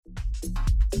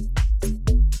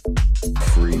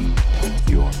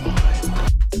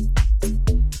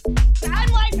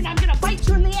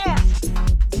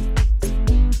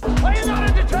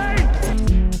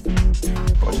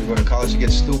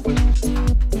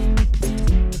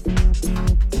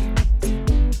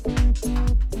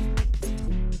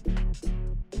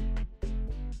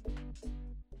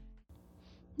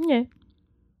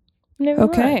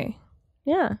Okay.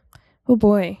 Yeah. Oh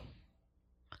boy.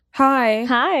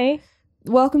 Hi.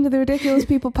 Welcome to the Ridiculous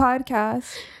People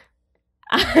podcast.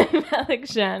 I'm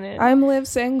Alex Shannon. I'm Liv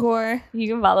Sangor. You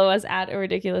can follow us at A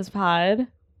Ridiculous Pod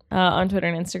on Twitter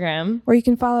and Instagram. Or you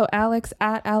can follow Alex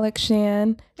at Alex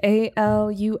Shan,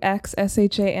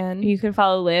 ALUXSHAN. You can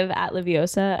follow Liv at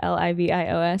Liviosa,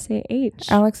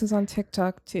 LIVIOSAH. Alex is on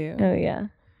TikTok too. Oh, yeah.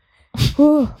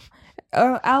 Whew.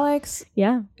 Alex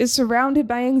Yeah. is surrounded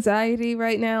by anxiety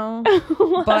right now,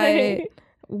 Why? but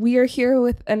we are here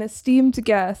with an esteemed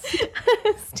guest.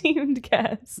 Esteemed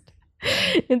guest.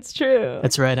 It's true.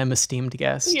 That's right. I'm esteemed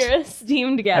guest. You're an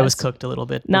esteemed guest. I was cooked a little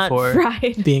bit Not before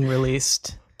fried. being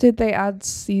released. Did they add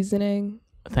seasoning?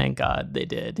 Thank God they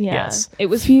did. Yeah. Yes. It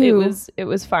was Phew. it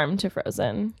was farm to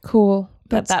frozen. Cool.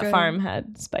 But That's that good. farm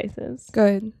had spices.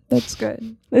 Good. That's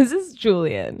good. This is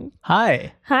Julian.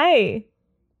 Hi. Hi.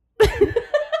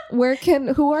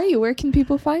 Who are you? Where can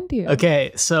people find you?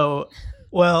 Okay. So,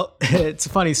 well, it's a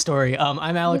funny story. I'm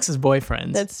Alex's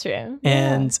boyfriend. That's true.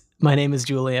 And my name is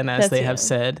Julian, as That's they you. have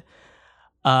said.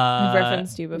 I've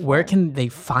referenced you before. Where can they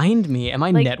find me? Am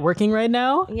I networking right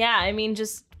now? Yeah, I mean,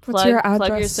 just What's your address?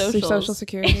 plug your socials. Your social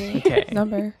security Okay.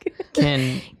 number.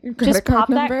 Can Your Just credit card pop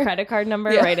number. that credit card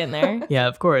number Yeah. right in there. yeah,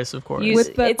 of course. Use-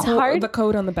 With the It's hard. the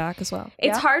code on the back as well.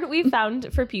 It's hard. We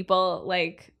found for people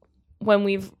like when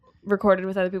we've recorded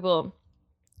with other people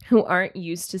who aren't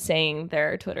used to saying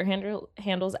their Twitter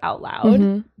handles out loud.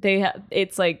 Mhm.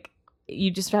 It's like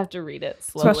you just have to read it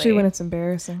slowly. Especially when it's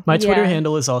embarrassing. my Twitter Yeah.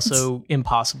 handle is also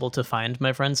impossible to find,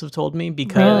 my friends have told me,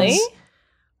 because Really?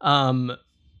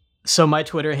 So my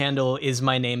Twitter handle is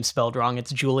my name spelled wrong.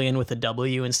 It's Julian with a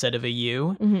W instead of a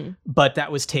U. Mhm. But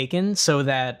that was taken so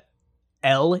that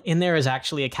L in there is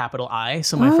actually a capital I.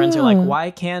 So my friends are like, Oh. why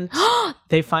can't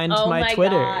they find Oh my my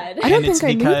Twitter? God. I don't And it's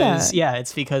think I knew because that. yeah,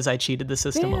 it's because I cheated the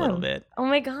system a little Damn. bit. Oh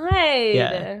my god.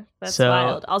 Yeah. That's So-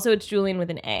 wild. Also, it's Julian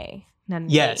with an A, not an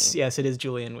Yes, A. yes, it is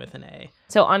Julian with an A.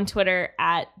 So on Twitter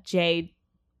at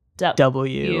JW1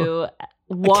 W, a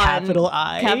capital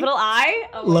I,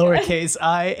 Oh my God. lowercase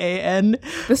I-A-N.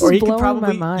 This Or is you could blowing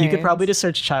probably my mind. you could probably just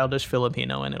search childish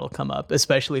Filipino and it'll come up,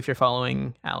 especially if you're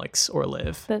following Alex or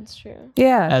Liv That's true.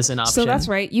 Yeah. as an option. So that's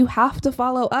right. You have to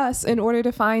follow us in order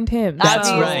to find him. That's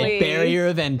So- Obviously. right. Barrier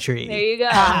of entry. There you go.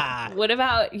 Ah. What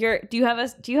about your? Do you have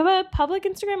a public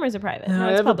Instagram or is it private?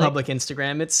 I it's have a public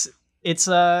Instagram. It's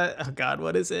oh god,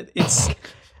 what is it? It's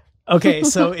okay.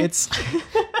 So it's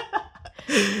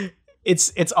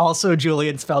it's also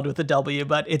Julian spelled with a W,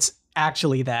 but it's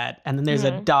actually that. And then there's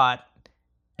a dot,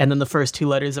 and then the first two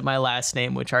letters of my last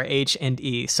name, which are H and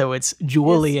E. So it's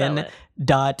Julian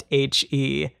dot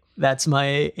H-E. That's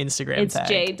my Instagram It's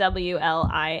tag.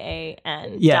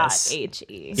 JWLIAN Yes. dot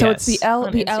HE. So it's the L.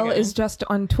 On The L Instagram. is just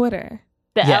on Twitter.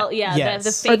 The Yeah, L, yeah, yes. the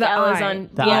Or fake the L is I. on.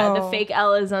 The Yeah, I. the fake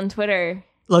L is on Twitter.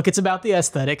 Look, it's about the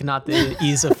aesthetic, not the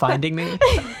ease of finding me.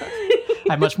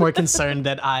 I'm much more concerned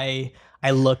that I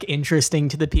look interesting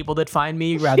to the people that find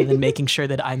me rather than making sure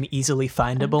that I'm easily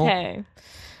findable. Okay.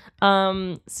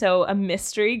 So a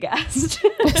mystery guest.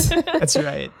 That's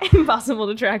right. Impossible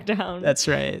to track down. That's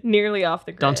right. nearly off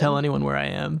the grid. Don't tell anyone where I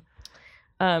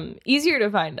am. Easier to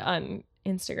find on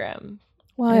Instagram.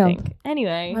 I Wild. think.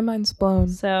 Anyway, My mind's blown.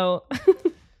 so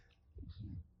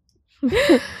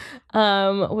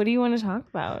what do you want to talk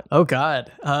about? Oh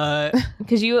God.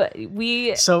 Because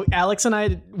we So Alex and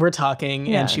I were talking,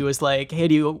 Yeah. and she was like, "Hey,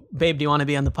 do you want to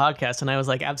be on the podcast?" And I was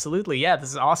like, "Absolutely, yeah, this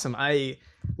is awesome." I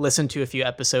listened to a few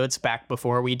episodes back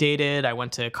before we dated. I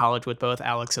went to college with both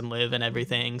Alex and Liv and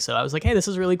everything, so I was like, "Hey, this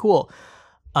is really cool."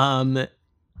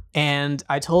 And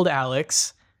I told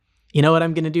Alex, "You know what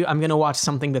I'm gonna do? I'm gonna watch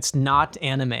something that's not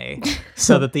anime,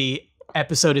 so that the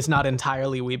episode is not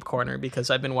entirely Weeb Corner, because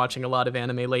I've been watching a lot of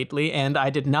anime lately, and I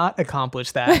did not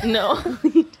accomplish that." no,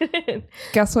 you didn't.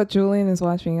 Guess what Julian is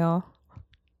watching, y'all?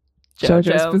 JoJo.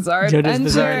 JoJo's Bizarre JoJo's Adventure.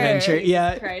 Bizarre Adventure.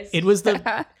 Yeah, Christ. it was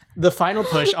the final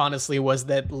push, honestly, was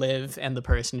that Liv and the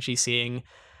person she's seeing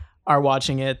are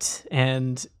watching it.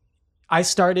 And I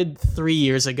started 3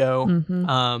 years ago.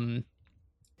 Mhm.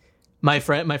 My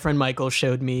friend Michael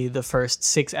showed me the first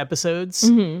 6 episodes,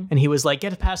 Mhm. and he was like,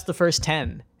 "Get past the first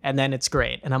 10, and then it's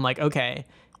great." And I'm like, "Okay."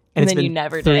 And it's then been you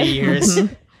never 3 did. years.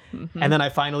 And then I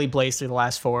finally blazed through the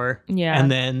last 4. Yeah. And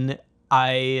then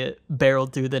I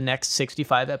barreled through the next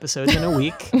 65 episodes in a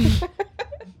week.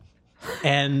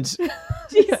 And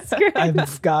Jesus Christ.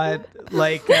 I've got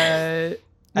like You I've have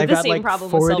the got same like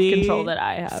problem with 40, self-control that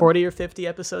I have. 40 or 50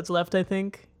 episodes left, I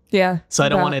think. Yeah. So I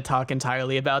don't about- want to talk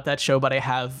entirely about that show, but I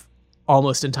have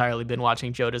almost entirely been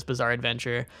watching JoJo's Bizarre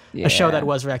Adventure, a show Yeah. that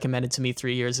was recommended to me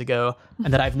 3 years ago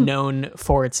and that I've known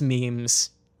for its memes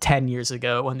 10 years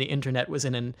ago when the internet was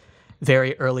in an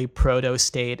very early proto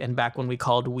state, and back when we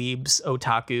called weebs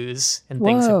otakus, and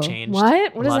things have changed.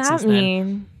 What does that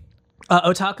mean?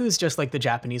 Otaku is just like the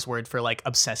Japanese word for like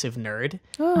obsessive nerd.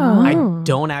 Oh. I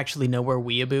don't actually know where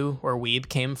weeaboo or weeb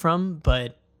came from,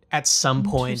 but at some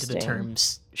point the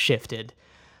terms shifted.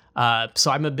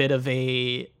 So I'm a bit of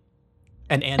an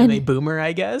anime boomer,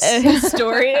 I guess. A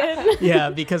historian? Yeah,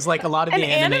 because like a lot of the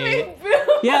anime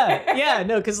yeah,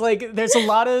 no, because like there's a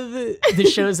lot of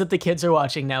the shows that the kids are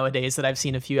watching nowadays that I've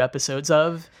seen a few episodes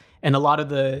of, and a lot of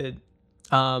the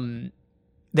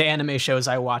anime shows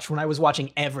I watched when I was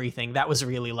watching everything, that was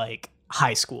really like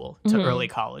high school to early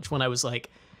college, when I was like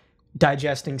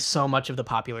digesting so much of the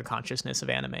popular consciousness of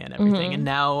anime and everything. And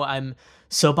now I'm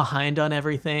so behind on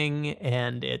everything,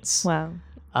 and it's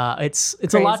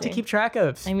it's a lot to keep track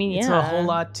of. I mean, it's a whole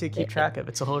lot to keep track of.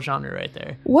 It's a whole genre right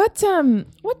there. What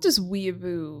does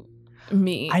weeaboo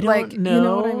mean? I don't know. You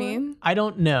know what I mean? I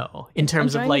don't know in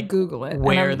terms of like Google it,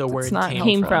 where the word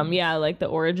came from. Yeah, like the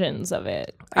origins of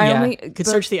it. I could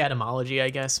search the etymology, I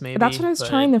guess, maybe. That's what I was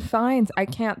trying to find. I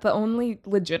can't. The only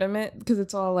legitimate, because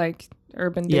it's all like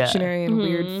Urban Dictionary and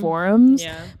weird forums.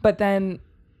 Yeah. But then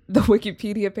the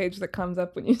Wikipedia page that comes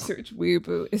up when you search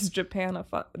weeaboo is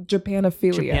Japanophilia.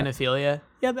 Japanophilia?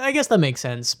 Yeah, I guess that makes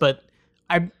sense. But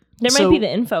there might be the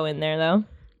info in there, though.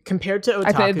 Compared to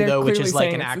otaku, though, which is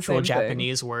like an actual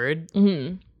Japanese word,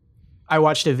 I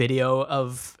watched a video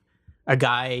of a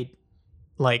guy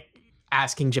like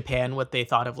asking Japan what they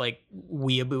thought of like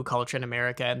weeaboo culture in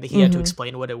America, and he had to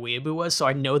explain what a weeaboo was. So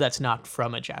I know that's not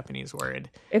from a Japanese word.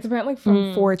 It's apparently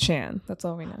from 4chan. That's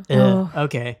all we know.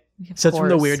 Okay. So it's from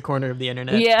the weird corner of the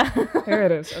internet. Yeah. Here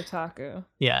it is, otaku.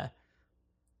 Yeah.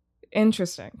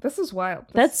 Interesting. This is wild.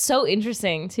 That's so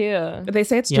interesting, too. They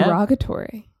say it's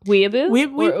derogatory. Weeaboo?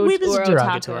 Weeb is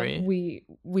derogatory.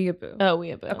 Weeaboo. Oh,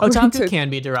 weeaboo. Otaku can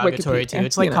be derogatory, too.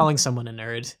 It's like calling someone a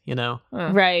nerd, you know?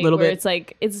 Right. Little bit. It's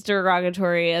like, it's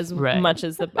derogatory as much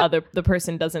as the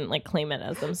person doesn't like claim it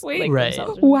as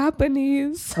themselves.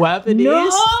 Wapanese.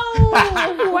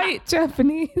 No! White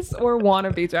Japanese or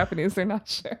wannabe Japanese. They're not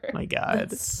sure. My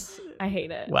God. I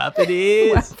hate it.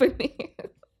 Wapanese.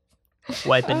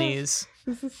 Wipanese.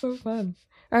 This is so fun.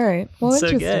 All right. Well,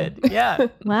 so good. Yeah.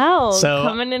 Wow. So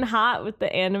coming in hot with the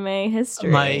anime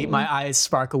history. My eyes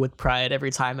sparkle with pride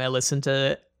every time I listen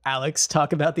to Alex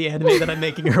talk about the anime that I'm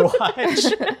making her watch.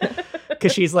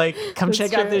 Because she's like, come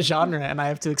check out this genre. And I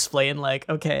have to explain like,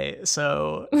 okay,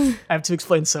 so I have to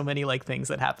explain so many like things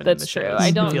that happen in the show. That's true.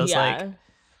 I don't, it feels like.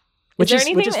 Is there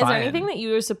anything that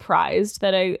you were surprised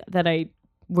that I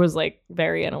was like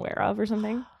very unaware of or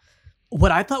something? What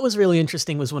I thought was really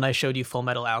interesting was when I showed you Full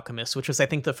Metal Alchemist, which was, I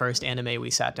think, the first anime we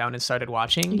sat down and started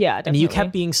watching. Yeah, definitely. And you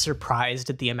kept being surprised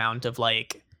at the amount of,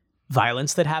 like,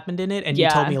 violence that happened in it. And you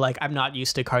told me, like, I'm not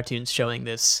used to cartoons showing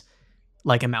this,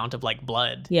 like, amount of, like,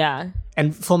 blood. Yeah.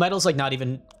 And Full Metal's, like, not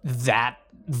even that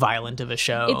violent of a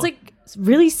show. It's, like,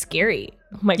 really scary.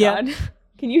 Oh, my God.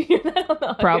 Can you hear that on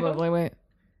the audio? Probably, wait.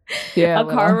 Yeah. A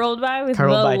car rolled by with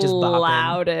the just bopping.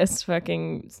 loudest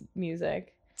fucking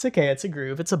music. It's okay. It's a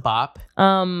groove. It's a bop.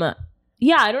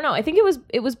 Yeah, I don't know. I think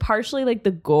it was partially like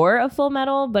the gore of Full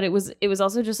Metal, but it was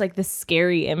also just like the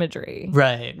scary imagery.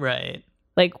 Right.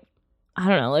 Like, I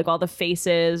don't know, like all the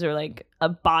faces, or like a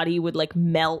body would like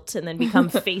melt and then become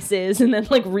faces and then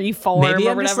like reform. Maybe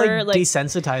or I'm whatever. Just like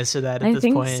desensitized to that at this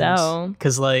point. I think so.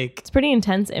 Because like it's pretty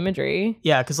intense imagery.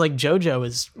 Yeah, because like JoJo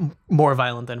is more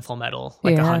violent than Full Metal,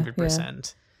 like 100%. Yeah.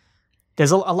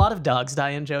 There's a lot of dogs die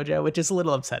in JoJo, which is a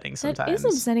little upsetting sometimes. It is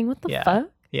upsetting. What the fuck?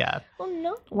 Yeah. Oh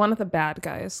no. One of the bad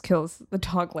guys kills the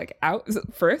dog like out. Is it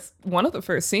one of the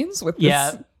first scenes with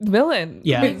this villain?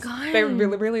 Yeah. Oh my God. They're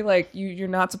really like you're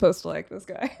not supposed to like this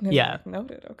guy. And like,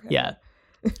 noted. Okay. Yeah.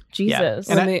 Jesus.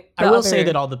 Yeah. And I will say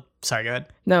that sorry, go ahead.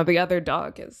 No, the other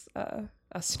dog is a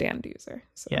stand user.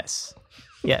 So.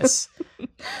 Yes.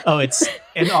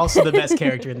 And also the best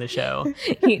character in the show.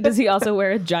 Does he also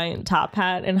wear a giant top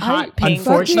hat and hot pink?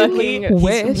 Unfortunately,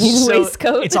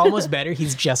 waistcoat? It's almost better.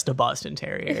 He's just a Boston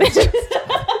Terrier.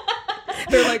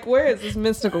 They're like, where is this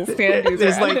mystical stand user?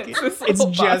 It's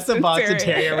just a Boston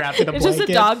Terrier wrapped in a blanket. It's just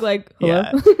a dog, like,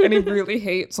 yeah. And he really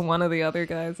hates one of the other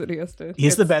guys that he has to.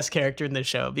 He's the best character in the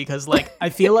show because, like, I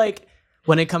feel like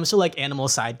when it comes to like animal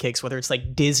sidekicks, whether it's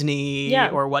like Disney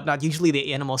or whatnot, usually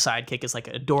the animal sidekick is like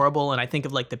adorable. And I think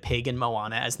of like the pig in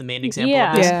Moana as the main example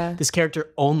of this. Yeah. This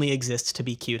character only exists to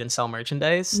be cute and sell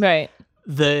merchandise. Right.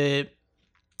 The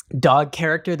dog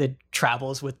character, the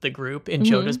travels with the group in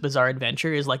JoJo's Bizarre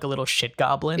Adventure is like a little shit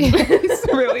goblin.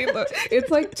 It's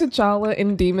like T'Challa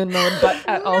in demon mode, but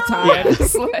at all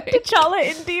times. Like, T'Challa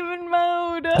in demon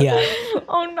mode. Yeah.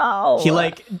 Oh no. He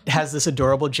like has this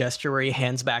adorable gesture where he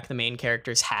hands back the main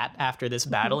character's hat after this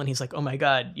battle, and he's like, "Oh my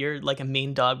god, you're like a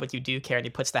mean dog, but you do care." And he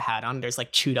puts the hat on. And there's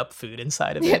like chewed up food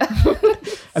inside of it,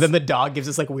 and then the dog gives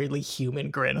this like weirdly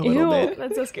human grin a little bit.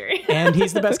 That's so scary. And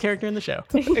he's the best character in the show.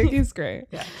 Iggy's great.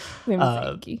 Yeah. His name is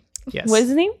Iggy. Yes. What is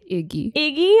his name? Iggy.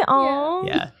 Iggy. Oh.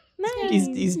 Yeah. Nice.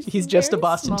 He's just a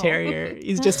Boston small. Terrier.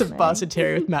 He's just a Boston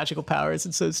Terrier with magical powers.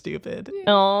 It's so stupid.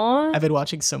 Oh. I've been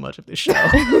watching so much of this show.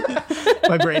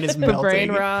 My brain is melting. The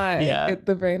brain rot. Yeah.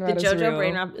 The brain rot The is JoJo real.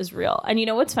 brain rot is real. And you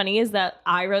know what's funny is that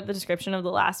I wrote the description of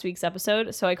the last week's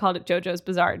episode, so I called it JoJo's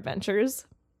Bizarre Adventures.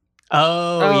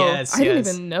 Oh, yes. I didn't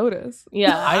even notice.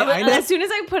 Yeah. I as soon as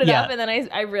I put it up, and then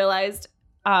I realized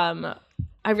when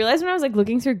I was like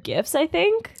looking through GIFs, I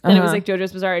think, that it was like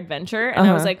JoJo's Bizarre Adventure, and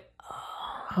I was like,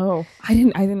 oh, I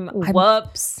didn't.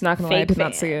 Whoops. Not gonna lie, I did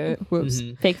not see it. Whoops.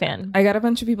 Fake fan. I got a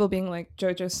bunch of people being like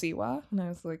JoJo Siwa, and I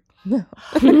was like, no.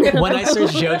 When I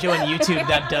search JoJo on YouTube,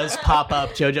 that does pop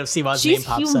up. JoJo Siwa's name She's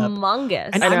pops up. humongous.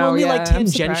 And I I'm know, only like I'm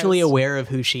tangentially surprised. aware of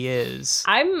who she is.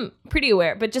 I'm pretty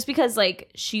aware, but just because like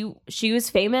she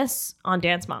was famous on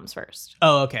Dance Moms first.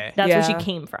 Oh, okay. That's where Yeah. she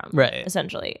came from, Right.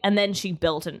 essentially. And then she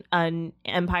built an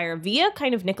empire via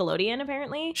kind of Nickelodeon,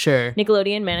 apparently. Sure.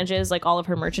 Nickelodeon manages like all of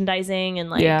her merchandising and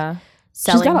like Yeah.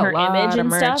 selling She's got a her lot image of and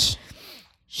merch. stuff.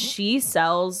 She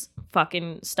sells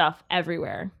fucking stuff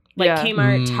everywhere. Like Yeah.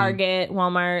 Kmart, Target,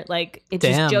 Walmart, like it's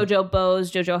Damn. just JoJo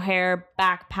bows, JoJo hair,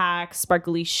 backpacks,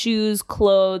 sparkly shoes,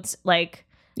 clothes, like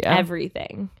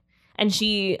everything. And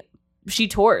she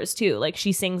tours too. Like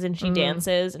she sings and she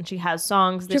dances and she has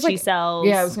songs that she sells.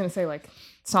 Yeah, I was gonna say like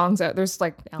songs out. There's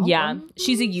like albums Yeah,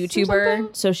 she's a or YouTuber,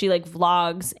 something? so she like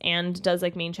vlogs and does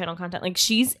like main channel content. Like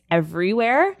she's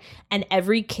everywhere, and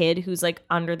every kid who's like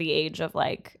under the age of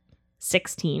like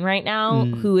 16 right now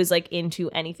who is like into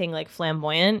anything like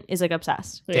flamboyant is like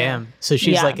obsessed. Damn. So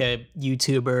she's Yeah. like a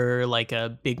YouTuber, like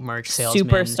a big merch salesman.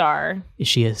 Superstar. Is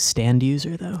she a stand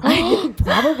user though?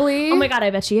 Probably. Oh my god,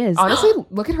 I bet she is. Honestly,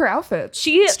 look at her outfit.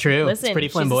 It's true. It's Listen, pretty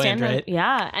she's a flamboyant, stand-up- right?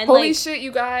 Yeah, and Holy like shit,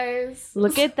 you guys!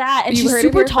 look at that, and You she's heard it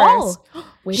super here tall. first.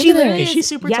 Wait a She minute. literally Is she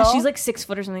super yeah, tall? she's like 6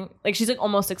 foot or something. Like she's like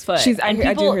almost 6 foot.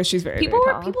 I do hear she's very, people very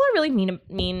are tall. people are really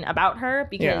mean about her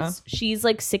because she's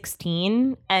like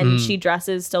 16 and she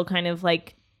dresses still kind of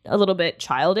like a little bit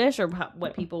childish, or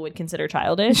what people would consider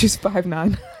childish. She's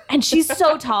 5'9". And she's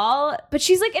so tall, but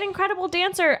she's like an incredible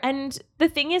dancer. And the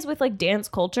thing is with like dance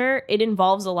culture, it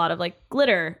involves a lot of like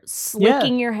glitter,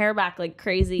 slicking your hair back like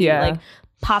crazy, like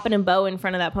popping a bow in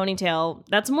front of that ponytail.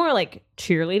 That's more like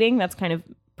cheerleading. That's kind of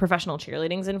professional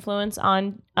cheerleading's influence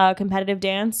on competitive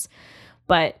dance.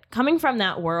 But coming from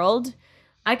that world,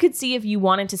 I could see if you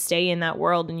wanted to stay in that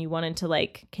world and you wanted to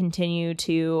like continue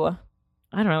to,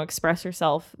 I don't know, express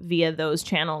yourself via those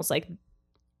channels. Like,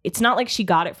 it's not like she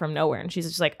got it from nowhere and she's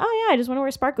just like, oh yeah, I just want to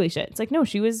wear sparkly shit. It's like, no,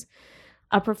 she was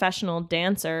a professional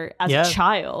dancer as a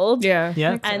child. Yeah.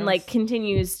 And like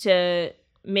continues to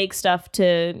make stuff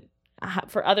to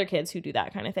for other kids who do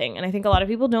that kind of thing. And I think a lot of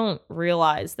people don't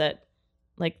realize that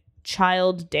like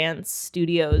child dance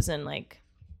studios and like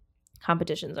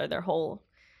competitions are their whole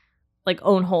like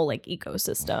own whole like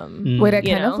ecosystem. Wait, I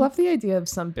kind know? of love the idea of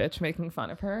some bitch making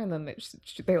fun of her, and then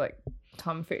they like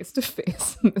come face to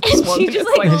face. And She just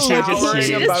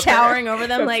above towering over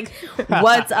them like,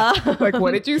 what's up? Like,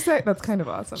 what did you say? That's kind of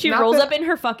awesome. She rolls up in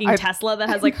her fucking Tesla that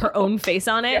has like her own face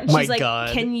on it. And My she's like,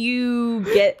 God. can you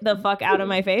get the fuck out of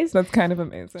my face? That's kind of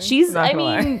amazing. She's, Not I gonna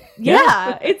lie. mean,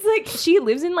 yeah, it's like she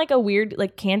lives in like a weird,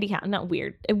 like candy house. Not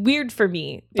weird, weird for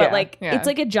me, but Yeah, like yeah. it's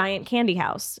like a giant candy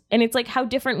house, and it's like how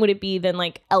different would it be than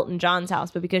like Elton John's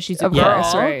house? But because she's a Of girl,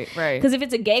 course, right. Because if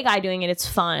it's a gay guy doing it, it's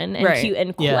fun and Right. cute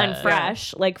and cool Yeah. and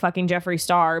fresh, like fucking Jeffree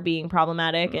Star being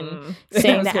problematic and I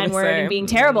saying was the gonna N-word say. and being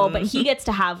terrible, but he gets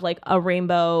to have like a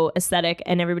rainbow aesthetic,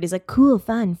 and everybody's like, cool,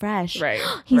 fun, fresh. Right.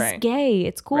 He's right. gay.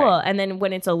 It's cool. Right. And then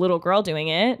when it's a little girl doing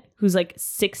it, who's like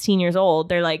 16 years old,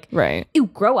 they're like, Right. ew,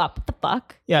 grow up. What the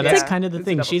fuck? Yeah, that's Yeah. kind of the It's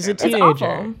thing. double She's a standard. It's teenager.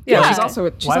 awful. Yeah, Yeah. she's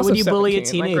also. Why would you bully a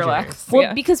 17, like, teenager? relax. Well,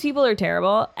 yeah. because people are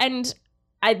terrible, and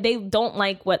they don't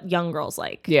like what young girls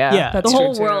like. Yeah. Yeah. That's The true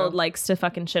whole too. world likes to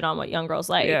fucking shit on what young girls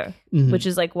like. Yeah. Mhm. Which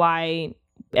is like why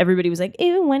everybody was like,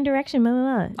 ew, One Direction, blah,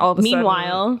 blah, blah. All of a sudden-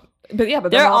 Meanwhile, But yeah,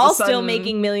 but they're then all all of a sudden, still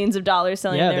making millions of dollars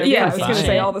selling Yeah, their they're Yeah, I doing was gonna fine.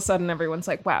 say all of a sudden everyone's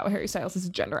like, "Wow, Harry Styles is a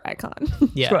gender icon."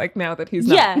 Yeah. like now that he's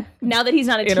not. Yeah, now that he's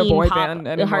not a in a teen boy pop band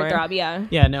anymore. heartthrob, yeah.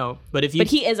 Yeah, no. But if you But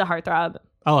he is a heartthrob.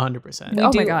 Oh, 100%.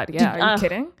 Oh do- my god, yeah. Are you uh,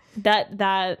 kidding?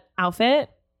 That outfit,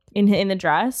 in the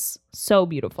dress. So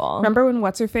beautiful. Remember when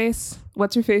what's his face's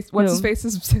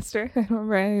sister? I don't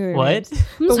remember. What?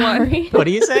 The one. What are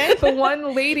you saying? The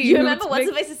one lady. You remember what's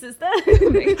his face's sister?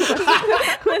 What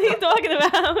are you talking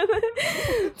about?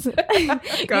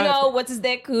 You know, what's his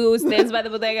dick who stands by the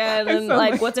bodega and then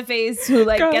like what's her face who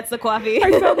like gets the coffee?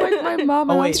 I sound like my mom.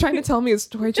 I was trying to tell me a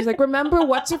story. She's like, remember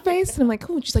what's her face? And I'm like,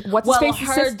 oh. And she's like, what's his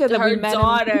face's sister that we met? Her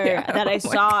daughter that I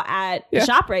saw at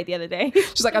ShopRite the other day.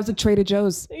 She's like, I was at Trader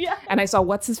Joe's. Yeah. And I saw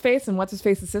what's his face and what's his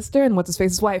face's sister and what's his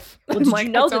face's wife. Well, did you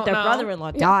know that their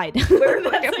brother-in-law died? That's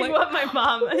like what my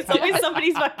mom. It's always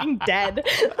somebody's fucking dead.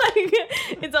 Like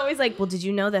it's always like, well, did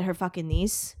you know that her fucking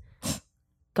niece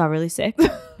got really sick?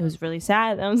 It was really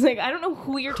sad. I was like, I don't know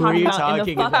who you're talking about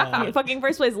in the fucking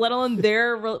first place, let alone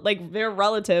their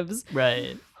relatives.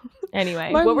 Right.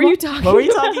 Anyway, what were you talking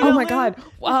about? Oh my God.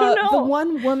 The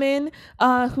one woman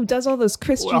who does all those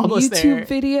Christian YouTube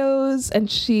videos, and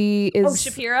she is... Oh,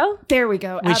 Shapiro? There we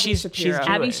go. Abby Shapiro.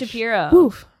 Abby Shapiro.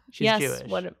 Oof. She's Jewish.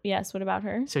 What about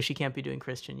her? So she can't be doing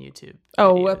Christian YouTube videos.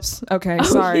 Oh, whoops. Okay,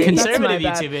 sorry. Conservative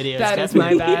YouTube videos. That is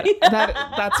my bad.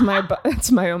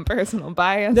 That's my own personal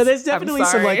bias. No, there's definitely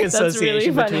some like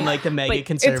association between like the mega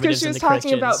conservatives and the Christians. It's because she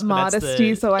was talking about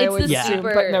modesty, so I always assume.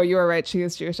 But no, you were right. She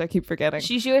is Jewish. I keep forgetting.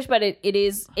 She's Jewish, but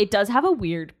it does have a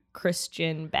weird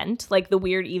Christian bent, like the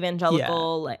weird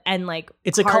evangelical and like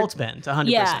it's a cult bent, 100%.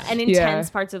 Yeah, and intense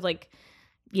parts of like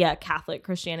Catholic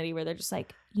Christianity where they're just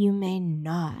like, you may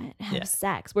not have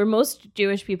sex. Where most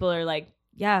Jewish people are like,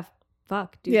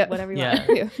 fuck, do whatever you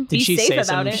want. Did she say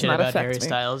some shit about Harry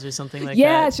Styles or something like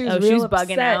that? She was real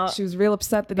bugging out. She was real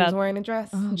upset that he was wearing a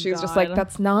dress. And she was just like,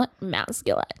 that's not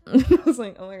masculine. I was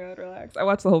like, oh my God, relax. I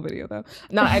watched the whole video though.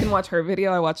 No, I didn't watch her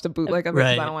video. I watched a bootleg of it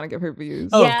because I don't want to give her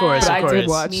views. Oh, of course. I did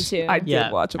watch. Me too. I did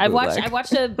watch a bootleg. I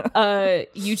watched a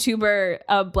YouTuber,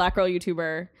 a black girl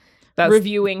YouTuber,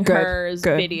 reviewing her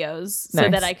videos so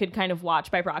that I could kind of watch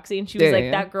by proxy, and she was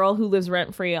like that girl who lives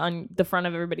rent free on the front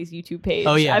of everybody's YouTube page.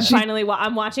 Oh yeah,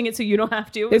 I'm watching it so you don't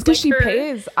have to. It's because she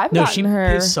pays. She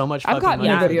pays so much. I've gotten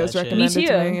her videos recommended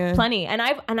to me, plenty, and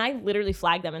I literally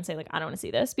flag them and say like I don't want to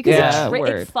see this because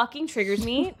it fucking triggers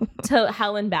me to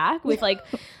hell and back with like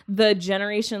the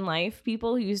Generation Life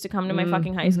people who used to come to my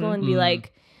fucking high school and be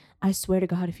like, I swear to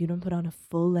God, if you don't put on a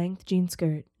full-length jean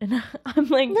skirt. And I'm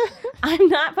like, I'm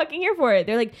not fucking here for it.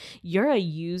 They're like, you're a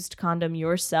used condom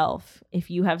yourself if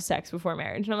you have sex before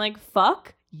marriage. And I'm like,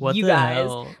 fuck you guys.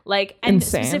 Hell? Like, and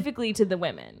insane. Specifically to the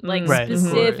women. Like,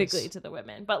 specifically to the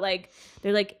women. But like,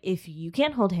 they're like, if you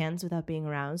can't hold hands without being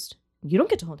aroused, you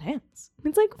don't get to hold hands.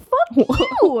 It's like, fuck you.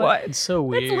 What? It's so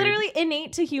weird. It's literally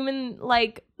innate to human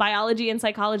like biology and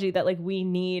psychology that like we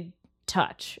need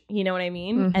touch, you know what I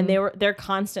mean? And they're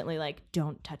constantly like,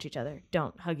 don't touch each other,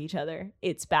 don't hug each other,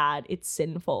 it's bad, it's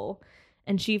sinful.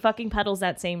 And she fucking peddles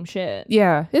that same shit.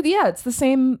 It's the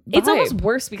same vibe. It's almost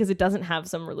worse because it doesn't have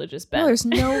some religious bent. No, there's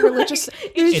no religious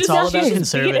it's all about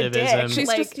conservatism. She's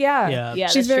like,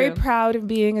 just she's very proud of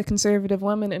being a conservative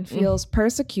woman and feels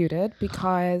persecuted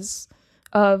because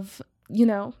of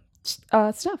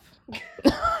stuff.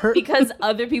 Because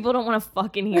other people don't want to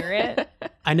fucking hear it.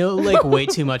 I know like way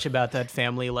too much about that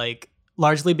family, like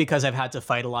largely because I've had to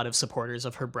fight a lot of supporters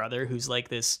of her brother, who's like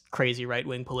this crazy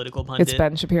right-wing political pundit. It's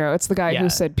Ben Shapiro. It's the guy who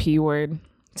said P word.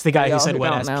 It's the guy who said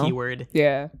wet ass P word.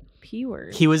 Yeah. P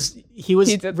word. He was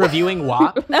reviewing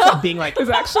WAP, being like,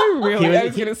 it's actually really. I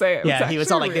was gonna say it. Yeah, he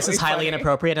was all like, "This is highly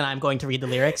inappropriate," and I'm going to read the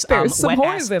lyrics. There's some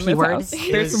whores in this house.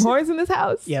 There's some whores in this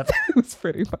house. Yep, it was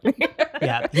pretty funny.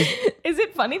 Yeah. Is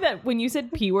it funny that when you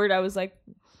said P word, I was like,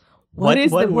 What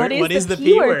is the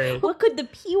P word? What could the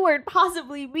P word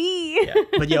possibly be? Yeah.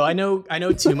 But I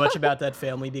know too much about that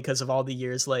family because of all the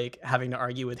years like having to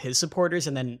argue with his supporters,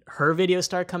 and then her videos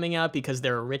start coming out because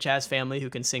they're a rich ass family who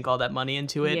can sink all that money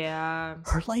into it. Yeah.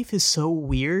 Her life is so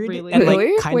weird really? and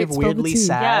like kind of weirdly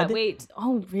sad. Yeah, wait.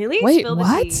 Oh, really? Wait,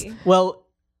 what? Well,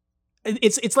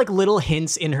 it's like little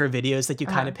hints in her videos that you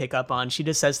kind of pick up on. She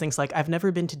just says things like, I've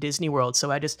never been to Disney World, so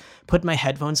I just put my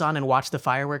headphones on and watch the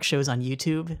fireworks shows on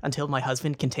YouTube until my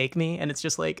husband can take me. And it's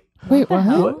just like, wait,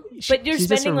 what? But you're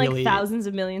spending like thousands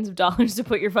of millions of dollars to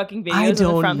put your fucking videos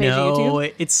on the front page of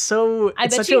YouTube. It's so I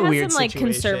bet such she a has weird some like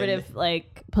situation. conservative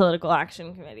like political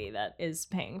action committee that is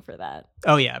paying for that.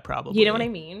 Oh yeah, probably. You know what I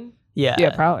mean?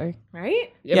 Yeah, probably.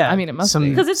 Right? Yeah, I mean it must be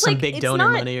because it's some like big it's donor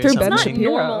not, money or it's something. not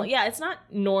normal. Yeah, it's not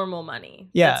normal money.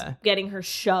 Yeah, it's getting her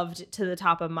shoved to the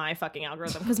top of my fucking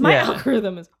algorithm because my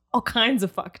algorithm is all kinds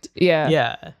of fucked.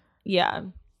 Yeah.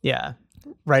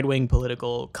 Right-wing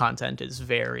political content is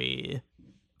very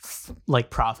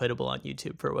like profitable on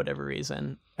YouTube for whatever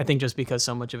reason. I think just because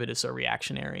so much of it is so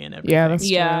reactionary and everything. Yeah, that's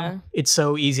true. It's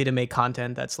so easy to make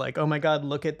content that's like, oh my God,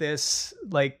 look at this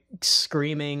like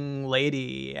screaming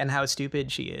lady and how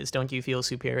stupid she is. Don't you feel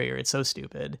superior? It's so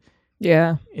stupid.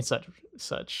 Yeah. It's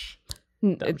such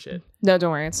dumb shit. No,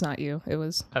 don't worry. It's not you. It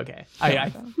was. Okay.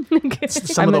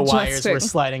 Some of the wires were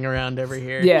sliding around over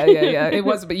here. Yeah. It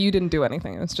was, but you didn't do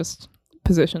anything. It was just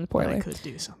positioned poorly. I could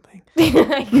do something.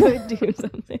 I could do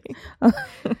something.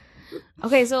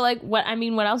 Okay, so like what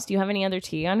else? Do you have any other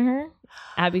tea on her?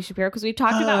 Abby Shapiro, because we've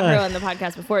talked about her on the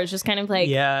podcast before. It's just kind of like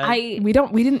we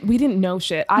didn't know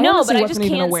shit. But I just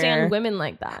can't stand women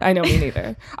like that. I know, me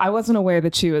neither. I wasn't aware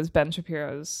that she was Ben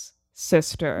Shapiro's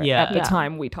sister at the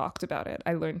time we talked about it.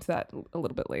 I learned that a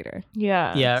little bit later.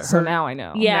 Yeah. So now I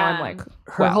know. Yeah. Now I'm like,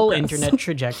 her whole internet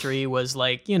trajectory was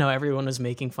like, everyone was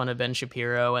making fun of Ben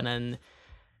Shapiro, and then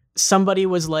somebody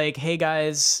was like, hey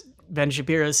guys, Ben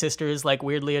Shapiro's sister is like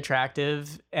weirdly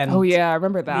attractive. And I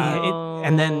remember that.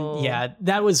 And then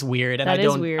that was weird. And I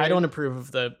don't approve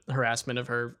of the harassment of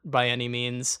her by any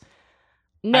means.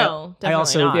 No, I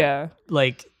also not.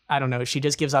 like, I don't know, she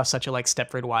just gives off such a like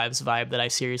Stepford Wives vibe that I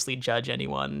seriously judge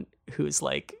anyone who's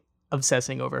like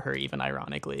obsessing over her, even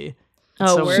ironically.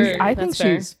 I think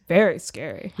she's very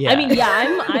scary. Yeah. I mean,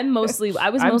 I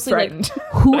was mostly frightened. like,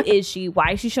 who is she?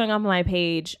 Why is she showing up on my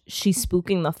page? She's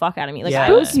spooking the fuck out of me. Like,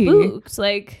 I was spooked.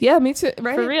 Like, yeah, me too.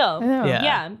 Right? For real.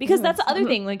 Yeah. Because that's the other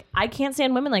thing. Like, I can't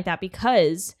stand women like that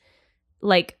because,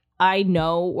 like, I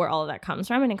know where all of that comes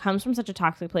from, and it comes from such a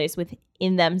toxic place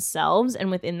within themselves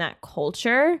and within that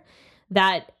culture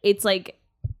that it's like,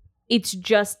 it's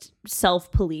just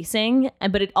self-policing,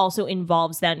 but it also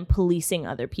involves then policing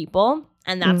other people.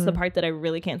 And that's the part that I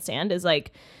really can't stand, is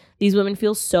like these women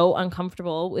feel so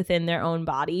uncomfortable within their own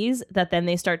bodies that then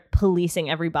they start policing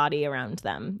everybody around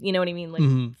them. You know what I mean?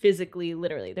 Like physically,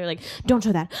 literally. They're like, don't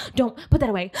show that. Don't put that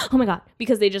away. Oh my God.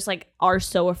 Because they just like are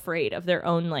so afraid of their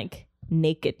own like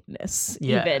nakedness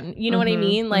even. You know what I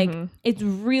mean? Like it's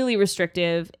really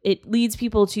restrictive. It leads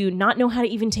people to not know how to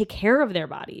even take care of their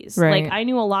bodies. Right. Like I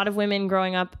knew a lot of women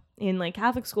growing up in like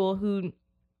Catholic school who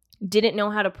didn't know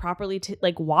how to properly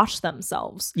like wash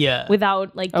themselves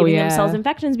without like giving themselves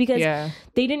infections because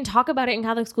they didn't talk about it in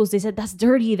Catholic schools. They said that's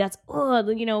dirty, that's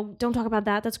don't talk about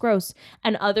that, that's gross.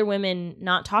 And other women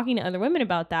not talking to other women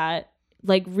about that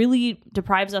like really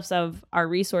deprives us of our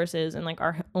resources and like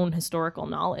our own historical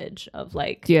knowledge of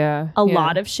like a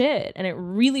lot of shit. And it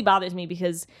really bothers me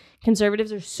because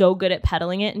conservatives are so good at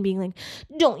peddling it and being like,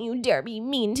 don't you dare be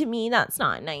mean to me, that's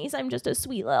not nice, I'm just a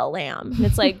sweet little lamb. And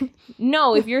it's like,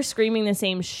 no, if you're screaming the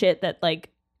same shit that like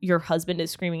your husband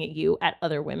is screaming at you at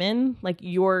other women, like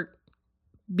you're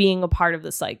being a part of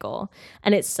the cycle.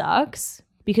 And it sucks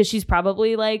because she's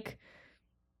probably like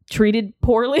treated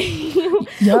poorly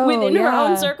within her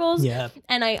own circles.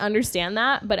 And I understand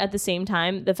that, but at the same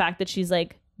time, the fact that she's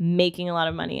like making a lot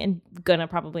of money and gonna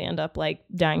probably end up like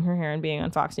dyeing her hair and being on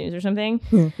Fox News or something.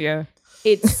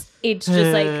 It's just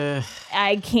like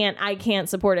I can't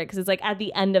support it because it's like at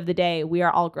the end of the day, we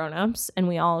are all grown-ups and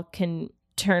we all can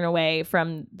turn away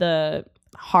from the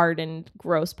hard and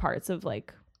gross parts of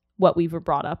like what we were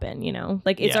brought up in,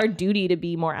 like it's our duty to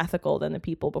be more ethical than the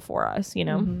people before us,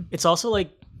 It's also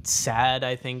like sad,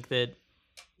 I think, that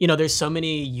there's so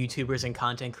many YouTubers and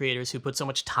content creators who put so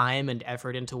much time and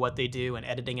effort into what they do and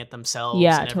editing it themselves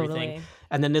and everything. Totally.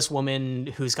 And then this woman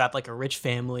who's got like a rich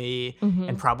family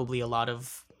and probably a lot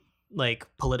of like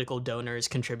political donors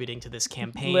contributing to this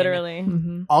campaign. Literally.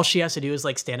 All she has to do is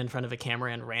like stand in front of a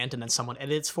camera and rant, and then someone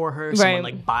edits for her. Someone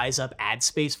like buys up ad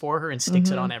space for her and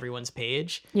sticks it on everyone's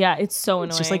page. Yeah, it's so annoying.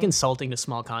 It's just like insulting to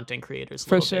small content creators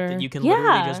for little sure. bit that you can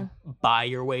literally just buy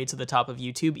your way to the top of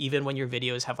YouTube, even when your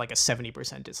videos have like a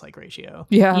 70% dislike ratio.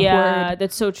 Yeah,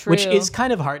 that's so true. Which is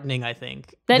kind of heartening, I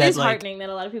think. That is like, heartening that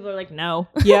a lot of people are like, no.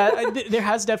 There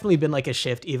has definitely been like a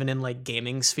shift even in like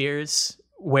gaming spheres,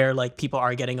 where like people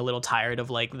are getting a little tired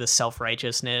of like the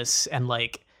self-righteousness and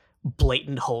like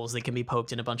blatant holes that can be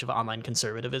poked in a bunch of online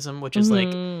conservatism, which is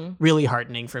like really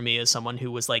heartening for me as someone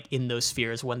who was like in those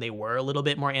spheres when they were a little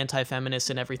bit more anti-feminist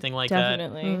and everything like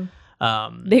that.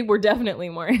 They were definitely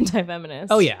more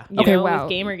anti-feminist. Oh yeah. Okay, wow.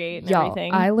 With Gamergate and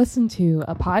everything. I listened to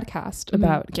a podcast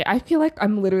about I feel like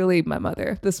I'm literally my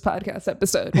mother this podcast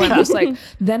episode where I'm just like,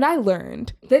 then I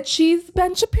learned that she's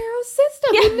Ben Shapiro's sister.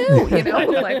 Who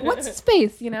knew? Like what's his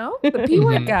face, the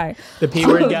P-word guy. The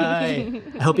P-word guy.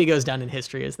 I hope he goes down in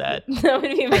history as that. That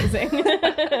would be amazing.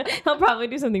 He'll probably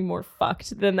do something more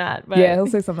fucked than that. But yeah, he'll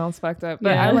say something else fucked up.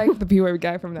 But I like the P-word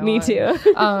guy from now on. Me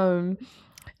too.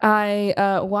 I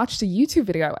watched a YouTube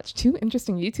video. I watched 2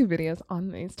 interesting YouTube videos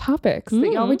on these topics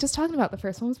that y'all were just talking about. The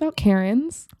first one was about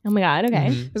Karens. Oh my God. Okay.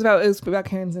 It was about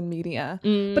Karens in media.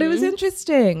 But it was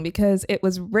interesting because it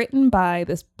was written by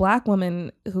this Black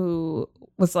woman who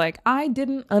was like, I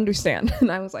didn't understand.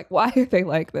 And I was like, why are they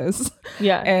like this?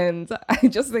 Yeah. And I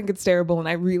just think it's terrible and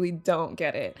I really don't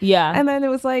get it. Yeah. And then it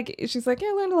was like, she's like, yeah,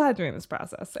 I learned a lot during this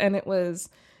process. And it was,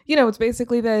 you know, it's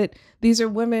basically that these are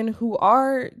women who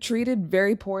are treated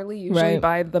very poorly, usually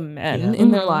by the men in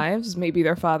their lives, maybe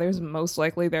their fathers, most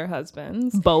likely their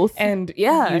husbands. Both. And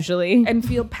usually. And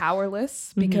feel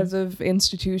powerless because of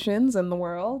institutions and the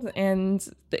world. And,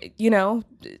 you know,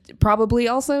 probably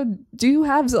also do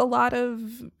have a lot of,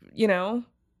 you know,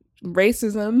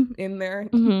 racism in their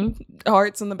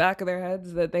hearts and the back of their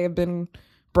heads that they have been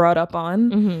brought up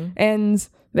on. And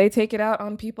they take it out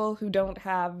on people who don't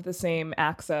have the same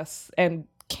access and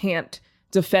can't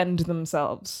defend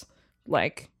themselves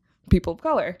like people of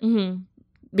color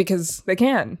because they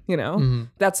can, you know.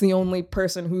 That's the only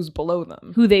person who's below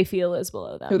them. Who they feel is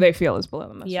below them.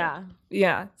 That's yeah. right.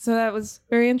 Yeah. So that was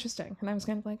very interesting. And I was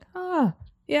kind of like,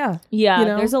 yeah. Yeah, you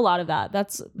know? There's a lot of that.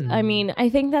 That's, I mean, I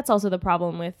think that's also the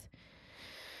problem with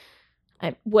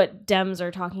what Dems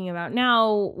are talking about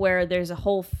now, where there's a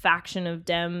whole faction of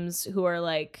Dems who are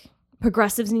like,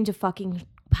 progressives need to fucking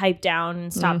pipe down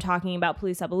and stop talking about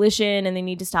police abolition, and they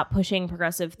need to stop pushing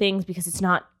progressive things because it's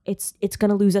going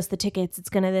to lose us the tickets. It's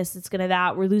going to this, it's going to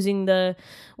that. We're losing the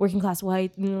working class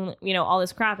white, you know, all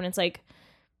this crap. And it's like,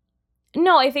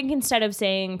 no, I think instead of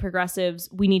saying progressives,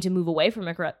 we need to move away from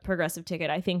a progressive ticket,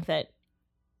 I think that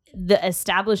the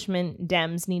establishment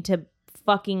Dems need to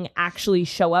fucking actually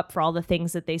show up for all the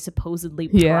things that they supposedly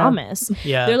promise.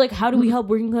 Yeah. They're like, how do we help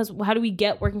working class? How do we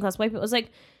get working class white people? It was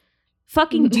like,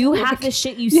 fucking do half the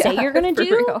shit you say you're gonna do.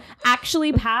 Real.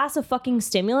 Actually pass a fucking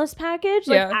stimulus package.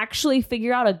 Like actually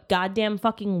figure out a goddamn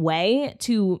fucking way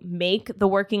to make the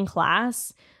working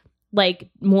class like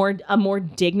a more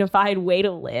dignified way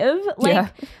to live.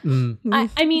 Like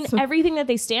I mean everything that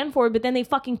they stand for, but then they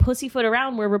fucking pussyfoot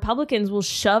around where Republicans will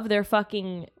shove their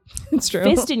fucking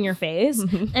fist in your face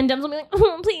and Dems will be like,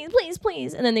 oh,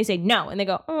 please, and then they say no and they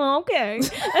go, oh, okay,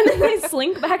 and then they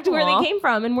slink back to where they came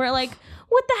from, and we're like,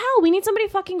 what the hell? We need somebody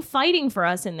fucking fighting for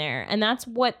us in there. And that's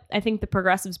what I think the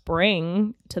progressives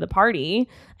bring to the party.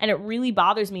 And it really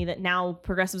bothers me that now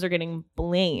progressives are getting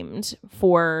blamed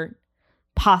for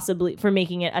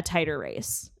making it a tighter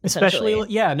race. Especially,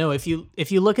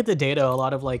 if you look at the data, a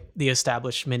lot of like the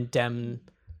establishment Dem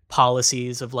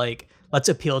policies of like, let's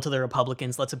appeal to the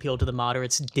Republicans, let's appeal to the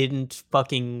moderates didn't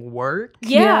fucking work.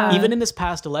 Yeah. Even in this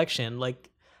past election, like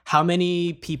how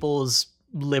many people's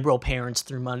liberal parents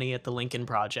threw money at the Lincoln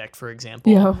Project, for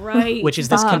example, right? Which is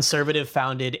this conservative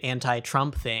founded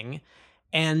anti-Trump thing.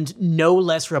 And no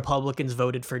less Republicans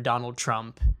voted for Donald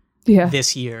Trump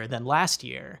this year than last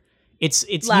year. It's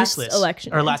last useless.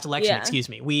 Last election, excuse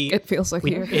me. It feels like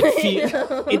here.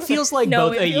 It feels like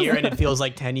both a year and it feels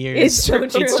like 10 years. It's so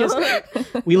true. It's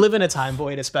just, we live in a time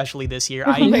void, especially this year.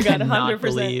 I cannot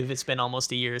believe it's been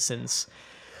almost a year since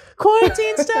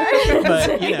quarantine started.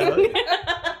 But, you know.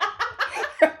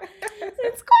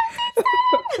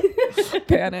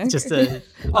 Panic. Just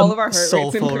all of our heart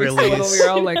soulful rates release. A little. We were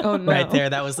all like, oh no. Right there,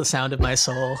 that was the sound of my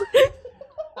soul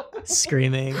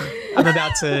screaming. I'm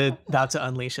about to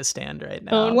unleash a stand right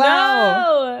now. Oh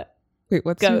wow. Wait,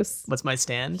 what's Ghosts? What's my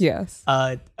stand? Yes.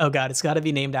 Oh god, it's got to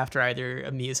be named after either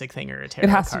a music thing or a tarot card. It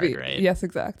has card, to be. Right? Yes,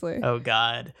 exactly. Oh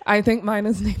god. I think mine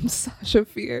is named Sasha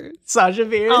Fierce. Sasha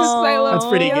Fierce. Oh, that's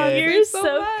pretty good. You're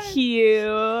so cute.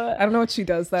 I don't know what she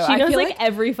does though. She knows feel like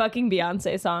every fucking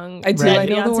Beyonce song. I do. Right. I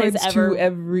know the words ever to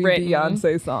every written.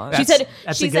 Beyonce song.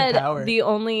 She said power. the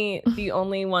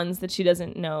only ones that she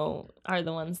doesn't know are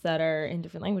the ones that are in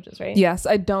different languages, right? Yes,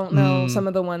 I don't know some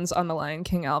of the ones on the Lion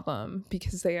King album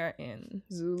because they are in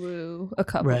Zulu. A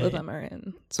couple of them are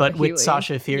in Swahili. But with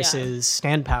Sasha Fierce's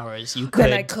stand powers, you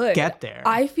could get there.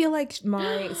 I feel like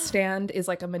my stand is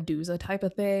like a Medusa type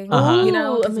of thing, Uh-huh. you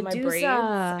know, a because of my braids,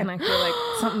 and I feel like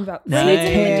something about Nice. snake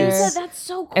hair. Medusa, that's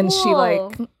so cool. And she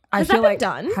like, I feel like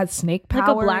done? has snake powers.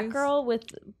 Like a black girl with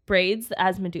braids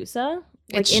as Medusa,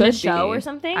 like it in a should show be. or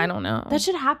something. I don't know. That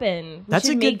should happen. That's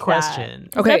a good question.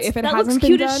 Okay, if it that hasn't looks been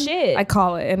cute done, as shit. I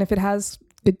call it, and if it has,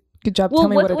 good job. Well, Tell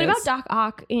me what it is. What about Doc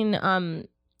Ock in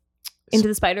Into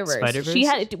the Spider-Verse?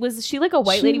 Was she like a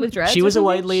white lady with dreads? She was a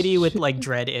white lady with like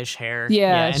dread-ish hair.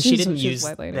 Yeah, and she didn't use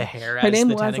the hair as her name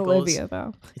the was tentacles. Olivia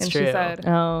though, It's and true. she said,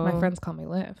 "Oh, my friends call me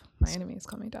Liv. My enemies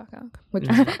call me Doc Ock." Which,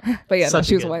 but yeah,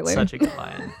 she was a white lady. Such a good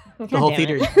line. The whole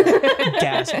theater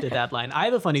gasped at that line. I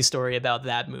have a funny story about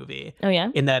that movie. Oh yeah,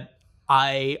 in that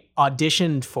I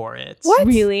auditioned for it. What?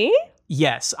 Really?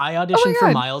 Yes, I auditioned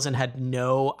for Miles and had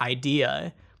no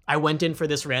idea. I went in for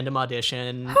this random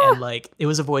audition and like it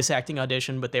was a voice acting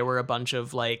audition, but there were a bunch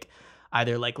of like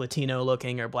either like Latino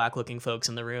looking or black looking folks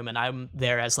in the room, and I'm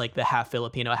there as like the half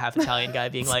Filipino, half Italian guy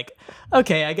being like,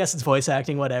 okay, I guess it's voice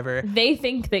acting, whatever. They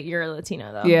think that you're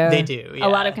Latino though. Yeah. They do. Yeah. A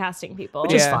lot of casting people.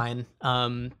 Which is fine.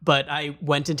 But I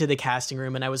went into the casting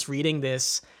room and I was reading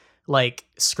this like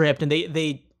script, and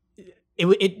I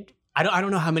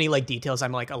don't know how many like details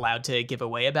I'm like allowed to give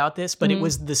away about this, but it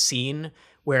was the scene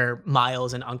where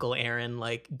Miles and Uncle Aaron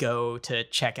like go to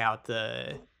check out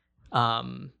the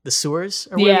sewers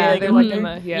or whatever. They're like in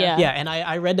the, and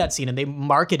I read that scene and they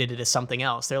marketed it as something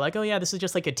else. They're like, oh yeah, this is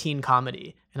just like a teen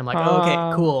comedy, and I'm like, oh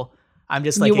okay, cool. I'm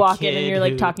just like you walk in and you're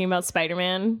like talking about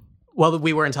Spider-Man. Well,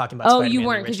 we weren't talking about Spider-Man. Oh, you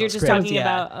weren't, because you're just talking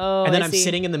about and then I'm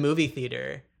sitting in the movie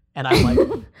theater and I'm like,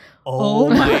 oh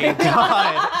my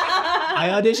god, I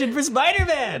auditioned for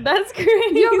Spider-Man. That's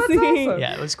crazy. Yo, that's awesome.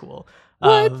 Yeah, it was cool.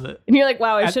 And you're like,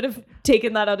 wow, I should have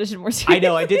taken that audition more seriously. I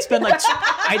know. I did spend like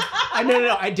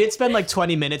I did spend like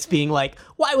 20 minutes being like,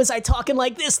 why was I talking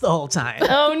like this the whole time?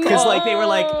 Oh no. Because like they were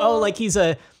like, oh, like he's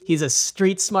a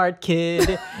street smart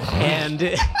kid,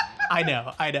 and I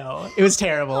know. It was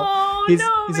terrible. Oh, he's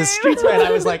a street smart. And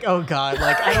I was like, oh god,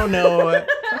 like I don't know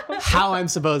how I'm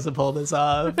supposed to pull this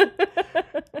off.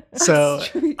 So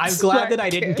I'm glad that I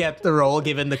didn't get the role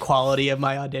given the quality of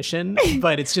my audition,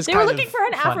 but it's just they were looking for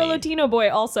an Afro-Latino boy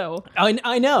also.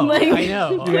 I know. Like, I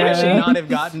know. I should not have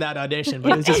gotten that audition,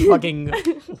 but it was just fucking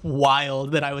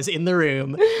wild that I was in the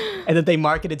room and that they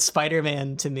marketed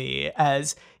Spider-Man to me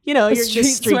as, you know, you're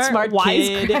just street smart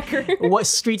kid,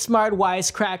 street smart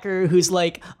wisecracker who's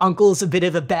like uncle's a bit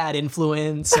of a bad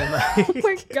influence. And like, oh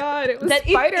my god, it was that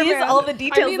Spider-Man. It is all the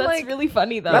details. I mean, that's like, really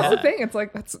funny though. That's the thing. It's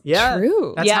like that's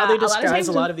true. That's how they disguise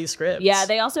a lot of these scripts. Yeah,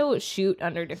 they also shoot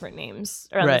under different names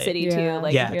around the city too.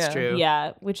 Like, it's true.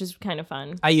 Yeah, which is kind of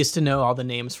fun. I used to know all the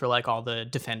names for like all the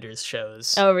Defenders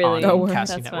shows. Oh really? On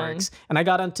casting networks. Fun. And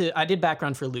I did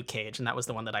background for Luke Cage, and that was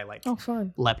the one that I like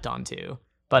leapt onto.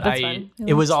 But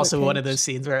it was also one of those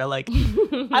scenes where like,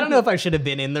 I don't know if I should have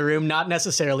been in the room, not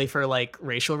necessarily for like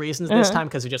racial reasons this time,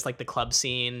 because of just like the club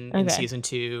scene in season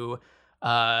 2.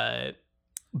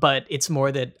 But it's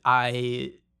more that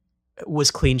I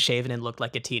was clean shaven and looked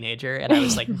like a teenager, and I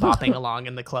was like bopping along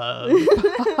in the club.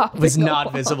 Was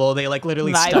not visible. They like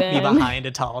literally stuck me behind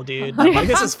a tall dude. I'm like,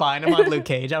 this is fine. I'm on Luke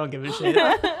Cage. I don't give a shit.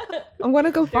 I want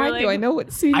to go find you. I know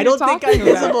what scene. I don't think I'm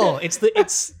visible. It's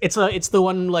the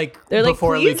one like they're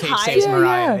before like, Luke Cage saves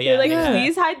Mariah. They're like,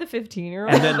 please hide the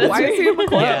 15-year-old. And then why is he in the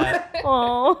club?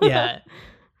 Oh yeah.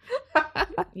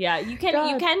 Yeah, you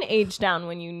can age down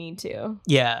when you need to.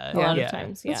 Yeah, a lot of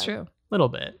times. Yeah, that's true. Little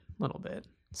bit.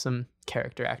 Some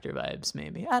character actor vibes,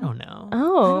 maybe. I don't know.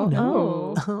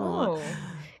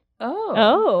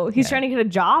 He's trying to get a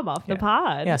job off the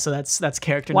pod. Yeah, so that's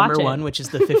character number 1, which is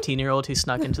the 15-year-old who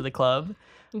snuck into the club.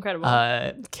 Incredible.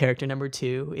 Character number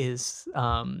 2 is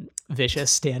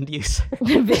vicious stand user.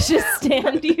 Vicious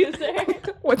stand user.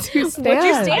 What's your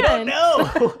stand? I don't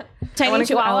know. Tiny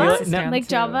chihuahua? Like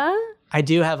Java? I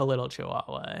do have a little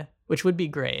chihuahua, which would be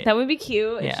great. That would be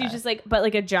cute. Yeah. She's just like, but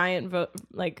like a giant,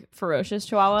 like ferocious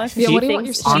chihuahua. Yeah, what do you want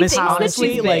your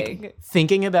honestly, like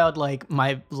thinking about like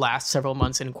my last several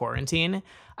months in quarantine,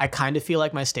 I kind of feel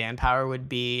like my stand power would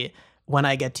be when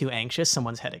I get too anxious,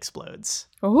 someone's head explodes.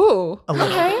 Oh, a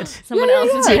little bit. Someone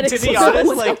else's head explodes. To be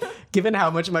honest, like given how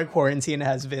much my quarantine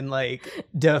has been like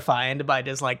defined by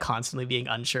just like constantly being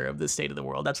unsure of the state of the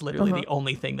world, that's literally the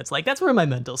only thing that's like, that's where my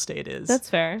mental state is. That's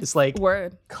fair. It's like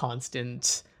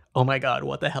constant, oh my God,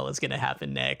 what the hell is going to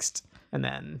happen next? And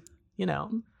then, you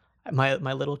know, my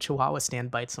little chihuahua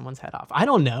stand bites someone's head off. I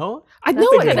don't know. I know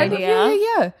a good idea.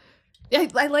 Yeah.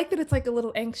 I like that it's like a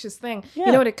little anxious thing. Yeah.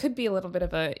 You know what? It could be a little bit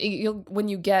of when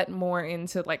you get more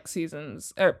into like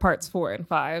seasons or parts 4 and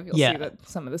 5, you'll see that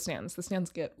some of the stands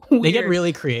get weird. They get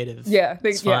really creative. Yeah.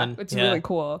 It's fun. It's really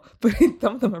cool. But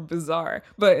some of them are bizarre.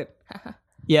 But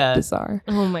bizarre.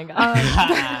 Oh my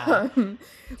God.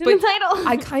 But title.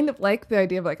 I kind of like the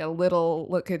idea of like a little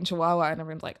looking chihuahua, and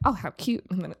everyone's like, "Oh, how cute!"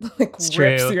 And then it like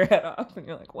rips your head off, and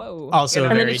you're like, "Whoa!" Also,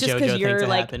 and a then very it's just JoJo you're thing to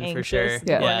like happen anxious, for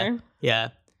sure. Yeah.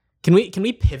 Can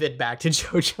we pivot back to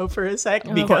JoJo for a sec,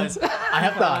 because I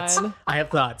have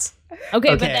thoughts. Okay,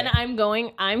 but then I'm going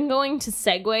to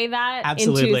segue that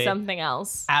into something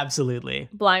else. Absolutely.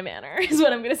 Bly Manor is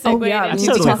what I'm going to segue into. That's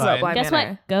totally fine. Guess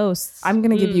what? Ghosts. I'm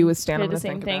going to give you a stand. I'm going to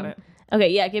think about it. Okay,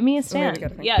 yeah, give me a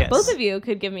stand. Yeah, both of you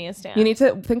could give me a stand. You need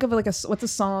to think of like what's a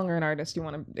song or an artist you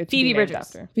want to. Phoebe Bridgers.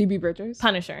 After. Phoebe Bridgers.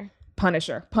 Punisher.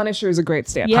 Punisher is a great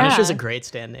stand. Yeah. Punisher's a great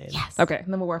stand name. Yes. Okay,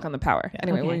 and then we'll work on the power.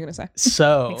 Anyway, what are you gonna say?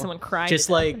 So make someone cry. Just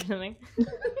like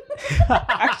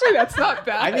Actually, that's not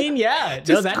bad. I mean, yeah.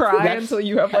 Just cry until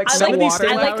you have like some of these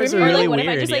water left in you. really what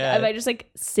weird, if I just like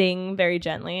sing very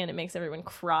gently and it makes everyone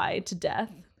cry to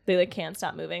death? They like can't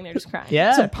stop moving. They're just crying.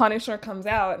 Yeah. So Punisher comes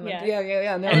out and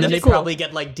yeah. No, and then they probably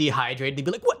get like dehydrated. They'd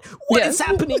be like, what is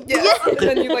happening? Yeah. And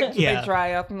then you like they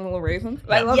dry up in little raisins.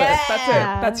 I love it. That's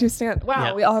it. That's your stand.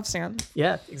 Wow, we all have stands.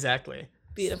 Yeah, exactly.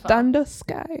 Beautiful. Thunder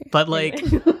sky. But like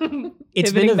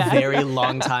it's been a very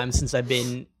long time since I've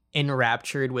been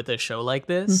enraptured with a show like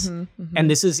this. And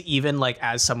this is even like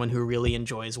as someone who really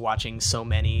enjoys watching so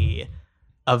many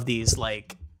of these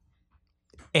like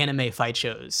anime fight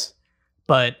shows.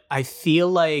 But I feel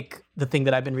like the thing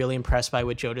that I've been really impressed by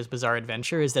with JoJo's Bizarre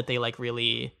Adventure is that they like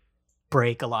really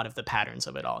break a lot of the patterns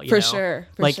of it all. For sure.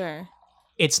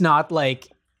 It's not like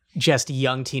just a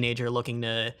young teenager looking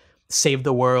to save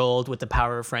the world with the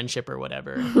power of friendship or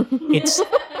whatever.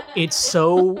 It's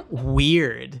so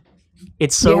weird.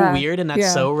 It's so weird, and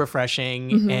that's so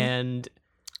refreshing. And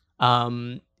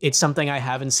it's something I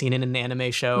haven't seen in an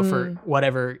anime show for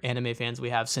whatever anime fans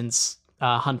we have since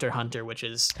Hunter x Hunter, which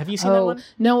is, have you seen that one?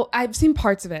 No, I've seen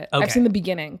parts of it. Okay. I've seen the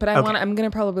beginning, but I'm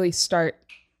gonna probably start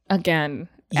again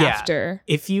after.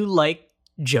 If you like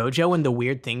JoJo and the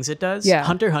weird things it does,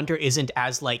 Hunter x Hunter isn't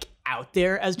as like out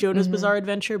there as JoJo's Bizarre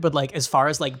Adventure, but like as far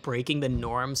as like breaking the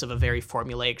norms of a very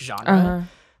formulaic genre,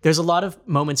 there's a lot of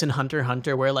moments in Hunter x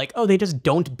Hunter where like, oh, they just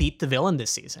don't beat the villain this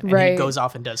season. And he goes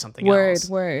off and does something else.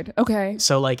 Word. Okay.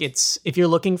 So like if you're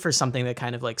looking for something that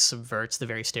kind of like subverts the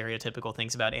very stereotypical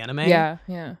things about anime. Yeah.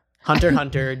 Hunter x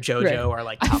Hunter, JoJo are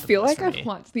like top I feel of like I've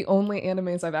watched the only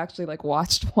animes I've actually like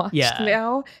watched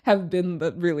now have been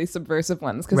the really subversive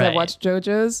ones because I've watched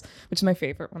JoJo's, which is my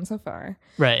favorite one so far.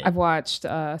 Right. I've watched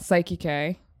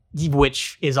Psyche-K,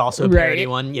 which is also a parody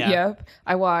one. Yeah. Yep.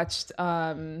 I watched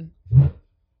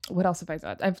what else have I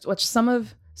done? I've watched some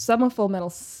of Full Metal,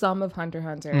 some of Hunter x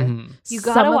Hunter. You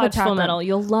gotta watch Full Metal.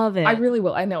 You'll love it. I really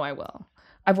will. I know I will.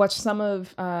 I've watched some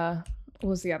of what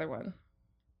was the other one?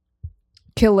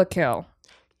 Kill la Kill.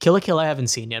 Kill la Kill I haven't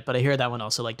seen yet, but I hear that one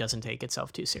also like doesn't take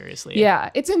itself too seriously. Yeah,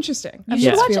 it's interesting. You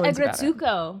should watch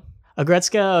Agretsuko.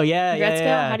 Agretsuko,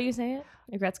 yeah. How do you say it?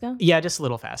 Agretsuko? Yeah, just a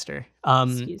little faster.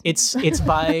 It's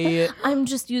by I'm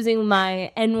just using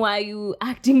my NYU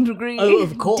acting degree. Oh,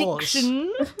 of course.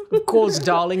 Diction. Of course,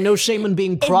 darling. No shame in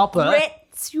being proper.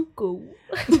 Agretsuko.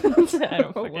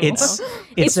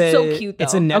 It's so cute though.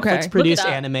 It's a Netflix produced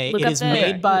anime. It is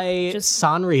made by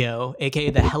Sanrio,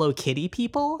 aka the Hello Kitty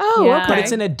people. Oh, okay. But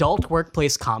it's an adult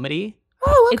workplace comedy.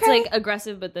 Oh, okay. It's like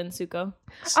aggressive, but then Tsuko.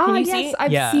 Yes,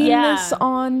 I've seen this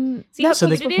on. So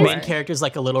the main character is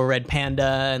like a little red panda,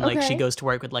 and like she goes to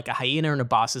work with like a hyena, and her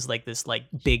boss is like this like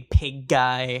big pig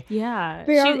guy. Yeah,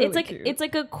 really it's like cute. It's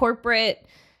like a corporate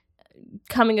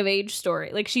coming of age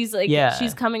story. Like she's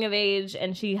she's coming of age,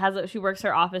 and she works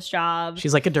her office job.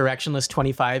 She's like a directionless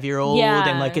 25-year-old,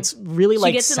 and like it's really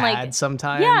like sad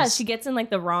sometimes. Yeah, she gets in like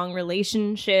the wrong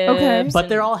relationship. Okay, but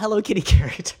they're all Hello Kitty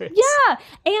characters. Yeah,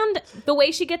 and the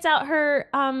way she gets out her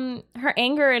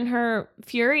anger and her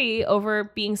fury over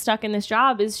being stuck in this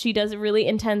job is she does a really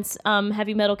intense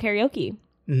heavy metal karaoke.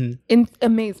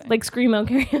 Amazing, like screamo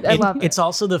karaoke. I love it. It's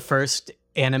also the first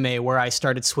anime where I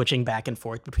started switching back and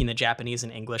forth between the Japanese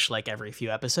and English like every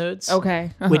few episodes. Okay.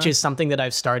 Which is something that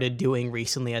I've started doing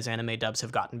recently as anime dubs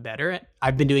have gotten better.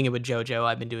 I've been doing it with JoJo.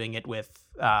 I've been doing it with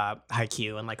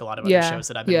Haikyuu and like a lot of other shows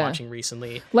that I've been watching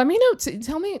recently. Let me know.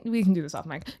 Tell me, we can do this off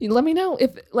mic. Let me know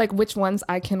if like which ones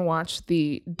I can watch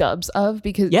the dubs of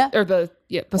because or the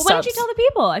subs. Why don't you tell the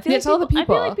people? I feel like people, I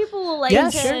feel like people will like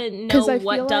to know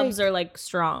what dubs are like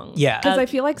strong. Yeah, because I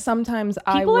feel like sometimes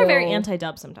people are very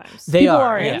anti-dub sometimes. They people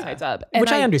are anti-dub,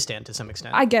 which I understand to some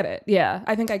extent. I get it. Yeah,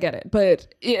 I think I get it. But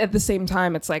at the same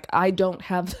time, it's like I don't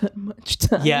have that much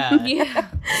time. Yeah,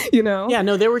 you know. Yeah,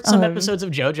 no, there were some episodes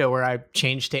of JoJo where I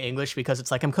changed to English because it's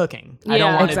like I'm cooking. I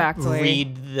don't want to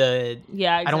read the.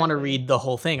 Yeah, exactly. I don't want to read the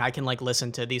whole thing. I can like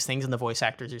listen to these things, and the voice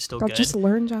actors are still good. Just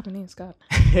learn Japanese, God.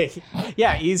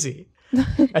 Yeah, easy.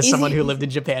 As someone who lived in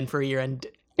Japan for a year and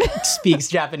speaks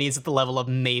Japanese at the level of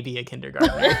maybe a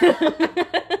kindergartner.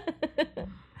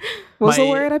 What's the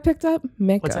word I picked up?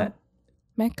 Meko. What's that?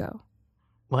 Meko.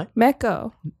 What?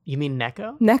 Meko. You mean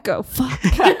Neko? Neko. Fuck.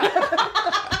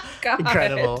 God.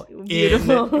 Incredible.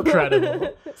 Beautiful.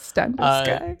 Incredible. Stun this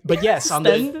guy. But yes, on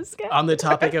the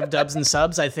topic of dubs and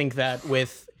subs, I think that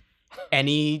with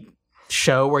any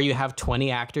show where you have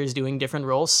 20 actors doing different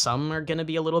roles, some are going to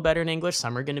be a little better in English,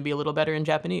 some are going to be a little better in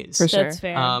Japanese. For sure. That's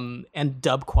fair. And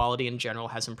dub quality in general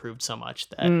has improved so much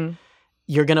that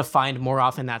you're going to find more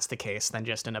often that's the case than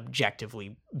just an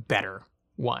objectively better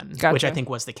one, which I think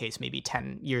was the case maybe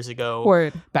 10 years ago.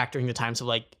 Word. Back during the times of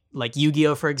like like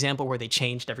Yu-Gi-Oh, for example, where they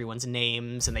changed everyone's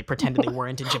names and they pretended they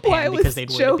weren't in Japan because they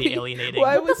would be alienating.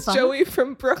 Why was Joey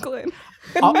from Brooklyn?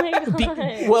 Oh my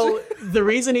God. Well, the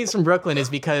reason he's from Brooklyn is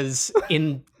because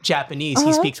in Japanese,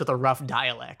 he speaks with a rough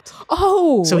dialect.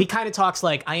 Oh. So he kind of talks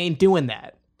like, I ain't doing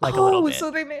that, like a little bit.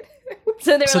 So they made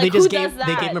So they were like, who does that?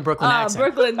 They gave him a Brooklyn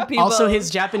accent. Brooklyn people. Also, his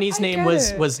Japanese name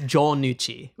was Joel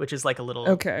Nucci, which is like a little...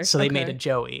 Okay. So they made it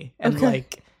Joey. And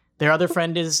like... Their other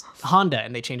friend is Honda,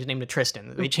 and they changed the name to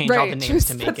Tristan. They changed all the names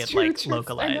to make it like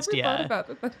localized. I never thought about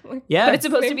it. Like, yeah, but it's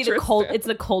supposed to be it's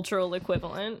the cultural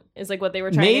equivalent. Is like what they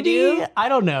were trying to do. Maybe I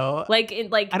don't know. I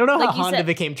don't know how Honda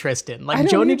became Tristan. Like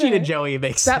Jonichi to Joey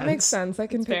makes sense. That makes sense. I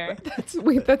can fair. That's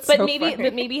but so maybe funny.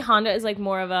 But maybe Honda is like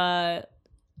more of a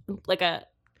like a.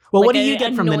 Well, like what do you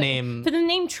get from the name? For the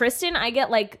name Tristan, I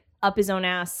get like up his own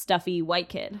ass, stuffy white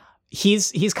kid.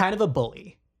 He's kind of a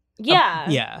bully.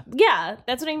 Yeah. Yeah.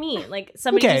 That's what I mean. Like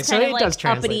somebody who's kind of like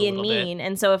uppity and mean. Bit.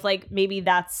 And so if like maybe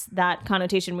that's that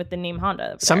connotation with the name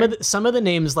Honda. Some of the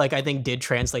names like I think did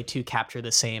translate to capture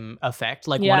the same effect.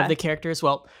 Like one of the characters,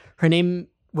 well, her name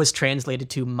was translated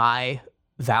to My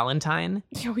Valentine.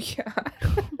 Oh yeah.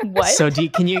 What? So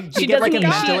can you get like a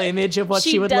mental image of what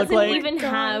she would look like? She doesn't even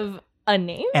have a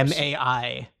name.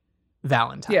 MAI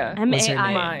Valentine. Yeah.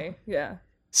 MAI. Yeah.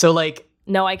 So like.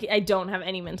 No, I don't have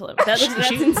any mental image. That's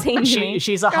insane to me.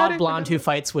 She's a hot blonde who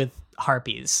fights with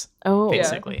harpies. Oh,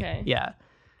 basically. Okay. Yeah.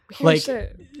 Like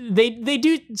they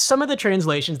do some of the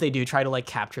translations, they do try to like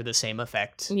capture the same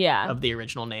effect of the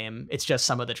original name. It's just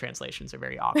some of the translations are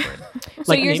very awkward.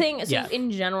 So you're saying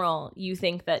in general you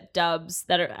think that dubs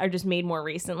that are just made more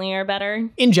recently are better?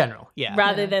 In general, yeah.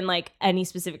 Rather than like any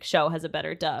specific show has a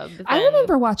better dub. I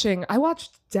remember I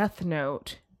watched Death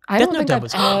Note. I don't think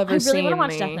I've ever seen want to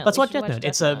watch Death Note. Let's watch Death Note.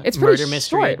 It's a it's murder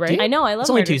mystery, short, right? I know. I love. It's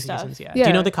only 2 stuff. seasons. Yeah. Do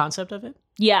you know the concept of it?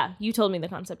 Yeah, you told me the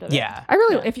concept of it. Yeah. I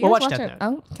really. If you guys watch watch Death it,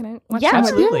 Note. can I watch it? it?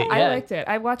 Absolutely. Yeah. I liked it.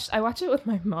 I watched it with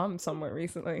my mom somewhere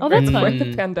recently. Oh, that's before fun.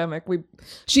 the pandemic.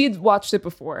 She had watched it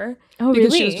before. Oh, because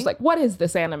really? she was just like, "What is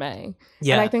this anime?"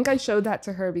 Yeah. And I think I showed that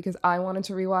to her because I wanted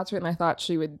to rewatch it, and I thought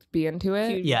she would be into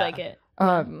it. You'd like it.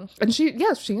 And she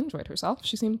enjoyed herself.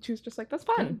 She was just like, "That's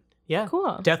fun." Yeah.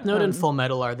 Cool. Death Note and Full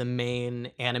Metal are the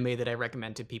main anime that I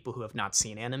recommend to people who have not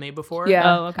seen anime before.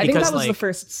 Yeah. Oh, okay. I think Because, that was the like,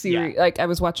 first series. Like I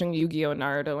was watching Yu-Gi-Oh! And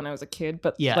Naruto when I was a kid,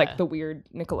 but like the weird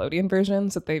Nickelodeon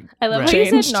versions that they I love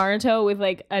changed. how you said Naruto with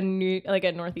like a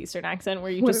northeastern accent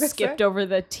where you just skipped over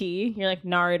the T. You're like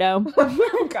Naruto.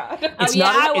 Oh god. It's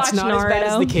not as bad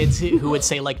as the kids who would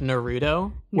say like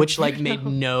Naruto, which like made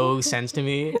no sense to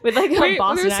me. With like a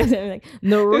Boston accent, like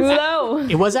Naruto.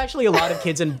 It was actually a lot of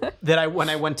kids when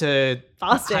I went to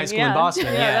Boston, high school in Boston.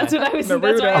 Yeah, that's what I was. Naruto.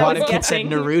 That's what I a lot was of kids said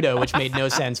guessing. Naruto, which made no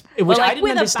sense. Which I didn't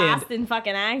with understand. a Boston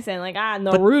fucking accent, like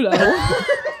Naruto.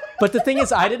 But the thing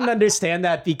is, I didn't understand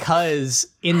that because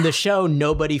in the show,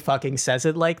 nobody fucking says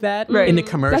it like that. Right. In the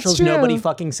commercials, nobody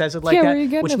fucking says it like where are you that.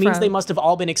 getting Which it means from? they must have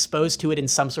all been exposed to it in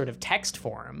some sort of text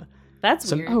form.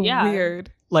 That's weird. Oh, yeah.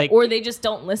 weird. Like, Or they just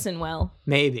don't listen well.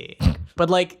 maybe. But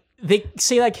like, they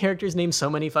say that character's name so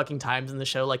many fucking times in the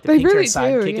show. Like the They pink-haired really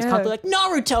sidekick do, is yeah. constantly like,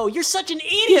 Naruto, you're such an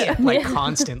idiot! Like,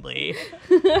 constantly.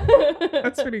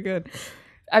 That's pretty good.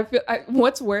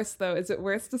 What's worse though? Is it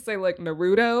worse to say like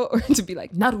Naruto or to be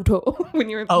like Naruto when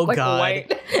you're like God.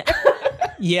 white?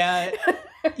 Yeah.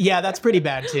 Yeah, that's pretty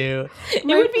bad too. It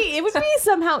would be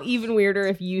somehow even weirder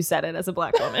if you said it as a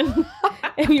black woman.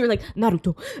 And you were like,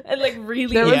 Naruto. And like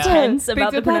really intense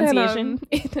about the pronunciation.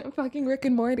 In fucking Rick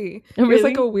and Morty. Oh, There's really?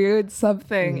 like a weird sub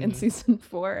thing in season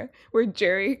 4 where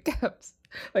Jerry kept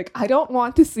like, I don't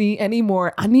want to see any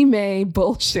more anime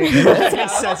bullshit. He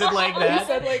says it like that.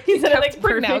 He said it, kept like,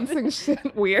 pronouncing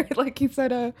shit weird. Like he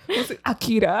said, what was it,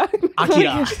 Akira?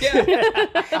 Akira.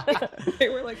 Yeah. They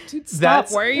were like, dude, stop.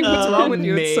 Why are you? What's wrong with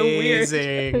you? It's so weird.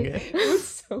 Amazing. It was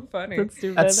so funny. That's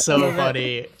stupid. That's so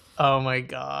funny. Oh my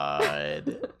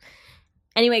god.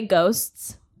 Anyway,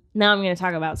 ghosts. Now I'm going to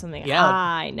talk about something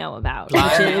I know about, which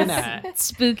is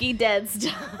spooky dead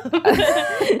stuff.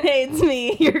 Hey, it's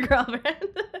me, your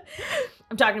girlfriend.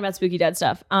 I'm talking about spooky dead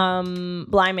stuff.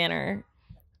 Bly Manor.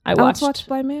 I watched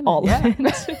Bly Manor. all of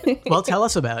it. Well, tell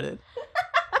us about it.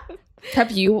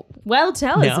 Have you? Well,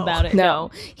 tell us No. about it. No,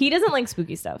 he doesn't like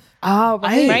spooky stuff. Oh,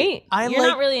 Right? I You're like-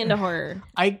 not really into horror.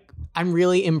 I'm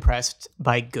really impressed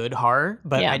by good horror,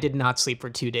 but Yeah. I did not sleep for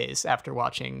 2 days after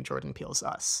watching Jordan Peele's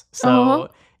Us. So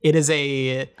it is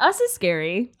Us is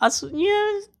scary. Us.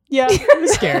 Yeah, it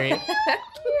was scary.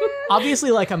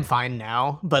 Obviously, like I'm fine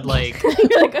now, but like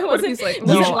You're like, I What if wasn't he's like,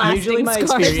 no, no, usually my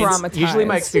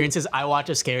traumatized. experience is I watch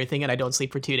a scary thing and I don't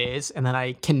sleep for 2 days, and then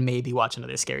I can maybe watch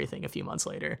another scary thing a few months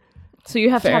later. So you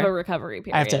have to have a recovery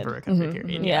period. I have to have a recovery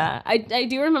period. Yeah. I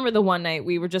do remember the one night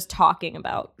we were just talking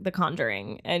about The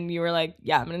Conjuring, and you were like,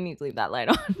 "Yeah, I'm gonna need to leave that light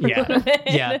on."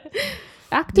 Yeah.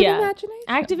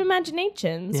 Active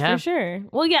imaginations for sure.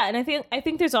 Well, yeah, and I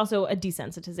think there's also a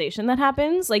desensitization that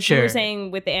happens. Like you were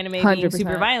saying with the anime 100%. Being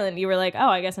super violent, you were like, "Oh,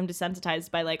 I guess I'm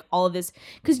desensitized by like all of this."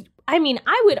 Because I mean,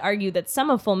 I would argue that some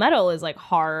of Full Metal is like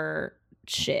horror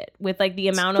shit with like the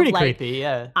amount of like creepy,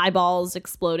 eyeballs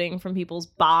exploding from people's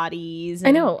bodies.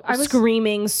 I know. I was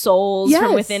screaming souls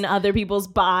from within other people's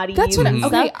bodies. That's what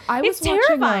it's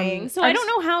terrifying. So I don't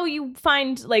know how you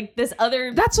find like this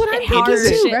other. That's what I'm thinking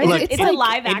too, right? Look, it's a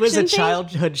live action. It was a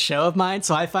childhood show of mine,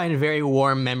 so I find very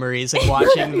warm memories of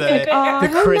watching the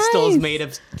crystals made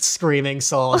of screaming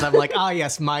souls. I'm like, oh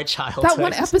yes, my childhood. That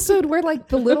one episode where like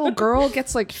the little girl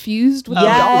gets like fused with the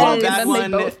dog, and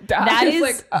then they both die.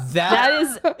 That is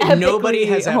nobody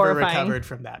has horrifying. Ever recovered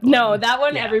from that one. No, that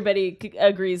one everybody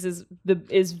agrees is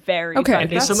very funny.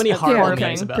 There's so many horrible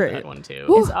things about that one too.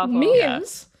 Ooh, it's awful.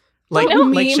 Memes. Like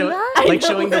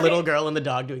showing the little girl and the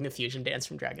dog doing the fusion dance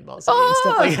from Dragon Ball Z and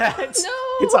stuff like that.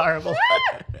 It's horrible.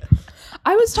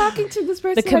 I was talking to this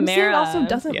person who also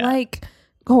doesn't like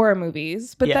horror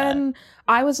movies, but then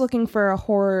I was looking for a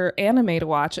horror anime to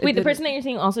watch. Wait, the person that you're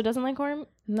seeing also doesn't like horror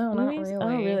No, movies? Not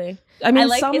really. Oh, really? I mean,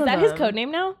 is that his code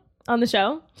name now on the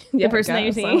show? Yeah, the person that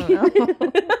you're seeing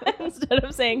instead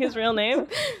of saying his real name.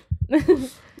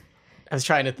 I was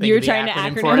trying to think. You were trying to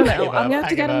acronym. I'm gonna have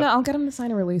to get him. I'll get him to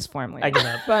sign a release form later. I give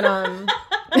up. But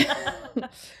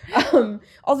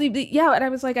also, and I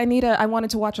was like, I wanted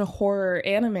to watch a horror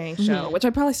anime show, which I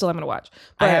probably still am gonna watch.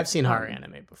 But, I have seen horror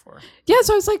anime before. Yeah,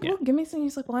 so I was like, well, give me something.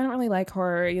 He's like, well, I don't really like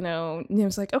horror, you know. And he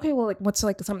was like, okay, well, like, what's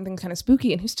like something kind of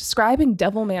spooky? And he's describing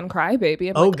Devilman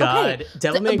Crybaby. I'm like, God,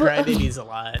 Devilman Crybaby's a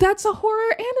lot. That's a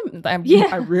horror anime.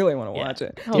 I really want to watch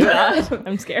it. Oh God,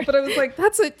 I'm scared. But I was like,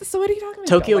 that's it. So what are you talking about?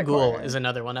 Tokyo Ghoul is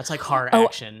another one. That's like horror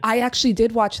action. I actually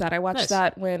did watch that. I watched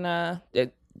that when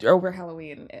over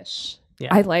Halloween-ish.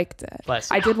 Yeah. I liked it.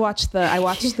 I watched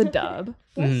the dub.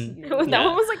 That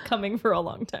one was like coming for a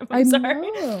long time. I'm sorry.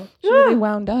 Know. She really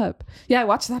wound up. Yeah, I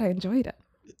watched that. I enjoyed it.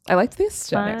 I liked the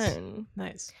aesthetics.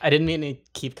 Nice. I didn't mean to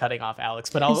keep cutting off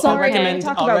Alex, but I'll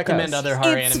recommend other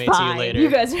horror anime to you later. You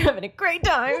guys are having a great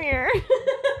time here.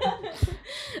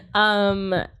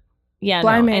 Bly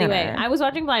Manor. Anyway, I was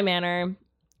watching Bly Manor.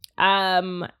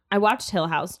 I watched Hill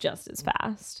House just as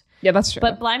fast. Yeah, that's true.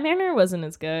 But Bly Manor wasn't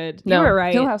as good. No, you were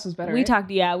right. Hill House was better. We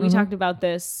talked about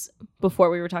this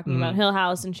before we were talking about Hill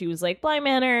House, and she was like, Bly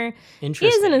Manor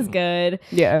isn't as good.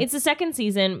 Yeah. It's the second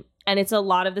season, and it's a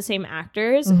lot of the same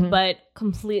actors, but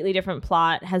completely different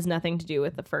plot, has nothing to do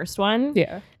with the first one.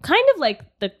 Yeah. Kind of like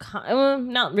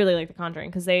not really like The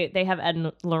Conjuring, because they have Ed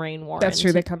and Lorraine Warren. That's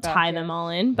true. They come tie them all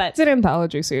in. But it's an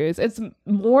anthology series. It's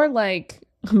more like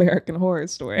American Horror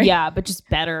Story. Yeah, but just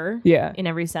better. Yeah. In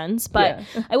every sense. But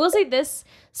I will say this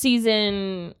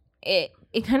season, it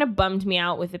kind of bummed me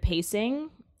out with the pacing.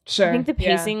 Sure. I think the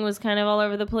pacing was kind of all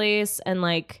over the place, and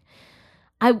like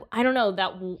I don't know,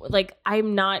 that like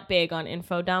I'm not big on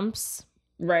info dumps.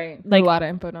 Right. Like a lot of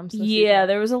info dumps. Yeah,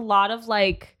 there was a lot of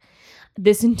like,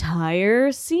 this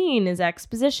entire scene is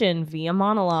exposition via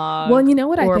monologue. Well, and you know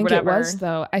what I think whatever. It was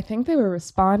though? I think they were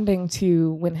responding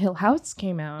to when Hill House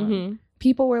came out.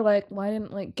 People were like, well, I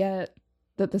didn't like get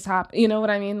that this happened. You know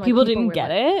what I mean? Like, people didn't get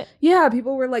it? Yeah,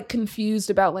 people were like confused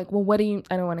about like, well, what do you,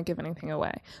 I don't want to give anything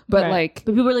away. But but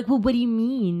people were like, well, what do you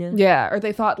mean? Yeah, or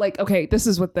they thought like, okay, this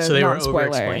is what the so they were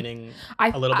over-explaining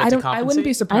a little bit to compensate? I wouldn't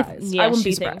be surprised. I wouldn't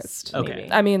be surprised. Okay.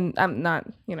 I mean, I'm not,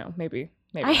 maybe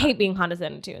I hate being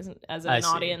condescended to as an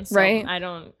audience. So right? I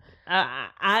don't.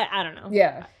 I don't know.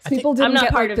 Yeah, people didn't. I'm not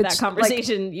get, part like, of that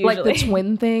conversation. Usually, like the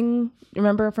twin thing.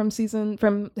 Remember from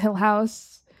Hill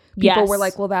House? People were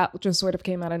like, well, that just sort of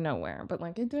came out of nowhere, but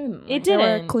like it didn't. It didn't.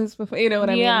 There were clues before, you know what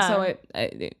I mean? So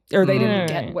or they didn't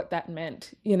get what that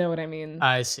meant. You know what I mean?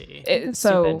 I see.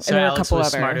 So and there were a couple was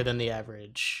other smarter than the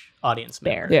average audience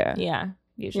member. Yeah.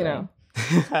 Usually.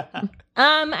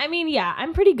 I mean, yeah,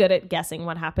 I'm pretty good at guessing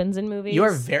what happens in movies. You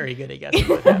are very good at guessing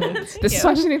what happens. This is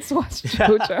why she needs to watch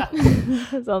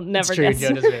JoJo. I'll never guess.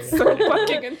 JoJo's very so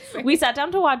fucking insane. We sat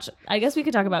down to watch. I guess we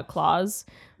could talk about Claws.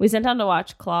 We sat down to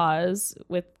watch Claws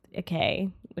with a K,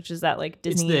 which is that like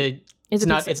Disney. It's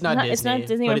not Disney. It's not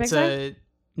Disney or Pixar.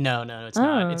 No, it's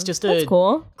not. It's just that's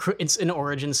cool. It's an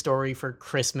origin story for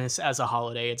Christmas as a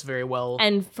holiday. It's very well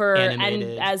animated. And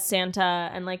as Santa,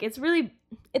 and like it's really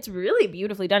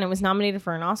beautifully done. It was nominated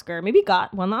for an Oscar. Maybe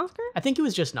won the Oscar. I think it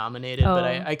was just nominated, but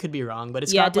I could be wrong. But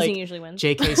it's got Disney like usually wins.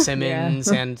 J.K.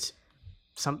 Simmons and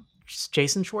some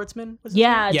Jason Schwartzman.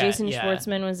 Jason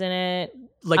Schwartzman was in it.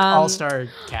 all-star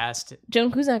cast.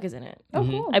 Joan Cusack is in it. Oh,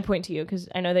 cool. I point to you because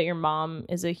I know that your mom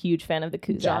is a huge fan of the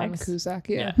Cusacks. John Cusack,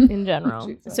 yeah. In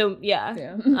general. So,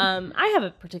 yeah. I have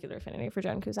a particular affinity for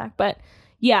Joan Cusack. But,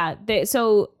 yeah,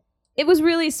 so it was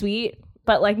really sweet.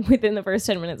 But, like, within the first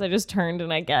 10 minutes, I just turned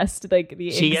and I guessed, like,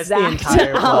 she exact gets the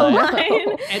entire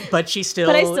outline. But she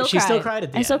still cried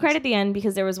at the end. I still cried at the end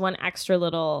because there was one extra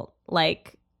little,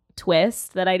 like,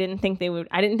 twist that I didn't think they would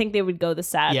go the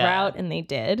sad route, and they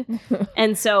did.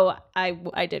 And so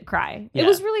I did cry. It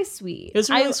was really sweet. It was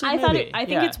a really sweet movie. I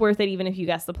think it's worth it even if you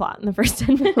guess the plot in the first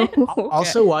 10 minutes.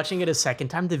 Also, watching it a second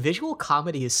time, the visual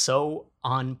comedy is so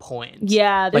on point.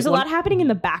 Yeah, there's a lot happening in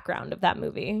the background of that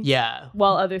movie. Yeah.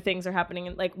 While other things are happening,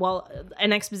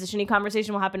 an exposition-y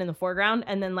conversation will happen in the foreground,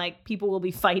 and then like people will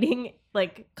be fighting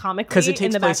like comically because it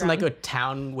takes place background. in like a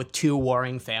town with two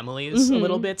warring families a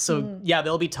little bit. So yeah,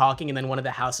 they'll be talking, and then one of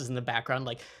the houses in the background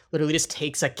like literally just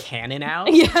takes a cannon out,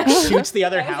 shoots the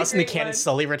other house, and the cannon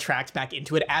slowly retracts back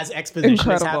into it as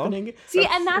exposition is happening. See,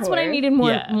 and that's what I needed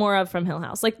more of from Hill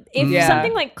House. Like if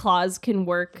something like Claws can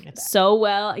work so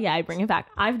well, I bring it back.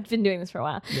 I've been doing this for a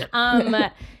while.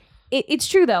 Yep. It's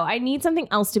true though. I need something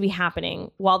else to be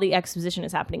happening while the exposition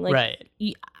is happening. Like,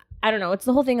 I don't know. It's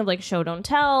the whole thing of like show don't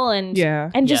tell and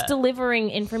just delivering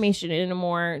information in a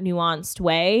more nuanced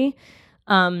way.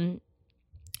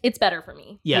 It's better for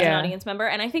me as an audience member,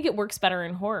 and I think it works better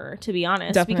in horror, to be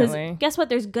honest. Definitely. Because guess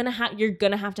what? You're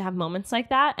gonna have to have moments like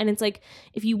that, and it's like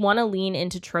if you want to lean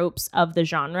into tropes of the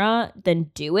genre,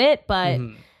 then do it. But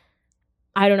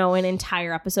I don't know, an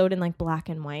entire episode in like black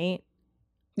and white.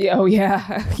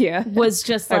 Was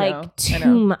just like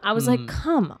too much. I was like,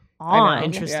 come on.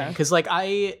 Interesting, because like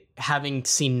I having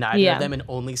seen neither of them and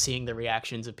only seeing the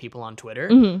reactions of people on Twitter,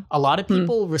 a lot of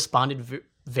people responded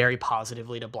very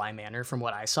positively to Bly Manor from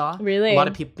what I saw. Really? A lot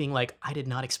of people being like, I did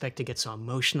not expect to get so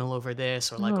emotional over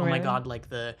this, or like, oh my god, like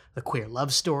the queer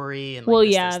love story and like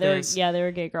there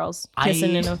were gay girls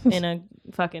kissing in a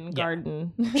fucking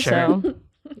garden. Sure. So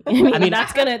I mean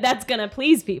that's gonna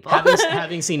please people.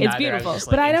 Having seen it's neither, beautiful. Just,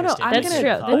 like, but I don't know. That's true.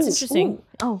 That's interesting.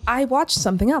 I watched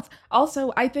something else.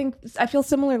 Also, I feel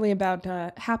similarly about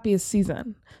Happiest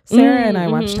Season. Sarah and I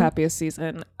watched Happiest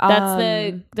Season.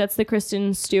 That's the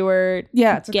Kristen Stewart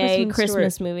it's a gay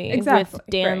Christmas Stewart movie exactly. with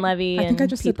Dan Levy and I think I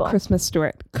just people. said Christmas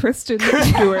Stewart. Kristen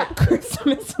Stewart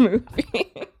Christmas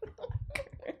movie.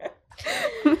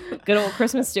 Good old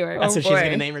Christmas Stewart. That's what she's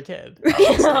going to name her kid.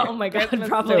 Oh my god,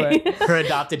 probably. Her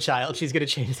adopted child, she's going to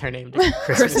change her name to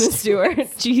Christmas Stewart.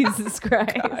 Jesus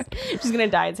Christ. She's going to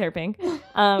dye its hair pink.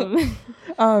 But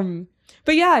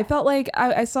yeah, I felt like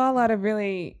I saw a lot of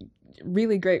really,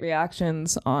 really great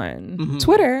reactions on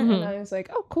Twitter, and I was like,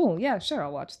 oh, cool. Yeah, sure.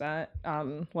 I'll watch that.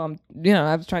 Well,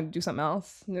 I was trying to do something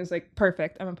else, and it was like,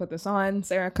 perfect. I'm going to put this on.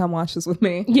 Sarah, come watch this with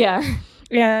me. Yeah.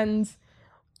 And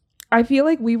I feel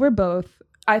like we were both,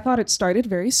 I thought it started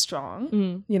very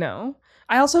strong,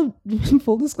 I also,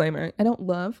 full disclaimer, I don't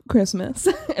love Christmas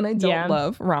and I don't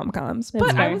love rom-coms,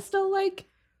 but I was still like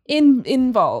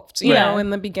involved, you know, in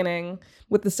the beginning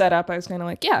with the setup. I was kind of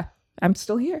like, yeah, I'm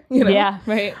still here, Yeah,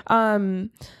 right.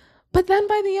 But then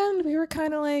by the end, we were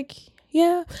kind of like,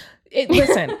 yeah.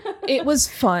 Listen, it was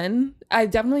fun. I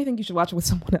definitely think you should watch it with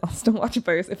someone else. Don't watch it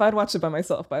by yourself. If I'd watched it by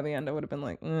myself, by the end, I would have been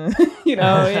like, Oh,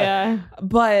 yeah.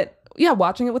 But yeah,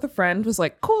 watching it with a friend was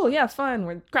like, cool, yeah, fun.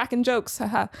 We're cracking jokes,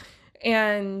 haha.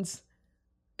 And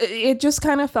it just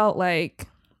kind of felt like,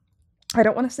 I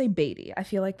don't want to say baity. I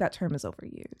feel like that term is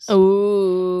overused.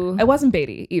 Oh, it wasn't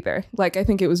baity either. Like, I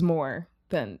think it was more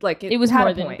than like it was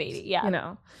more than baity.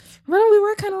 Yeah, But we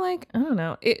were kind of like, I don't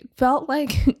know. It felt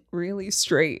like really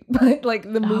straight, but like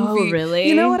the movie. Oh, really?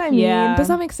 You know what I mean? Yeah. Does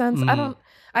that make sense?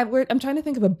 I'm trying to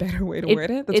think of a better way to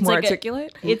word it. That's more like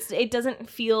articulate. It doesn't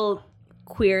feel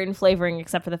queer and flavoring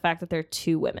except for the fact that they're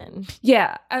two women.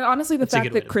 Yeah, and honestly the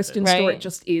fact that Kristen Stewart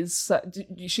just is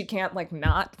she can't like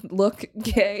not look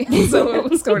gay. So it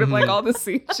was sort of like all the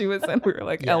scenes she was in, we were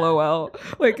like LOL.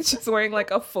 Like she's wearing like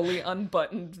a fully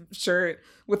unbuttoned shirt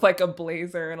with like a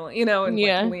blazer and and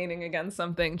like leaning against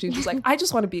something. She's just like, I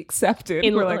just want to be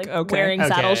accepted. We're like, okay, wearing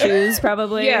saddle shoes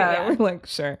probably. We're like,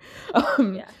 sure.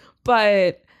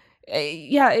 But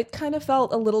it kind of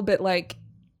felt a little bit like,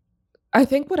 I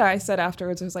think what I said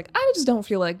afterwards was like, I just don't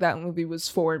feel like that movie was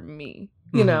for me,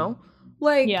 you know?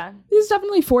 Like, yeah, it was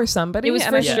definitely for somebody. It was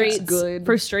for straights, good.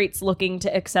 For straights looking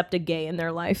to accept a gay in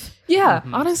their life. Yeah,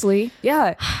 honestly,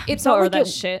 yeah. It's not like that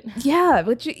shit. Yeah,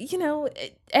 but you know,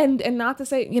 and not to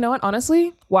say, you know what?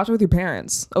 Honestly, watch it with your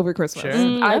parents over Christmas.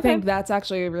 Sure. I think that's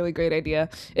actually a really great idea.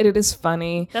 It is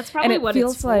funny. That's probably what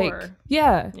feels it's like, for.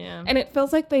 Yeah, and it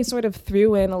feels like they sort of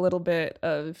threw in a little bit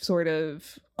of sort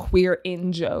of queer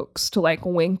in jokes to like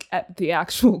wink at the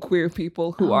actual queer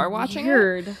people who are watching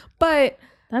it. But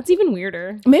that's even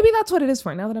weirder. Maybe that's what it is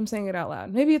for, now that I'm saying it out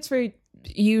loud. Maybe it's for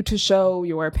you to show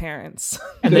your parents.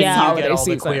 And then you get all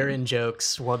the queer in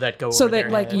jokes that go so over that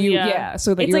their like head. you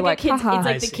so that it's you're like like, it's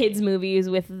like the kids movies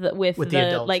with the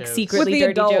like jokes. Secretly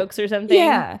dirty jokes or something.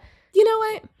 Yeah. You know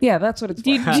what? Yeah, that's what it's for.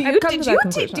 Did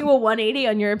you do a 180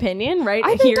 on your opinion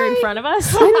here in front of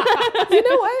us? You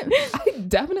know what? I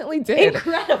definitely did.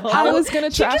 Incredible. I was going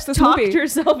to trash this movie. You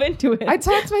just talked yourself into it. I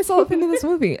talked myself into this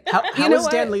movie. How was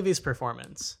Dan Levy's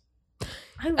performance?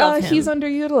 I love him. He's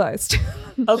underutilized.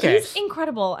 Okay. He's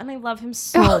incredible, and I love him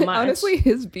so much. Honestly,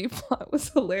 his B plot was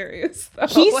hilarious, though.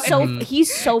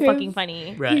 He's so fucking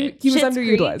funny. Right. He was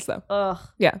underutilized, though. Ugh.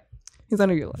 Yeah. He's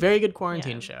underutilized. Very good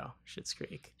quarantine show, Schitt's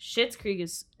Creek. Schitt's Creek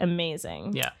is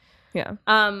amazing. Yeah. Yeah.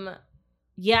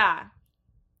 Yeah.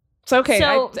 It's okay.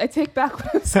 So, I take back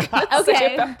what I was going to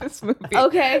say about this movie.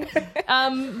 Okay.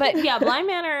 But yeah, Bly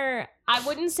Manor, I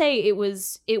wouldn't say it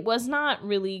was not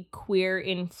really queer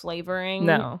in flavoring.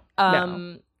 No.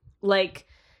 Like,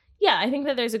 yeah, I think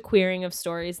that there's a queering of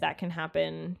stories that can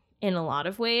happen in a lot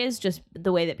of ways. Just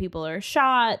the way that people are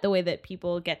shot, the way that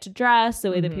people get to dress, the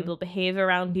way that people behave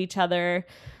around each other,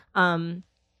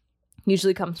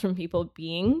 usually comes from people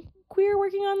being queer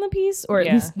working on the piece, or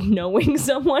at least knowing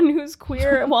someone who's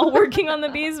queer while working on the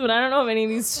piece. But I don't know if any of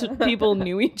these people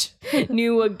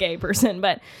knew a gay person.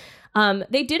 But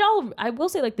they did all, I will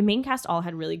say, like, the main cast all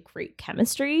had really great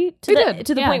chemistry to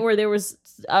the point where there was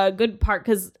a good part,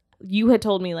 because you had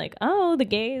told me, like, oh, the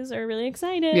gays are really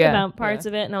excited about parts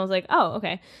of it. And I was like, oh,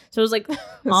 okay. So I was like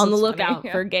on the lookout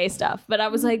for gay stuff. But I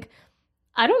was like,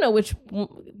 I don't know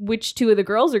which two of the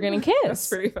girls are going to kiss. That's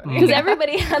pretty funny. Because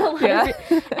everybody had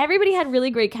everybody had really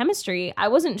great chemistry. I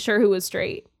wasn't sure who was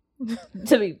straight,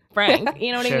 to be frank.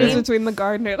 You know what I mean? It was between the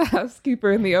gardener, the housekeeper,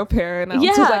 and the au pair. And I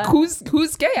was like,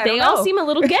 who's gay? I don't know. They all seem a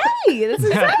little gay. This is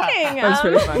exciting. That's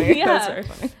pretty funny. Yeah. That's very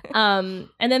funny.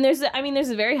 And then there's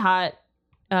a very hot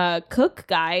cook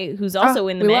guy who's also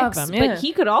in the mix, love him, but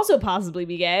he could also possibly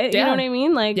be gay. You know what I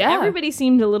mean? Like, everybody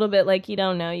seemed a little bit like, you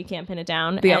don't know, you can't pin it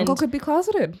down. The uncle could be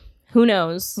closeted. Who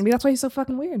knows? Maybe that's why he's so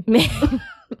fucking weird.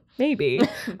 Maybe.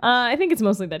 I think it's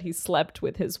mostly that he slept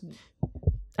with his.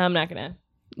 I'm not gonna.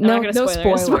 No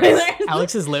spoilers.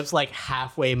 Alex's lips like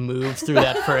halfway moved through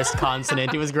that first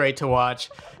consonant. It was great to watch.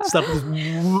 Stuff was.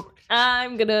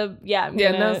 I'm gonna.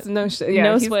 No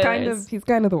spoilers. He's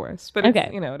kind of the worst. But okay,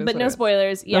 but no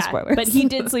spoilers. Yeah, no spoilers. But he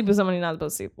did sleep with someone he's not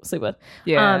supposed to sleep with.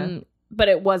 Yeah. But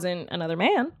it wasn't another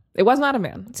man. It was not a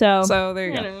man. So there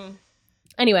you go.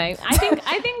 Anyway, I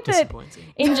think that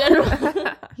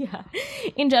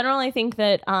in general, I think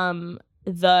that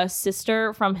the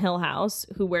sister from Hill House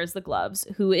who wears the gloves,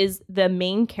 who is the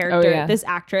main character, this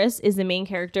actress is the main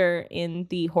character in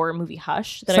the horror movie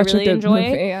Hush that I really enjoy.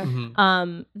 Movie,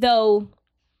 yeah. Though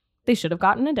they should have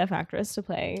gotten a deaf actress to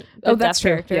play the deaf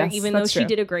character, even though she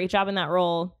did a great job in that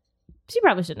role. She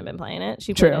probably shouldn't have been playing it.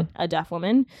 She played a deaf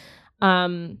woman,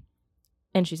 and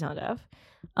she's not deaf.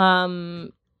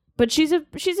 But she's a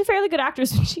fairly good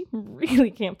actress, and she really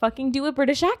can't fucking do a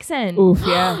British accent. Oof,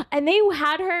 yeah. And they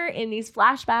had her in these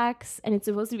flashbacks, and it's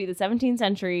supposed to be the 17th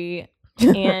century,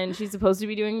 and she's supposed to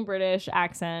be doing a British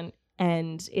accent,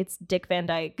 and it's Dick Van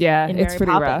Dyke and Mary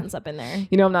Poppins up in there.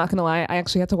 You know, I'm not going to lie. I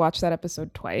actually had to watch that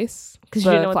episode twice. Because you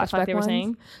didn't know what the fuck they were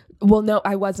saying? Well, no,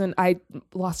 I wasn't. I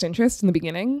lost interest in the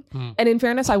beginning. And in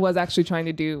fairness, I was actually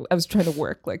trying to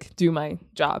work, like, do my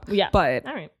job. Yeah. But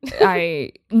all right.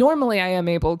 I am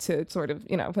able to sort of,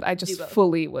 but I just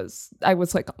I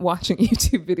was like watching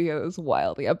YouTube videos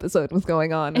while the episode was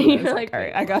going on. And I was like, all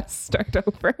right, I got to start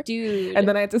over. Dude. And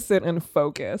then I had to sit and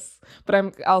focus. But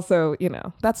I'm also,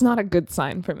 that's not a good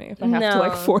sign for me if I have to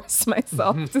like force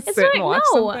myself to sit and watch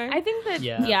something. I think that,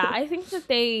 I think that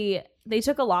they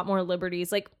took a lot more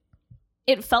liberties. Like,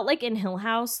 it felt like in Hill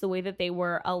House, the way that they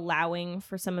were allowing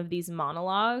for some of these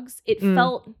monologues, it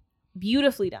felt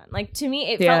beautifully done. Like, to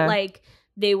me, it felt like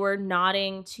they were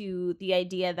nodding to the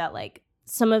idea that, like,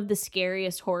 some of the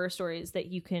scariest horror stories that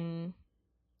you can,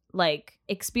 like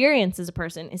experience as a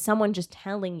person is someone just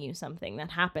telling you something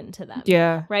that happened to them.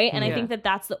 Yeah. Right. And I think that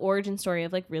that's the origin story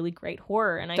of like really great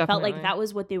horror. And I felt like that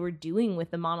was what they were doing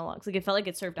with the monologues. Like it felt like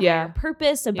it served a higher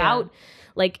purpose about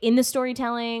like in the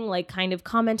storytelling, like kind of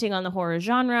commenting on the horror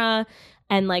genre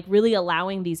and like really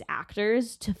allowing these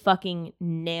actors to fucking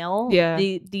nail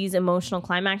these emotional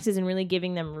climaxes and really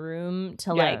giving them room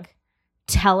to like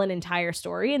tell an entire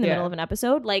story in the middle of an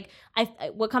episode. Like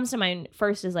what comes to mind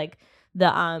first is like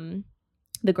the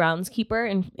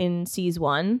groundskeeper in season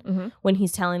 1 when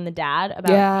he's telling the dad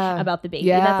about the baby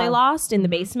that they lost in the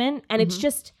basement, and it's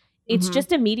just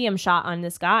a medium shot on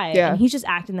this guy and he's just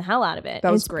acting the hell out of it.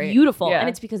 That was it's great. Beautiful. And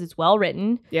it's because it's well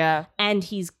written. Yeah. And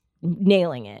he's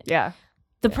nailing it. Yeah.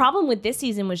 The problem with this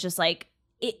season was just like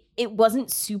it wasn't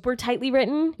super tightly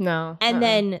written. No. And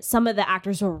then some of the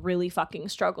actors were really fucking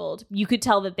struggled. You could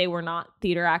tell that they were not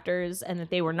theater actors and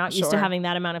that they were not used to having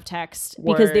that amount of text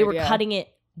because they were cutting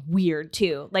it weird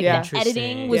too. Like the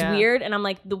editing was weird, and I'm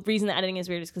like, the reason the editing is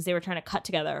weird is because they were trying to cut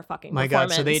together a fucking performance.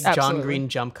 God, so they John Green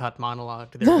jump cut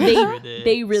monologue their way through the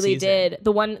they really season. did.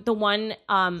 The one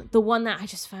that I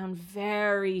just found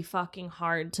very fucking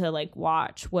hard to like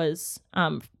watch was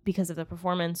because of the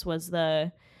performance was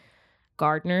the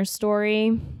Gardner's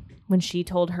story when she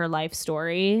told her life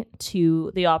story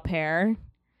to the au pair.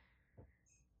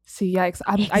 See, yikes.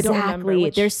 I don't remember.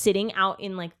 They're sitting out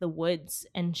in like the woods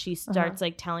and she starts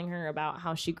like telling her about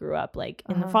how she grew up like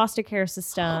in the foster care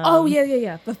system. Oh,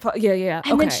 yeah.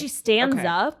 And then she stands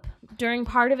up during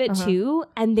part of it too,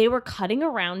 and they were cutting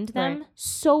around them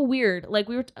so weird. Like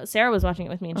Sarah was watching it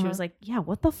with me and she was like, yeah,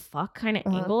 what the fuck kind of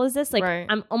angle is this? Like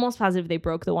I'm almost positive they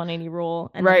broke the 180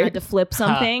 rule and they had to flip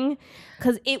something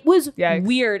because it was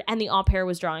weird, and the au pair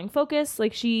was drawing focus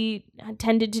like she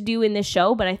tended to do in this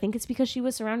show, but I think it's because she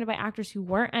was surrounded by actors who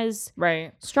weren't as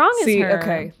strong as her.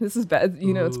 Okay, this is bad.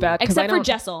 You know, it's bad. Except for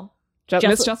Jessel.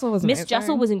 Miss Jessel was Miss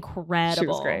Jessel was incredible. She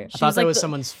was great. I thought that was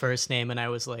someone's first name, and I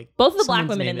was like, both of the black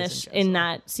women in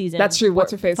that season. That's true.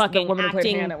 What's her face? Fucking the woman who played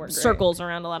acting Hannah were great. circles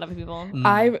around a lot of people.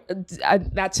 I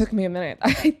that took me a minute.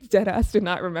 I dead ass did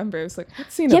not remember. It was like, what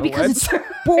scene? Because it's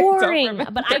boring.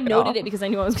 But I noted it because I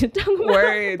knew I was going to talk about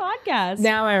it on the podcast.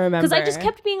 Now I remember because I just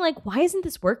kept being like, why isn't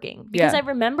this working? Because I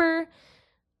remember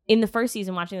in the first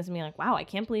season watching this and being like, wow, I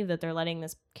can't believe that they're letting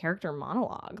this character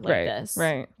monologue like this.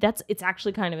 Right. It's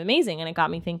actually kind of amazing. And it got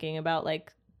me thinking about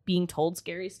like being told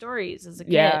scary stories as a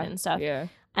kid and stuff. Yeah.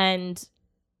 And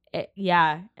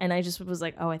and I just was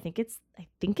like, oh, I think it's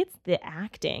the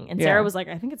acting. And Sarah was like,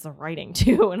 I think it's the writing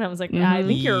too. And I was like, yeah, I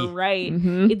think you're right.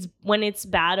 It's when it's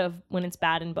bad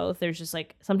in both, there's just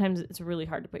like sometimes it's really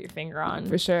hard to put your finger on.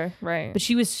 For sure. Right. But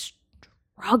she was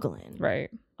struggling. Right.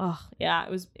 Oh yeah,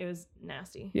 it was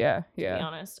nasty. Yeah, to be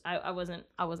honest, I wasn't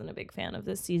a big fan of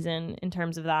this season in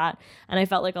terms of that, and I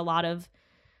felt like a lot of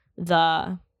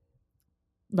the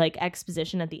like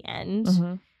exposition at the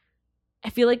end.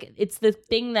 I feel like it's the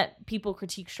thing that people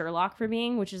critique Sherlock for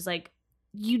being, which is like,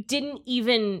 you didn't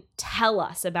even tell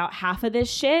us about half of this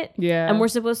shit, and we're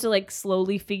supposed to like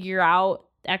slowly figure out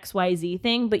XYZ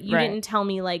thing, but you didn't tell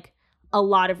me like a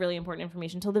lot of really important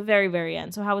information till the very, very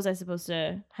end. So how was I supposed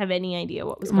to have any idea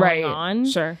what was going on?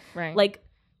 Sure. Right. Like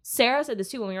Sarah said this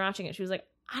too when we were watching it. She was like,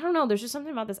 I don't know. There's just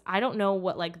something about this. I don't know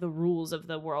what like the rules of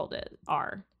the world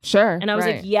are. Sure. And I was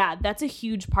like, yeah, that's a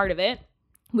huge part of it.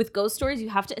 With ghost stories, you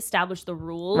have to establish the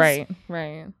rules. Right.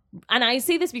 And I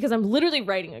say this because I'm literally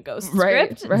writing a ghost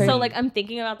script. So like I'm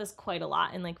thinking about this quite a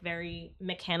lot in like very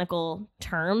mechanical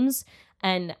terms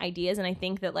and ideas. And I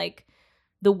think that like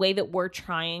the way that we're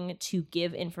trying to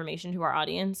give information to our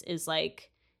audience is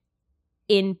like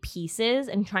in pieces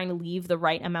and trying to leave the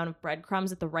right amount of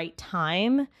breadcrumbs at the right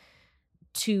time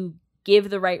to give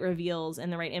the right reveals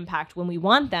and the right impact when we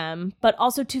want them, but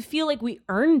also to feel like we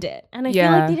earned it. And I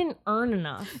feel like they didn't earn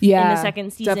enough in the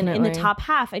second season in the top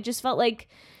half. I just felt like,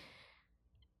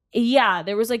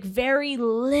 there was like very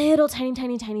little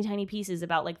tiny pieces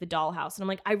about like the dollhouse. And I'm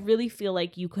like, I really feel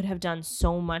like you could have done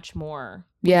so much more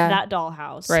with that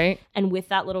dollhouse. And with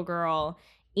that little girl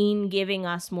in giving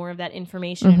us more of that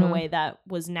information in a way that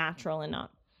was natural and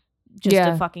not just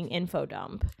a fucking info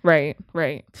dump. Right.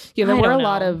 Yeah, there were a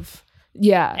lot of...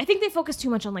 Yeah. I think they focused too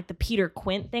much on like the Peter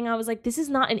Quint thing. I was like, this is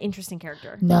not an interesting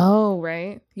character. No,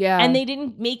 right? Yeah. And they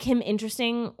didn't make him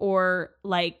interesting or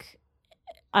like...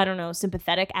 I don't know,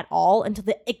 sympathetic at all until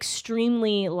the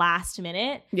extremely last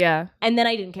minute. Yeah. And then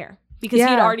I didn't care because he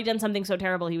had already done something so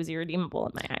terrible he was irredeemable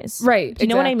in my eyes. Right. Do you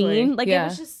know what I mean? Like it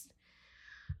was just,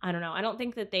 I don't know. I don't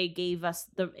think that they gave us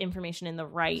the information in the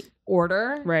right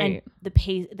order. Right. And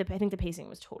I think the pacing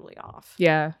was totally off.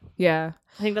 Yeah. I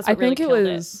think that's what really killed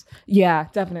it. Yeah,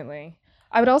 definitely.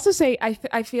 I would also say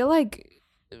I feel like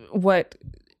what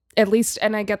at least,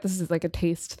 and I get this is like a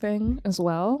taste thing as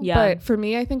well. Yeah. But for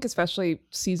me, I think especially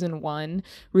season 1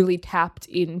 really tapped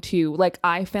into, like,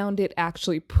 I found it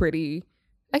actually pretty,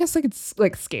 I guess, like, it's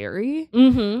like scary.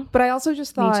 Mm-hmm. But I also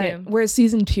just thought, whereas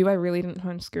season 2, I really didn't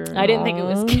find scary. I didn't think it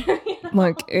was scary.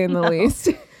 Like, in the least.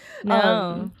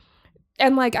 No.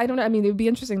 And like, I don't know. I mean, it would be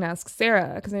interesting to ask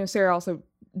Sarah, because I know Sarah also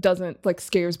doesn't, like,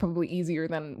 scares probably easier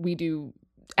than we do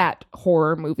at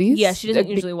horror movies. Yeah, she doesn't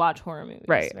usually watch horror movies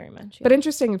very much. Yeah. But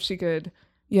interesting if she could,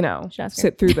 you know,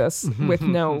 sit through this with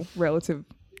no relative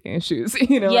issues.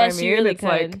 You know what I mean? She really could.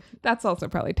 Like, that's also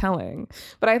probably telling.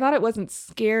 But I thought it wasn't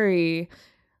scary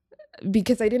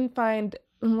because I didn't find,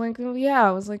 I'm like, oh,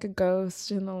 yeah, it was like a ghost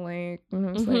in the lake. And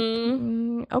I was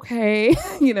like, okay,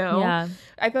 you know? Yeah.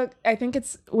 I think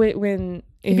it's when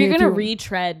if you're going to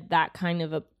retread that kind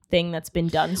of a thing that's been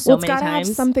done so many times,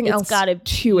 have something else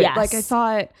to it. Like, I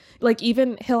thought, like,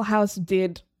 even Hill House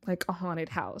did like a haunted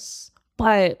house,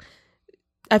 but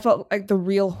I felt like the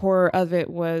real horror of it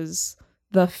was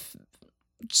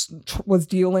was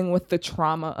dealing with the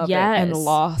trauma of it and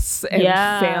loss and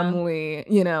family,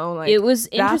 you know, like, it was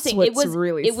interesting. It was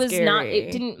really scary.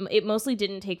 It mostly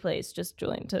didn't take place, just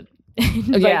Julian to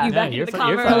invite you back into the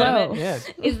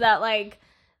conversation. Is that, like,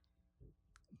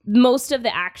 most of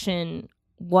the action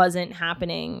wasn't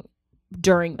happening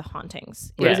during the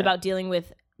hauntings. It was about dealing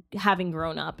with having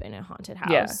grown up in a haunted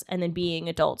house and then being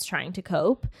adults trying to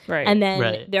cope. Right. And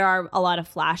then there are a lot of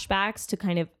flashbacks to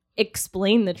kind of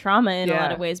explain the trauma in a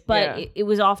lot of ways, but it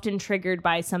was often triggered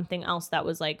by something else that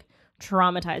was, like,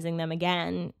 traumatizing them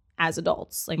again as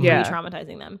adults, like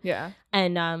re-traumatizing them. Yeah.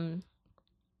 And I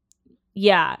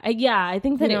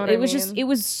think that it was just, it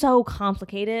was so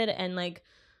complicated and, like,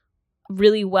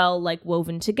 really well, like,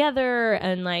 woven together.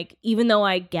 And, like, even though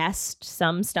I guessed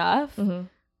some stuff,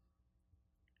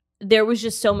 there was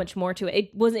just so much more to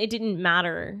it. It didn't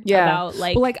matter about,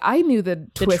 like, well, like, I knew the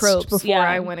twist tropes, before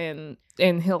I went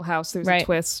in Hill House. There's a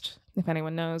twist, if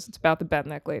anyone knows. It's about the bent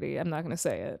neck lady. I'm not gonna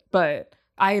say it, but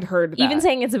I had heard that. Even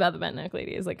saying it's about the bent neck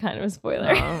lady is, like, kind of a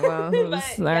spoiler. Oh, well,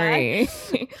 sorry.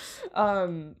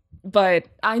 But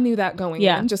I knew that going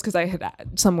in, just because I had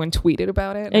someone tweeted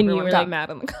about it, and everyone got mad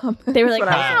in the comments. They were like,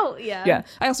 "Wow!" Yeah.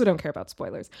 I also don't care about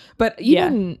spoilers, but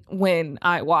even when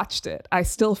I watched it, I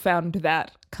still found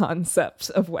that concept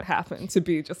of what happened to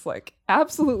be just, like,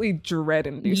 absolutely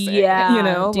dread-inducing. Yeah, you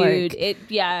know, dude.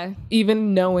 Like,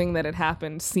 even knowing that it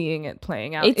happened, seeing it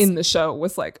playing out in the show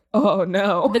was like, oh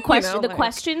no. The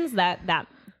questions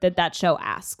that show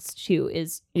asks too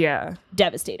is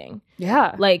devastating.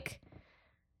 Yeah, like,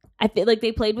 I feel like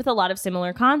they played with a lot of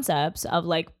similar concepts of,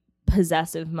 like,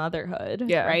 possessive motherhood,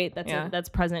 right? That's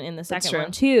present in the second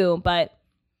one too. But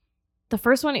the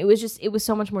first one, it was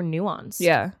so much more nuanced.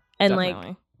 Yeah. And definitely.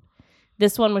 Like,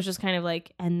 this one was just kind of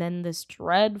like, and then this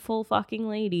dreadful fucking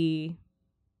lady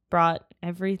brought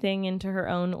everything into her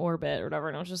own orbit or whatever.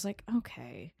 And I was just like,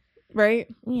 okay. Right?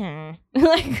 Yeah.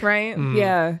 Like, right?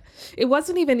 Yeah. It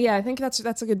wasn't even, I think that's a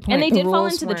good point. And they did fall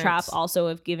into the trap also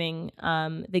of giving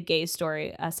the gay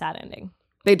story a sad ending.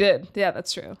 They did. Yeah,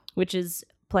 that's true. Which is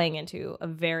playing into a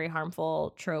very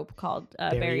harmful trope called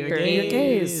bury your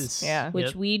gays. Yeah.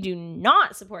 Which we do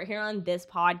not support here on this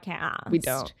podcast. We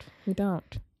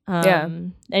don't.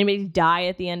 Anybody die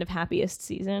at the end of Happiest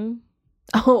Season?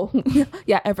 Oh,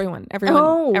 yeah, everyone died.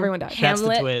 That's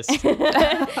the twist.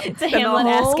 It's a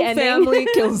Hamlet-esque ending. Family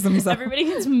kills themselves. Everybody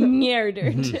gets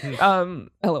murdered.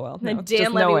 LOL. Then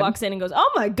Dan Levy walks in and goes,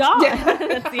 "Oh my god!"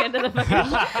 That's the end of the fucking.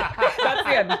 That's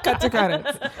the end. Cut to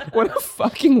credits. What a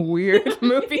fucking weird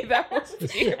movie that was.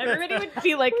 Everybody would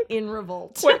be, like, in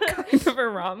revolt. What kind of a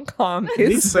rom-com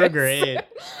is this? So great.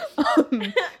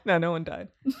 No one died.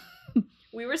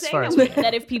 We were saying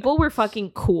that if people were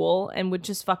fucking cool and would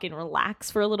just fucking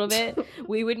relax for a little bit,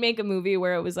 we would make a movie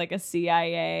where it was like a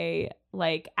CIA,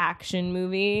 like, action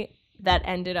movie that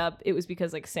ended up, it was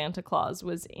because, like, Santa Claus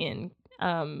was in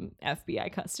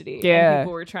FBI custody. And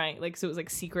people were trying, like, so it was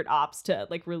like secret ops to,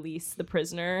 like, release the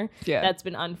prisoner that's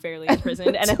been unfairly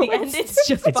imprisoned. And at the end, it's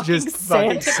just fucking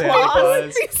Santa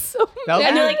Claus.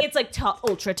 And they're like, it's like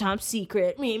ultra top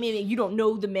secret. You don't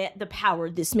know the power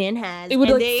this man has. It would,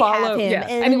 like, follow him.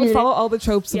 And it would follow all the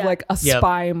tropes of, like, a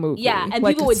spy movie. Yeah, and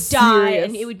like, people would die,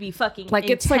 and it would be fucking like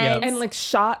intense. It's like, and, like,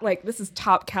 shot, like, this is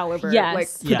top caliber, like,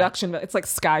 production. It's like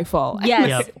Skyfall.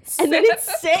 Yes. And then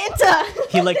it's Santa.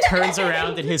 He, like, turns around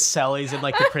in his cell. He's in,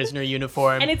 like, the prisoner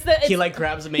uniform. And he, like,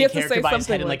 grabs the main character by his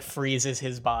head and, like, freezes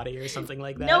his body or something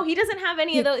like that. No, he doesn't have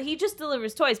any of those. He just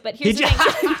delivers toys. But here's the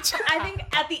thing. I think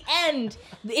at the end,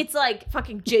 it's like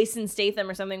fucking Jason Statham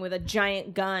or something with a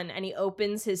giant gun, and he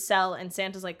opens his cell, and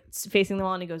Santa's, like, facing the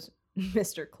wall, and he goes,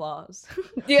 Mr. Claus.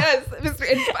 Yes,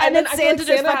 and then Santa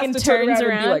just fucking turns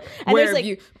around and be like, "Where have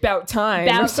you about time?"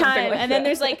 About time, and then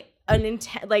there's like and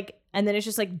then it's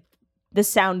just like the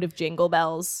sound of jingle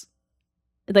bells.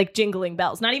 Like jingling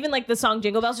bells, not even like the song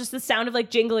Jingle Bells, just the sound of like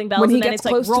jingling bells, when and then it's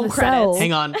like roll credits.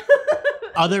 Hang on,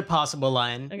 other possible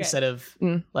line instead of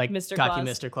like Mr. cocky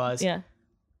Claus. Mr. Claus. Yeah,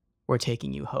 we're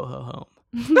taking you ho ho home.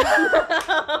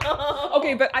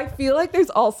 Okay, but I feel like there's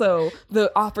also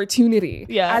the opportunity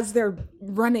as they're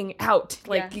running out.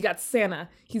 Like you got Santa,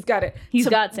 he's got it. He's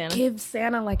got Santa. Give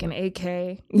Santa like an AK,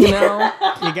 you know?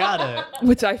 You got it.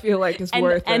 Which I feel like is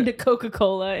worth it. And a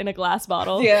Coca-Cola in a glass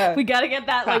bottle. Yeah, we gotta get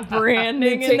that like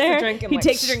branding in there. He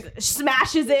takes the drink,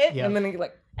 smashes it, and then he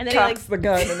like. And then cocks the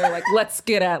gun, and they're like, "Let's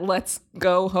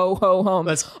go ho ho home."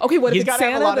 Okay, what if it's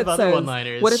Santa that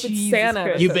says? What if it's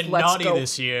Santa? You've been naughty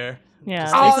this year.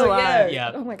 Yeah.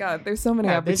 Yeah. Oh my God, there's so many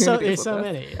opportunities. There's so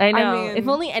many. I know. I mean, if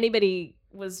only anybody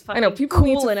was fucking. I know people cool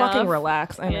need to enough. fucking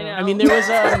relax. I know. I mean, there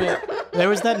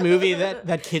was that movie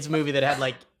that kids movie that had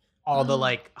like all the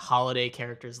like holiday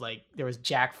characters. Like there was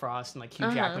Jack Frost and like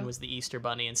Hugh Jackman was the Easter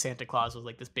Bunny and Santa Claus was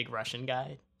like this big Russian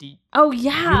guy. Oh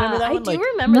yeah, you remember that one? I do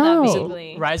remember that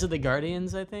vaguely. Rise of the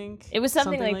Guardians, I think. It was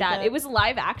something like that. It was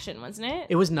live action, wasn't it?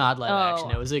 It was not live action.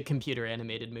 It was a computer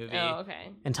animated movie. Oh, okay.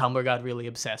 And Tumblr got really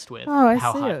obsessed with how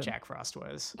hot Jack Frost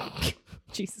was.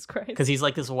 Jesus Christ. Because he's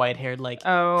like this white-haired, like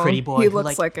pretty boy. He who,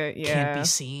 looks like a can't be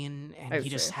seen, and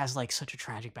he just has like such a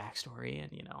tragic backstory,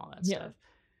 and all that stuff.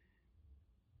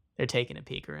 They're taking a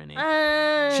peek, Rennie.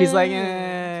 She's like,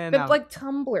 but like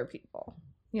Tumblr people.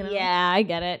 You know? Yeah, I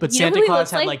get it. But Santa Claus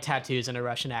had like tattoos and a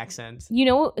Russian accent. You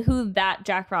know who that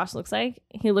Jack Frost looks like?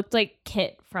 He looked like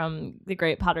Kit from The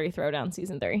Great Pottery Throwdown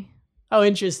season 3. Oh,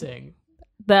 interesting.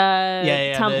 Who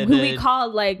we call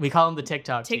him the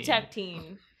TikTok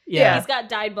teen. Yeah. He's got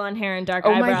dyed blonde hair and dark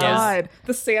eyebrows. Oh my God.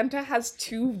 The Santa has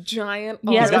 2 giant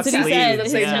that's what he said. That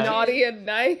say naughty and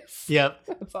nice. Yep.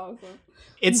 That's awesome.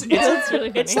 It's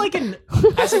really funny. It's like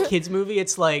as a kid's movie,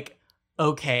 it's like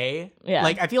okay. Yeah.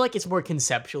 Like I feel like it's more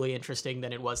conceptually interesting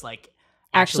than it was like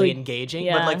actually engaging.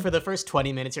 Yeah. But like for the first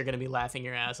 20 minutes, you're gonna be laughing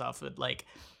your ass off with like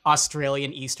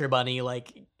Australian Easter Bunny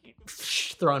like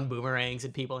throwing boomerangs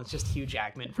at people. It's just Hugh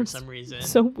Jackman for some reason.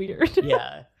 So weird.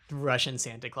 Yeah. Russian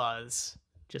Santa Claus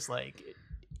just like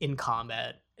in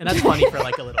combat. And that's funny for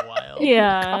like a little while.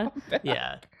 Yeah.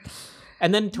 Yeah.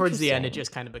 And then towards the end, it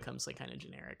just kind of becomes like kind of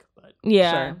generic, but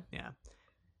yeah. Yeah.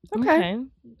 Okay.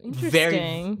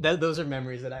 Interesting. Those are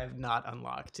memories that I have not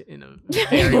unlocked in a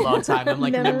very long time. I'm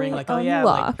like remembering like,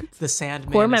 like the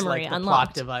Sandman core is memory like the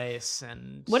unlocked. plot device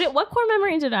and what core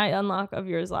memory did I unlock of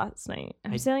yours last night?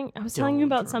 I was telling you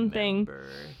about something.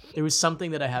 There was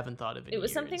something that I haven't thought of in years.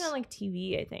 Was something on like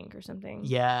TV, I think, or something.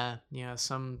 Yeah,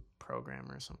 some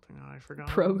program or something. I forgot.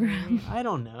 Program. I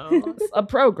don't know. A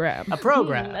program. A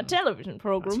program. A television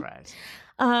program. That's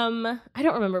right. I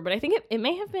don't remember, but I think it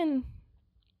may have been.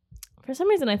 For some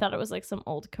reason, I thought it was like some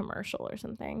old commercial or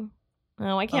something.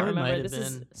 Oh, I can't remember. This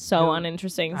is so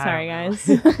uninteresting. Sorry, guys.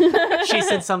 She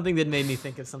said something that made me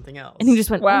think of something else. And he just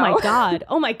went, wow.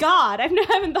 Oh my God. I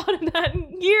haven't thought of that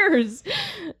in years.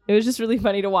 It was just really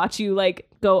funny to watch you like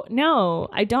go, no,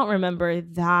 I don't remember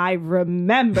that. I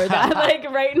remember that like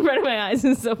right in front of my eyes.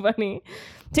 It's so funny.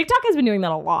 TikTok has been doing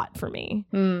that a lot for me.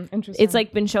 Interesting. It's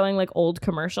like been showing like old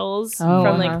commercials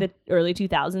from like the early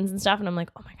 2000s and stuff. And I'm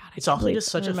like, oh my God. It's also just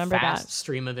such a fast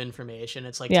stream of information.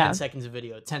 It's like 10 seconds of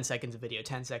video, 10 seconds of video,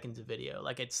 10 seconds of video.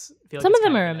 Like some of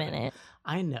them are a minute.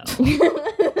 I know.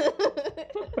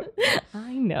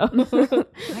 I know.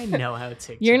 I know how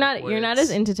TikTok You're not as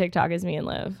into TikTok as me and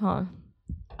Liv, huh?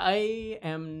 I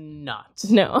am not.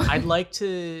 No. I'd like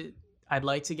to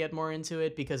get more into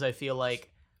it because I feel like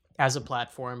as a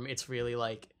platform, it's really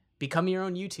like become your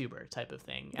own YouTuber type of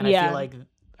thing. And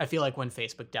I feel like when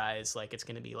Facebook dies, like it's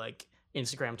going to be like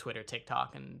Instagram, Twitter,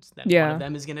 TikTok, and then one of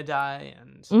them is going to die.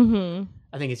 And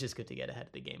I think it's just good to get ahead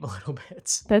of the game a little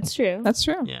bit. That's true. That's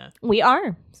true. Yeah. We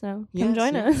are. So come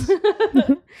join us.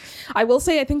 I will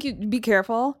say, I think you be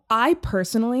careful. I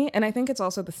personally, and I think it's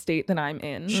also the state that I'm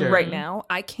in right now,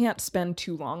 I can't spend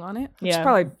too long on it. It's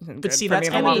probably but see, that's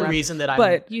kind of the reason that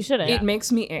But you shouldn't. It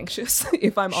makes me anxious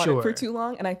if I'm on it for too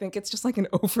long. And I think it's just like an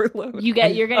overload. You're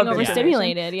getting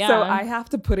overstimulated. Yeah. So I have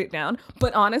to put it down.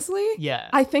 But honestly,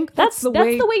 I think that's the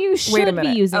way you should be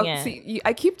using it. See,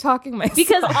 I keep talking myself.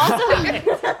 Because also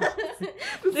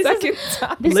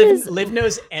Liv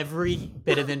knows every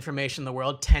bit of information in the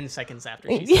world 10 seconds after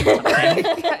she said something.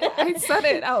 I said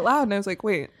it out loud and I was like,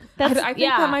 wait, I think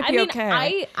that might be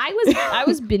okay. I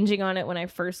was binging on it when I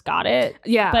first got it.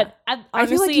 Yeah. But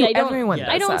honestly, I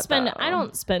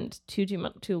don't spend too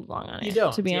long on it. You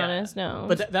don't, to be honest, no.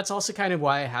 But that's also kind of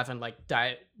why I haven't like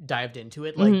dived into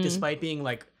it. Like, despite being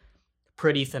like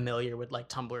pretty familiar with like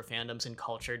Tumblr fandoms and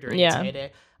culture during its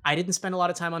heyday, I didn't spend a lot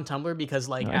of time on Tumblr because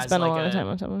like as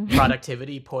like a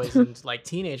productivity poisoned like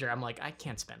teenager, I'm like, I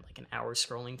can't spend like an hour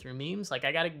scrolling through memes. Like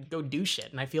I gotta go do shit.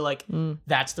 And I feel like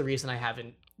that's the reason I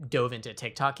haven't dove into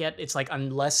TikTok yet. It's like,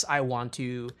 unless I want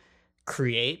to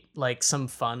create like some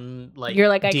fun like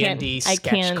D&D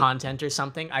sketch content or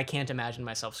something, I can't imagine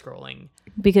myself scrolling.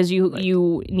 Because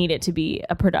you need it to be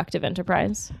a productive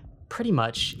enterprise. Pretty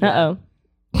much. Yeah.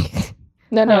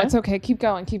 No, it's okay. Keep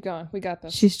going. We got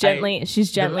this. She's gently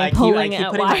pulling at wires. I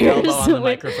keep putting my elbow on the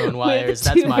microphone wires.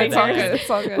 That's my bad. It's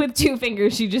all good. With 2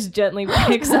 fingers, she just gently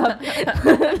picks up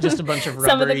just a bunch of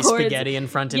rubbery spaghetti in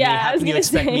front of me. How can you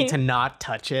expect me to not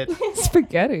touch it?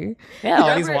 Spaghetti. Yeah,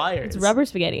 all these wires. It's rubber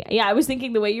spaghetti. Yeah, I was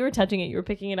thinking the way you were touching it, you were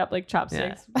picking it up like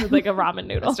chopsticks with like a ramen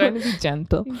noodle. I was trying to be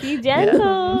gentle. Be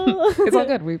gentle. It's all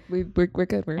good. We're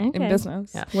good. We're in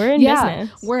business. Yeah. We're in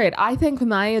business. Word. I think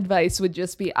my advice would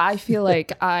just be, I feel like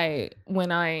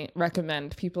when I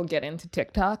recommend people get into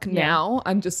TikTok now,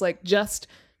 I'm just like, just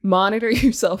monitor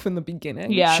yourself in the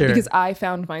beginning. Yeah. Sure. Because I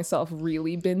found myself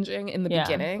really binging in the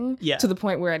beginning to the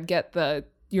point where I'd get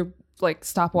you're like,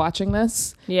 stop watching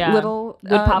this little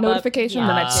notification,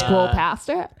 then I'd scroll past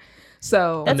it.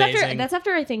 So that's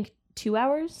after I think 2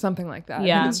 hours, something like that. I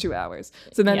think it's 2 hours.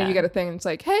 So then you get a thing and it's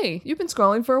like, hey, you've been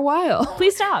scrolling for a while,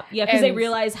 please stop. Because they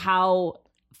realize how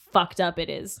fucked up it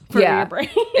is for your brain.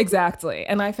 Exactly.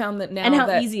 And I found that now, and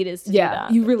how easy it is to do that.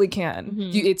 You really can.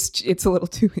 It's a little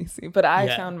too easy, but I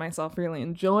found myself really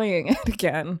enjoying it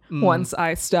again once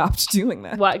I stopped doing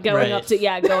that. Going up to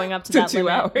that 2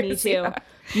 limit. hours. Me too.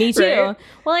 Me too. Right?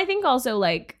 Well, I think also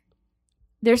like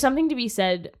there's something to be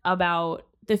said about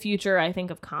the future, I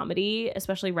think, of comedy,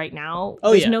 especially right now.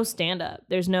 There's no stand-up.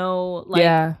 There's no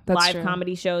live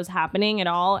comedy shows happening at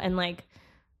all. And like,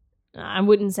 I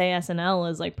wouldn't say SNL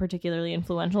is like particularly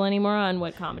influential anymore on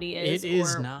what comedy is. It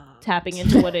is not. Tapping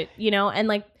into what it, and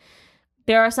like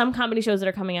there are some comedy shows that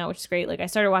are coming out, which is great. Like I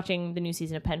started watching the new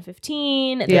season of Pen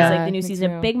 15. There's like the new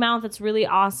season of Big Mouth. That's really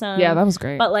awesome. Yeah, that was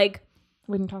great. But like,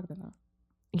 we didn't talk about that.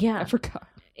 Yeah. I forgot.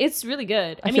 It's really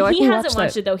good. I mean, he hasn't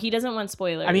watched it though. He doesn't want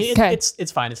spoilers. I mean,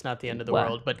 it's fine. It's not the end of the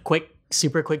world. But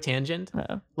super quick tangent.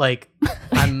 Like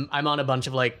I'm on a bunch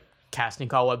of like casting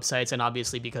call websites, and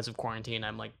obviously because of quarantine,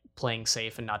 I'm like playing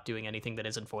safe and not doing anything that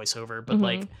isn't voiceover. But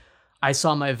like, I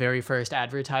saw my very first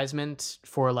advertisement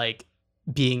for like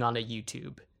being on a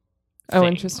YouTube thing.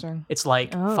 Interesting. It's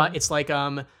like it's like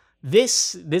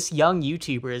this young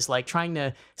YouTuber is like trying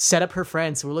to set up her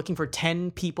friends. So we're looking for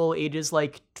 10 people ages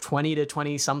like 20 to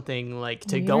 20 something, like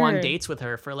to go on dates with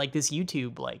her for like this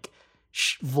YouTube like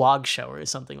vlog show or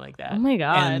something like that. Oh my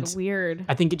god, and weird.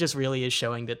 I think it just really is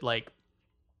showing that like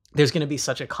there's going to be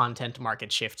such a content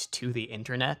market shift to the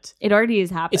internet. It already is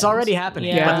happening. It's already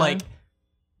happening, but like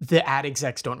the ad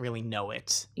execs don't really know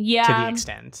it to the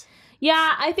extent.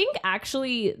 Yeah, I think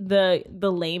actually the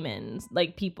laymen,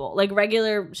 like people, like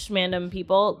regular schmandom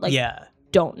people, like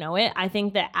don't know it. I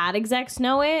think the ad execs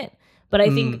know it, but I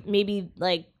think maybe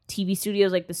like TV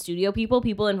studios, like the studio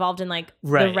people involved in like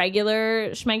the regular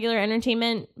schmegular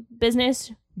entertainment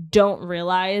business don't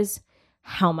realize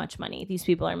how much money these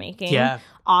people are making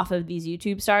off of these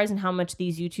YouTube stars and how much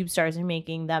these YouTube stars are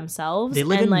making themselves. They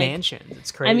live in mansions.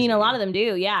 It's crazy. I mean, a lot of them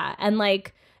do, And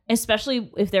like,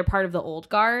 especially if they're part of the old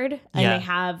guard and they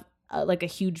have like a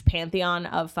huge pantheon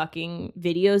of fucking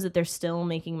videos that they're still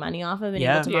making money off of and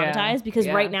able to monetize. Because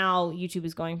right now, YouTube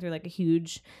is going through like a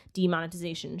huge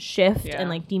demonetization shift and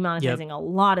like demonetizing a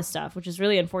lot of stuff, which is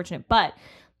really unfortunate. But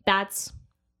that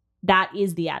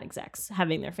is the ad execs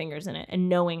having their fingers in it and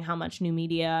knowing how much new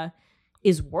media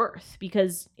is worth,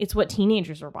 because it's what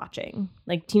teenagers are watching.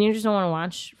 Like, teenagers don't want to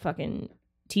watch fucking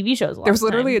TV shows a lot. There was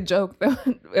literally a joke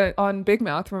on Big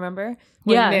Mouth, remember?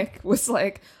 When Nick was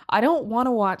like, I don't want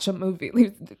to watch a movie.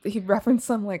 He referenced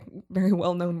some like very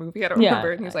well-known movie. I don't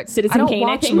remember. And he was like, Citizen Kane,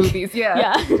 watch movies.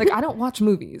 Like, I don't watch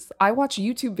movies. I watch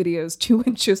YouTube videos 2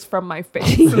 inches from my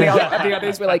face. And the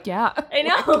others were like, I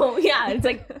know. Yeah. It's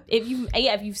like,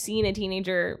 if you've seen a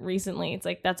teenager recently, it's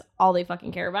like, that's all they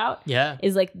fucking care about. Yeah.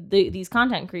 Is like these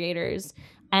content creators,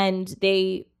 and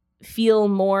they feel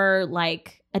more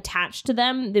like attached to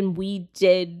them than we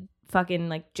did fucking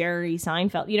like Jerry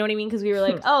Seinfeld. You know what I mean? Because we were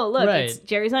like, oh, look, it's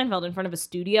Jerry Seinfeld in front of a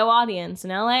studio audience in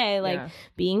LA, like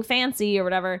being fancy or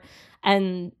whatever.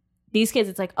 And these kids,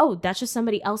 it's like, oh, that's just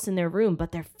somebody else in their room,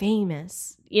 but they're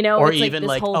famous. You know, or it's even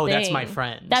like, oh, that's my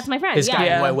friend. That's my friend. This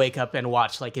guy who I wake up and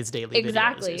watch like his daily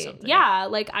videos or something. Yeah,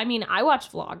 like I mean, I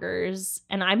watch vloggers,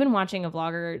 and I've been watching a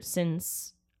vlogger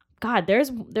since. God, there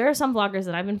are some vloggers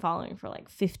that I've been following for like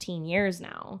 15 years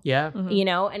now. Yeah. You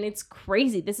know, and it's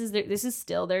crazy. This is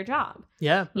still their job.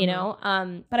 Yeah. You know,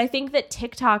 but I think that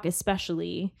TikTok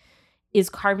especially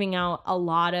is carving out a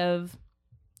lot of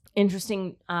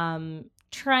interesting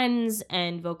trends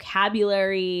and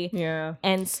vocabulary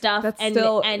and stuff. That's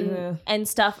and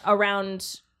stuff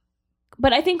around.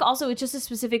 But I think also it's just a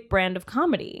specific brand of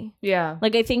comedy. Yeah.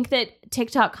 Like I think that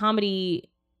TikTok comedy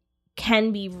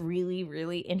can be really,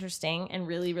 really interesting and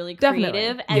really, really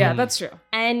creative. And, yeah, that's true.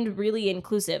 And really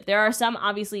inclusive. There are some,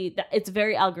 obviously, it's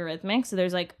very algorithmic. So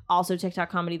there's like also TikTok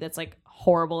comedy that's like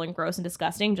horrible and gross and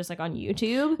disgusting, just like on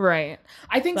YouTube. Right.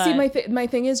 I think, my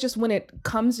thing is just when it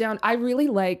comes down, I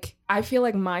feel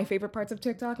like my favorite parts of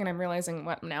TikTok, and I'm realizing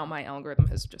what now my algorithm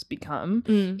has just become,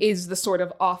 is the sort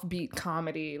of offbeat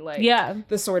comedy, like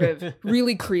the sort of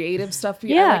really creative stuff. I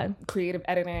like creative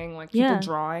editing, like people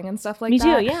drawing and stuff like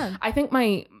that. Me too, yeah. I think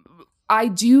I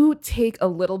do take a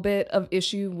little bit of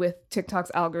issue with TikTok's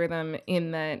algorithm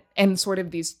in that, and sort of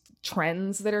these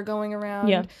trends that are going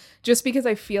around, just because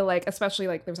I feel like, especially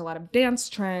like there's a lot of dance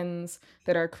trends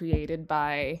that are created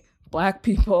by Black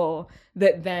people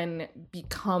that then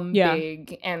become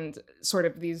big, and sort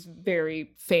of these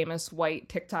very famous white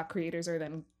TikTok creators are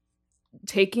then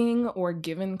taking or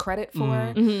given credit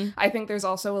for. I think there's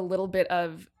also a little bit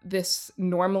of this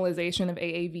normalization of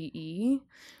AAVE,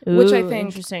 which I think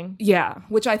interesting.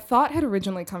 Which I thought had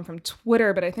originally come from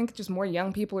Twitter, but I think just more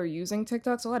young people are using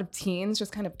TikTok. So a lot of teens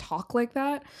just kind of talk like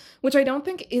that, which I don't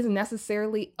think is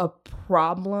necessarily a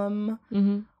problem.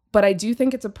 But I do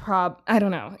think it's a I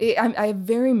don't know. I have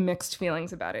very mixed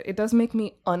feelings about it. It does make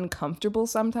me uncomfortable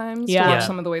sometimes to watch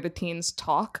some of the way the teens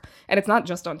talk. And it's not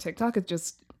just on TikTok. It's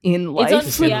just in life.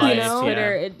 It's on you know?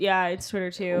 Twitter. It's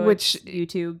Twitter too. Which it's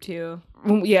YouTube too.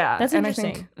 Yeah. That's interesting.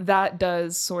 And I think that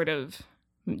does sort of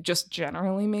just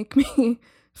generally make me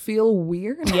feel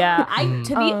weird. Yeah,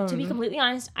 to be completely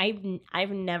honest,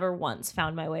 I've never once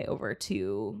found my way over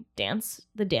to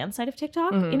the dance side of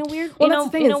TikTok in a weird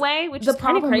in a way, which is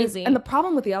kind of crazy. And the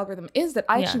problem with the algorithm is that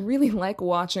I actually really like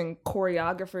watching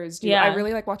choreographers do. Yeah. I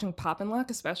really like watching Pop and Lock,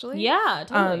 especially. Yeah,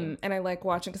 totally. And I like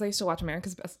watching, because I used to watch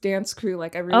America's Best Dance Crew.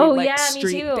 Like I really like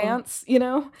street dance, you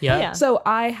know? Yeah. So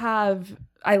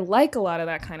I like a lot of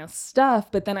that kind of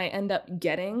stuff, but then I end up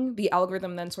getting the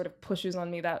algorithm then sort of pushes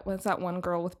on me what's that one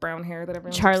girl with brown hair that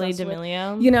everyone's Charli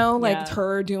D'Amelio with? You know, like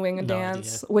her doing a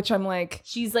dance, which I'm like,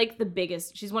 she's like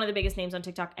she's one of the biggest names on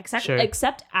TikTok,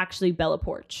 except actually Bella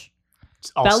Poarch.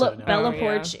 Bella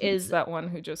Poarch is that one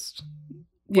who just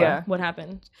what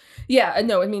happened? Yeah,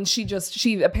 no, I mean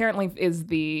she apparently is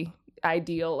the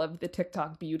ideal of the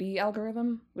TikTok beauty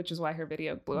algorithm, which is why her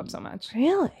video blew up so much.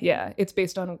 Really? Yeah, it's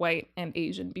based on white and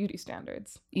Asian beauty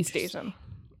standards, East Asian.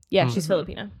 Yeah, she's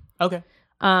Filipino. Okay.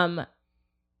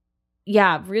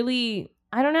 Yeah, really,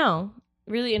 I don't know,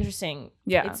 really interesting.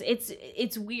 Yeah,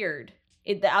 it's weird.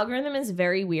 The algorithm is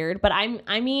very weird, but I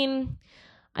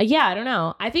don't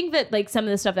know. I think that like some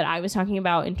of the stuff that I was talking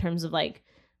about in terms of like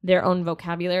their own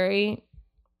vocabulary,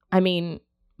 I mean,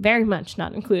 very much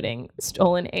not including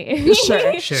stolen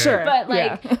AAVE. Sure. But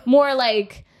like more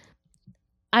like,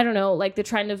 I don't know, like the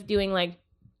trend of doing like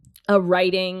a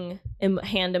writing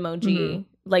hand emoji,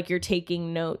 like you're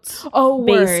taking notes.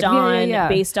 Based on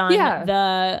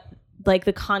the like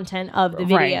the content of the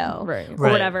video or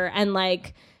whatever, and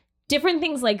like different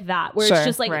things like that, where it's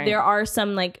just like there are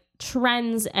some like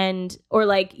trends or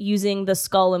like using the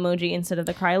skull emoji instead of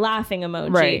the cry laughing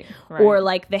emoji, or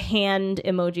like the hand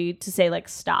emoji to say like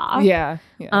stop,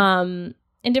 and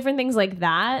different things like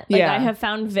that, like I have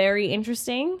found very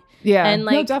interesting, and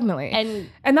like definitely, and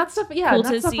that stuff, cool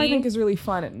that stuff I think is really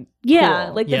fun and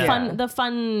cool. Like the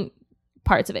fun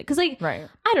parts of it, because like I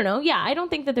don't know, I don't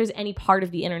think that there's any part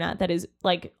of the internet that is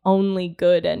like only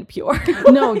good and pure.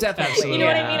 No, definitely. You know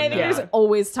what I mean? I think there's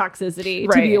always toxicity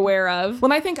to be aware of.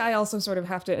 Well, I think I also sort of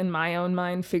have to, in my own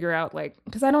mind, figure out like,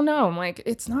 because I don't know, I'm like,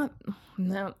 it's not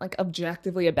like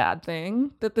objectively a bad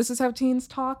thing that this is how teens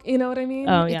talk. You know what I mean?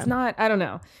 Oh yeah. It's not. I don't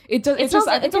know. It does. It's just.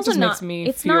 I think it just makes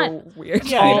me feel weird.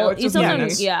 Yeah. It's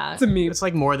to me. It's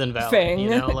like more than valid. Thing. You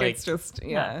know, like it's just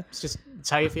it's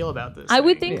how you feel about this. I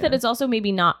would think that it's also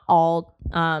maybe not all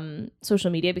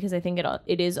social media, because I think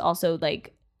it is also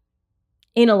like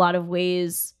in a lot of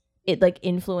ways like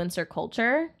influencer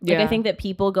culture. Like I think that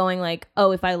people going like,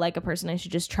 oh, if I like a person, I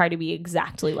should just try to be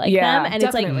exactly like them. And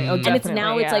it's like, and it's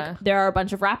now it's like there are a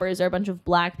bunch of rappers, there are a bunch of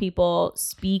Black people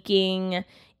speaking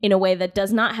in a way that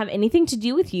does not have anything to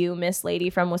do with you, Miss Lady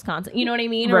from Wisconsin. You know what I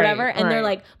mean? Or whatever. And they're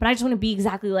like, but I just want to be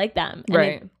exactly like them.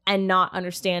 And and not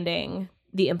understanding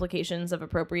the implications of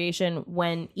appropriation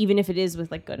when, even if it is with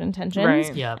like good intentions,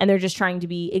 and they're just trying to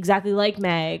be exactly like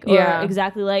Meg or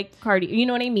exactly like Cardi, you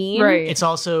know what I mean? It's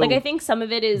also like, I think some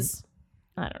of it is,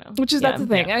 I don't know. Which is that's the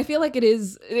thing. I feel like it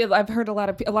is. I've heard a lot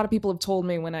of people have told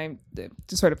me when I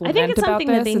sort of. I think it's something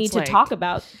that they need to talk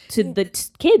about to the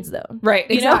kids, though. Right.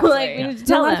 You know, like we need to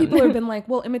tell a lot them. of people have been like,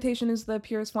 "Well, imitation is the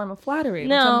purest form of flattery."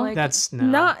 No, like, that's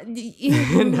not.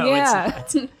 no,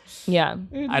 it's not. Yeah,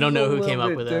 I don't know who came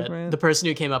up with it. The person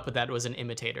who came up with that was an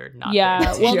imitator, not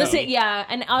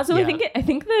and also I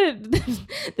think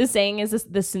the saying is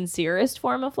the sincerest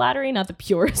form of flattery, not the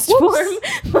purest form.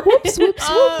 Whoops.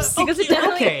 Because it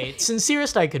definitely,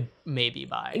 sincerest I could maybe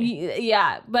buy.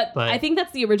 Yeah, but I think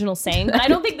that's the original saying. But I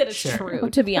don't think that it's true,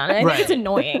 to be honest. I think it's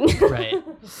annoying. Right.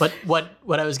 But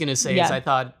what I was gonna say is I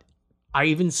thought I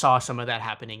even saw some of that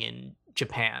happening in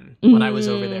Japan when I was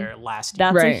over there last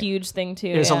year. That's a huge thing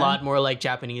too. There's a lot more like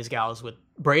Japanese gals with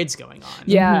braids going on.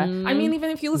 Yeah. I mean,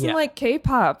 even if you listen to like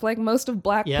K-pop, like most of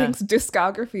Blackpink's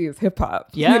discography is hip hop.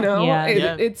 Yeah. You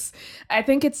know? It's I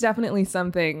think it's definitely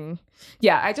something.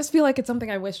 Yeah, I just feel like it's something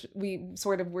I wish we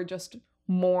sort of were just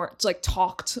more like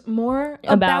talked more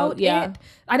about it.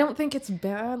 I don't think it's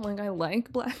bad. Like I like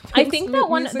Blackpink. I think that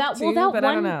one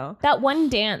that one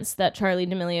dance that Charli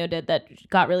D'Amelio did that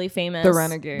got really famous,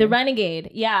 the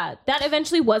Renegade. Yeah, that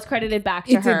eventually was credited back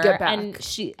to her. Did get back. And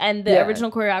she and the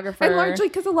original choreographer, and largely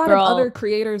because a lot of other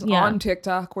creators on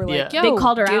TikTok were like, "Yo, they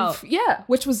called her out." Yeah,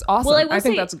 which was awesome. Well, I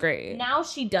think that's great. Now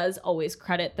she does always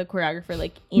credit the choreographer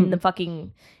like in the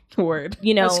fucking word,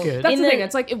 you know. That's good. That's the thing.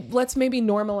 It's like let's maybe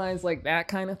normalize like that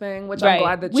kind of thing, which I'm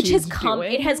glad that she's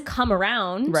doing. It has come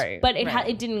around, but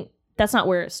it didn't. That's not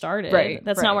where it started.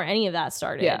 That's not where any of that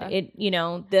started. It, you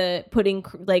know, the putting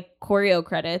like choreo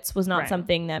credits was not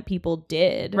something that people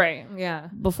did. Yeah.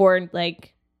 Before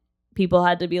like people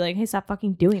had to be like, hey, stop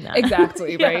fucking doing that.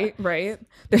 Exactly. Right.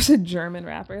 There's a German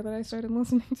rapper that I started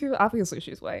listening to. Obviously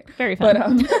she's white. Very fun.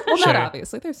 But not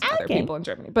obviously. There's other people in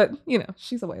Germany, but you know,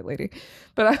 she's a white lady.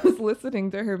 But I was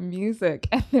listening to her music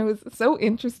and it was so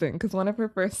interesting because one of her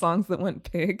first songs that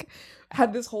went big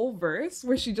had this whole verse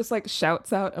where she just like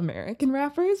shouts out American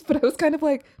rappers, but I was kind of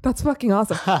like, that's fucking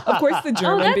awesome. Of course the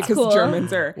German, because cool.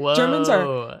 Germans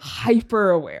are hyper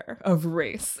aware of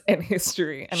race and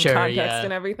history and context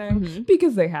and everything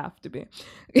because they have to be.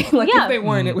 Like if they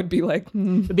weren't, it would be like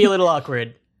it'd be a little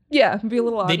awkward. Yeah, it'd be a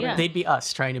little awkward. They'd be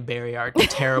us trying to bury our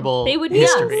terrible they would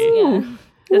history. Be us. Yeah.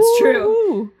 That's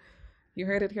true. You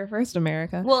heard it here first,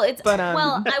 America. Well,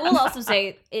 well, I will also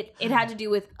say it had to do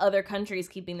with other countries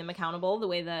keeping them accountable the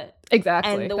way that and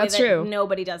the way that's that true.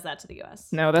 Nobody does that to the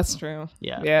US. No, that's true.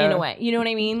 Yeah. In a way. You know what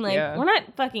I mean? Like we're not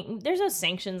fucking there's no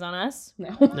sanctions on us.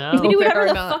 No. We do whatever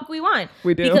the fuck we want.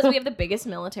 We do. Because we have the biggest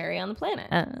military on the planet.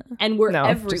 And we're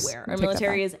everywhere. Our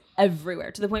military is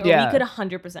everywhere to the point where we could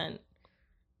 100%.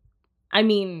 I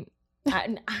mean,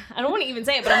 I don't want to even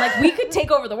say it, but I'm like, we could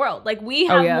take over the world. Like we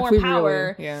have more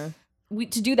power.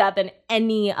 To do that than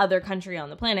any other country on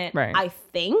the planet. Right. I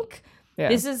think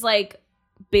this is like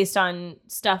based on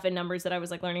stuff and numbers that I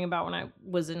was like learning about when I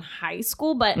was in high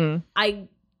school, but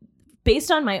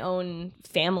based on my own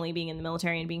family being in the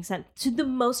military and being sent to the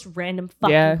most random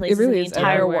fucking places in the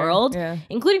entire world,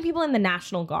 including people in the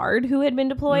National Guard who had been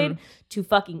deployed to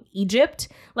fucking Egypt.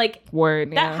 Like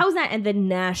how's that in the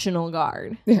National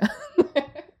Guard? Yeah.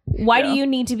 Why do you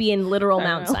need to be in literal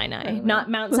Mount Sinai? Not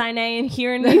Mount Sinai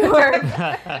here in New York.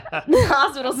 The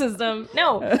hospital system.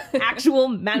 No. Actual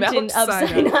mountain of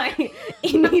Sinai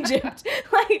in Egypt.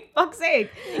 Like, fuck's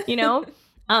sake. You know?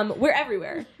 We're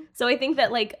everywhere. So I think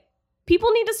that, like,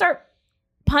 people need to start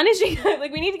punishing.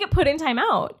 Like, we need to get put in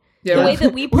timeout. Yeah, the way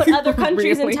that we put other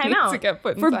countries in timeout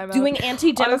for doing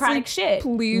anti-democratic shit.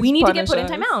 Please, we need to get put in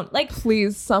timeout. Like,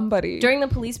 please, somebody during the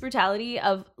police brutality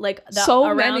of like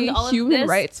so many human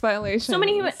rights violations. So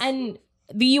many and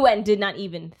the UN did not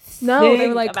even. They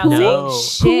were like,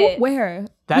 shit. Where?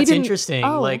 That's interesting.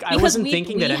 Like, I wasn't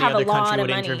thinking that any other country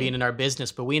would intervene in our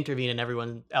business, but we intervene in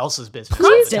everyone else's business.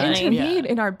 Please intervene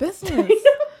in our business.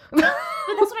 But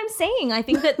that's what I'm saying. I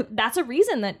think that that's a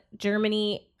reason that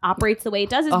Germany operates the way it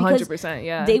does is because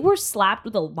 100%, they were slapped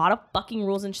with a lot of fucking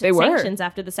rules and sanctions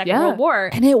after the Second World War.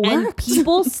 And it worked. And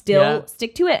people still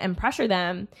stick to it and pressure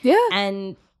them. Yeah.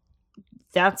 And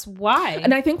that's why.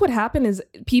 And I think what happened is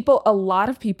a lot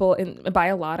of people, and by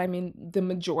a lot, I mean the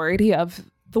majority of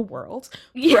the world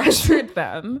pressured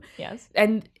them. Yes.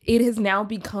 And it has now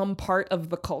become part of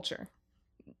the culture.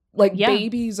 Like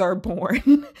babies are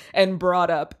born and brought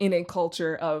up in a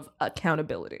culture of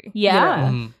accountability. Yeah.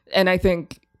 You know? And I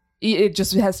think it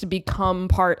just has to become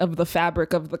part of the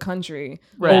fabric of the country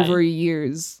over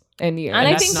years and years. And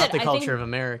I that's not the culture of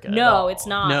America. No, it's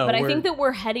not. No, but I think that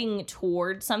we're heading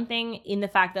toward something in the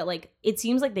fact that like it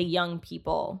seems like the young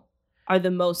people are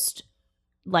the most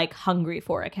like hungry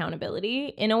for accountability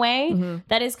in a way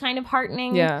that is kind of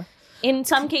heartening. Yeah. In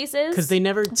some cases. Because they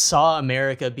never saw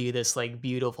America be this like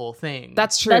beautiful thing.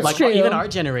 That's true. Like even our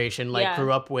generation like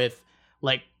grew up with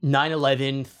like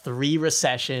 9/11, 3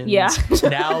 recessions,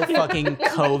 now fucking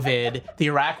COVID, the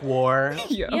Iraq War.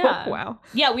 Wow.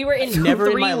 Yeah, we were in never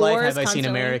 3 in my wars life have I constantly. seen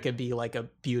America be like a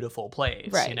beautiful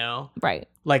place, you know? Right.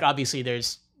 Like obviously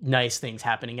there's nice things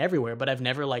happening everywhere, but I've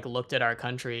never like looked at our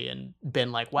country and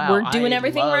been like, wow, we're doing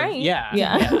everything right.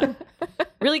 Yeah.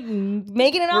 Really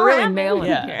making it all really happen. nailing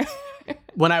it here.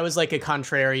 When I was like a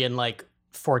contrarian, like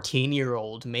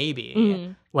 14-year-old,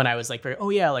 maybe, when I was like,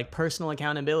 like personal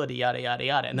accountability, yada, yada,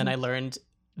 yada. And then I learned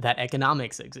that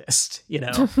economics exist, you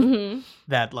know,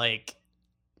 that like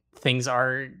things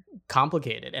are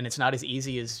complicated and it's not as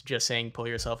easy as just saying pull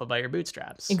yourself up by your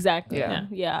bootstraps. Exactly.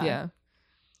 Yeah.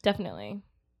 Definitely.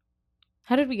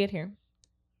 How did we get here?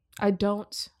 I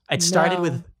don't It started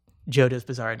with JoJo's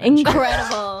Bizarre Adventure.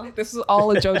 Incredible. This is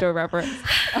all a JoJo reference.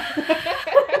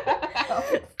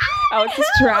 Alex is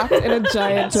trapped in a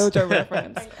giant JoJo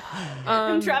reference.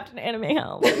 I'm trapped in anime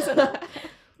hell.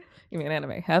 You mean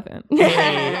anime heaven?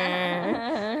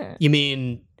 Hey. You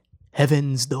mean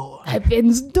Heaven's Door?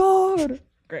 Heaven's Door.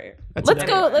 Great. Let's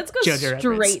go JoJo straight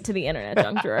reference. to the internet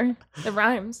junk drawer. It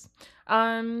rhymes.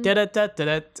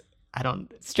 I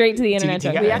don't. Straight to the internet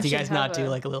Do junk you drawer. guys not do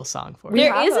like a little song for it?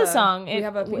 There is a song. We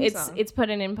have a theme song. It's put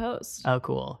in post. Oh,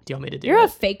 cool. Do you want me to do You're it? a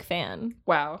fake fan.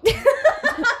 Wow.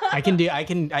 I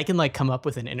can like come up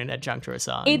with an internet junk drawer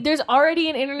song. There's already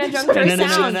an internet junk drawer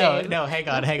sound. No, hang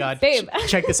on. Babe.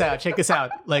 Check this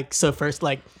out. Like, so first,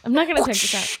 like, I'm not gonna check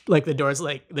this out. like the drawers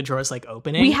like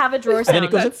opening. We have a drawer and sound. then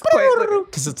it goes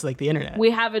because it's like the internet.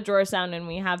 We have a drawer sound and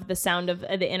we have the sound of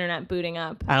the internet booting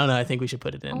up. I don't know. I think we should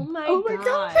put it in. Oh my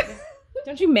god.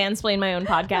 Don't you mansplain my own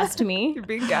podcast to me? You're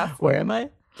being gassed. Where am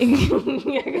I? You're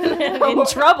in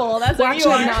trouble. That's what you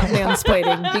are. Not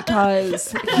mansplaining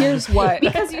because here's what.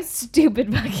 Because you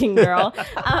stupid fucking girl.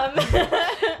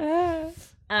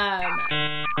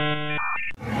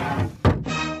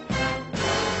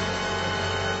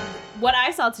 What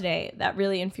I saw today that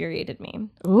really infuriated me.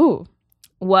 Ooh.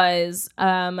 Was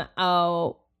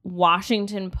a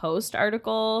Washington Post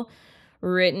article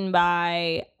written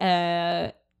by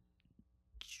a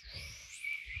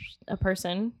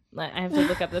person. I have to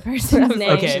look up the person's name.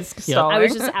 Okay. I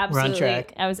was just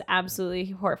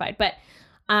absolutely horrified. But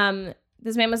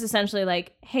this man was essentially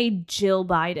like, hey, Jill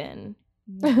Biden,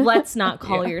 let's not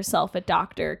call yourself a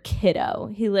doctor, kiddo.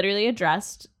 He literally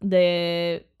addressed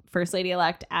the first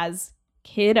lady-elect as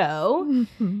kiddo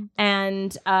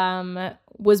and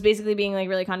was basically being like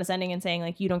really condescending and saying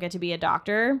like, you don't get to be a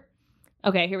doctor.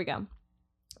 Okay, here we go.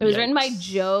 It was written by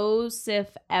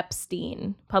Joseph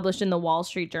Epstein, published in the Wall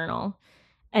Street Journal.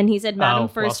 And he said, Madam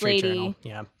First Lady.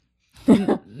 Yeah.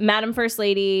 Madam First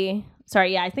Lady.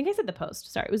 Sorry, I think I said the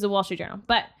Post. Sorry, it was the Wall Street Journal.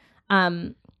 But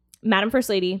Madam First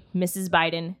Lady, Mrs.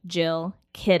 Biden, Jill,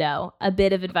 kiddo. A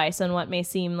bit of advice on what may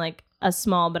seem like a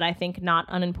small but I think not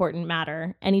unimportant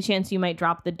matter. Any chance you might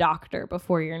drop the doctor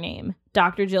before your name.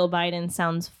 Dr. Jill Biden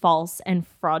sounds false and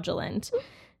fraudulent.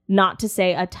 Not to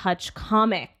say a touch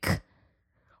comic.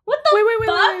 What the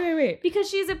fuck? Wait. Because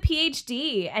she's a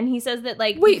PhD, and he says that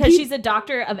because she's a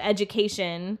doctor of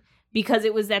education, because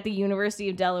it was at the University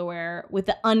of Delaware with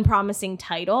the unpromising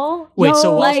title. Wait,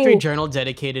 so Wall Street Journal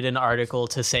dedicated an article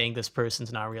to saying this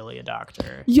person's not really a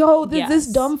doctor. Did this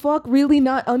dumb fuck really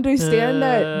not understand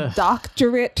that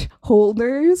doctorate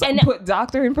holders put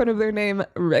doctor in front of their name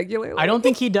regularly? I don't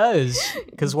think he does,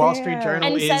 because Wall Street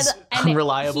Journal is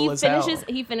unreliable as hell.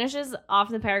 He finishes off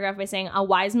the paragraph by saying, a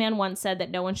wise man once said that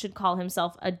no one should call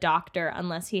himself a doctor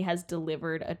unless he has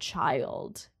delivered a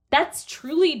child. That's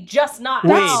truly just not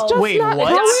how what?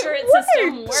 Doctorate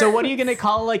system works. So what are you going to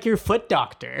call like your foot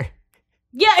doctor?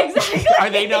 Yeah, exactly. Are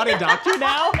they not a doctor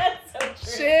now? That's so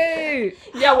true. Shit.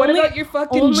 Yeah, what about your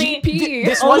fucking GP?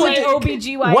 This only wasn't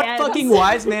OBGYN. What fucking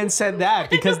wise man said that?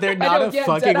 Because they're not a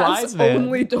fucking wise man.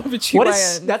 Only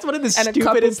OBGYN. That's one of the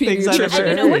stupidest things I've ever heard.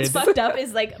 And you know what's fucked up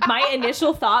is like my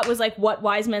initial thought was like, what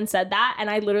wise man said that? And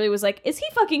I literally was like, is he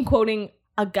fucking quoting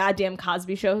a goddamn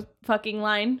Cosby Show fucking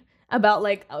line? about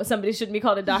like somebody shouldn't be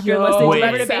called a doctor unless they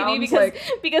delivered a baby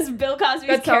because Bill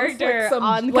Cosby's character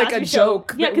on the Cosby Show,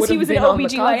 because he was an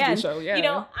OBGYN. You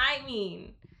know, I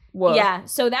mean. Whoa. Yeah,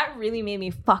 so that really made me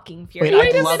fucking furious.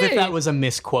 Wait, I'd love if that was a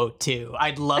misquote too.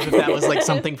 I'd love if that was like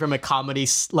something from a comedy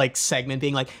like segment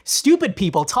being like, stupid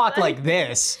people talk like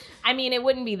this. I mean, it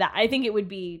wouldn't be that. I think it would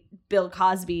be Bill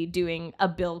Cosby doing a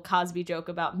Bill Cosby joke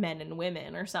about men and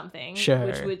women or something,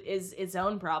 which is its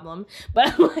own problem.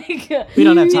 But like, we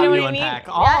don't have time to unpack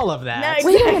all of that.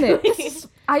 No, exactly. Wait a minute.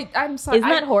 I'm sorry. Isn't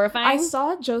that horrifying? I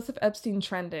saw Joseph Epstein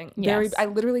trending. Yes. I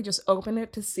literally just opened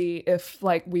it to see if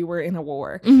like we were in a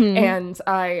war, and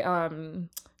I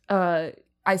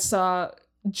saw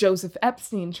Joseph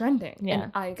Epstein trending,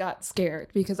 and I got scared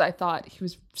because I thought he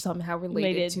was somehow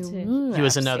related to he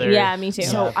was another. Yeah, me too.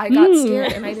 So I got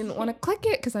scared and I didn't want to click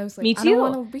it because I was like, me too. I don't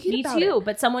want to read about it.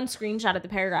 But someone screenshotted the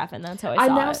paragraph and that's how I saw it.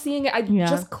 I'm now seeing it. I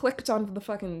just clicked onto the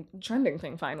fucking trending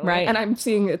thing finally, right? And I'm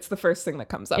seeing it's the first thing that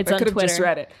comes up. I could have just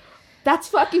read it. That's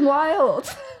fucking wild.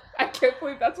 I can't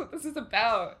believe that's what this is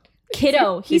about.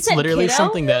 Kiddo. He said literally kiddo?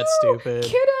 Something that stupid.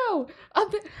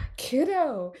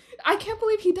 Kiddo. I can't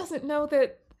believe he doesn't know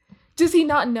that. Does he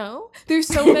not know? There's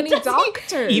so many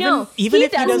doctors. Even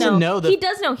if he doesn't know. He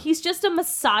does know. He's just a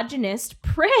misogynist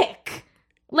prick.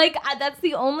 Like that's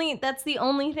the only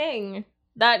thing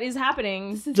that is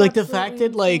happening. Is like the fact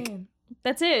that like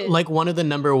that's it. Like one of the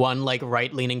number one like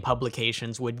right-leaning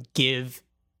publications would give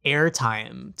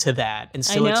airtime to that and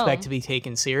still expect to be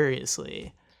taken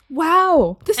seriously.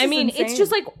 Wow. I mean,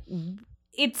 insane.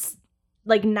 It's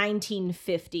like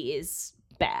 1950s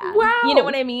bad. Wow. You know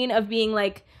what I mean? Of being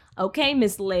like, okay,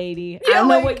 Miss Lady, I don't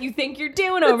know what you think you're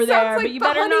doing over there, but you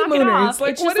better knock it off.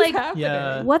 Like, it's just like,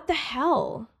 happening? What the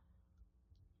hell?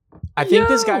 I think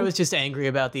this guy was just angry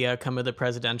about the outcome of the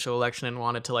presidential election and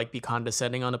wanted to like be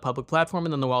condescending on a public platform,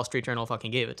 and then the Wall Street Journal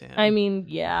fucking gave it to him. I mean,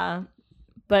 yeah.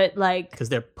 But like, because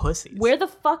they're pussies. Where the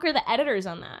fuck are the editors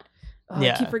on that?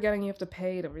 I keep forgetting you have to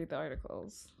pay to read the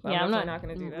articles. I'm not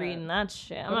going to do that. Reading that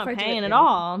shit. I'm not paying at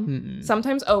all. Mm-mm.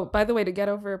 Sometimes, by the way, to get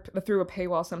through a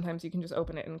paywall, sometimes you can just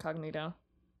open it incognito.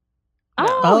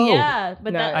 Oh yeah,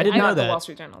 but I didn't know that. The Wall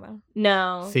Street Journal though.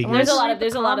 No, Figures. there's a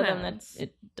lot of them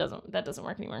that doesn't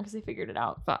work anymore because they figured it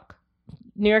out. Fuck.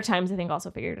 New York Times, I think, also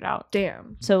figured it out.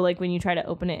 Damn. So like when you try to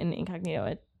open it in incognito,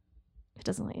 it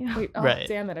doesn't let you. Wait, right.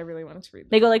 Damn it! I really wanted to read.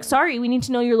 They go like, "Sorry, we need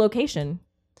to know your location."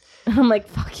 I'm like,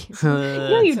 fuck you.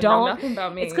 No, you don't. Nothing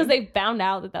about me. It's because they found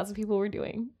out that that's what people were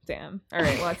doing. Damn. All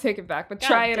right, well, I take it back. But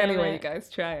try it anyway, you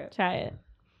guys. Try it. Try it.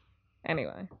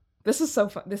 Anyway. This is so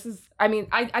fun.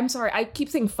 I'm sorry. I keep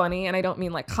saying funny, and I don't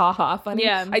mean like ha-ha funny.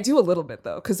 Yeah. I do a little bit,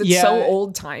 though, because it's so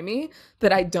old-timey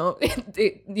that I don't,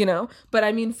 But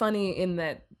I mean funny in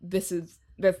that this is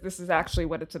actually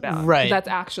what it's about. Right. That's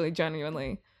actually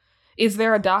genuinely... Is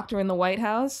there a doctor in the White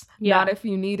House? Yeah. Not if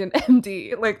you need an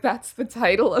MD. Like, that's the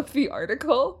title of the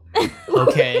article.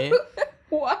 Okay.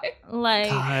 What? Like,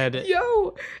 God.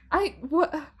 Yo, I'm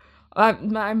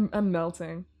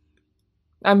melting.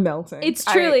 I'm melting. It's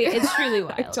truly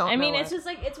wild. I mean, it's just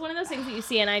like, it's one of those things that you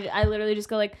see, and I literally just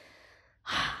go like,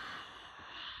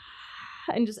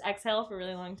 and just exhale for a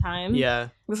really long time. Yeah.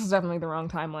 This is definitely the wrong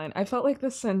timeline. I felt like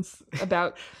this since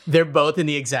about... They're both in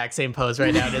the exact same pose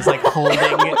right now. Just like holding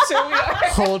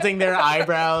their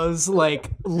eyebrows, like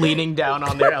leaning down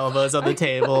on their elbows on the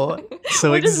table.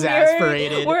 So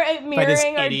exasperated by this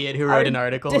idiot who wrote an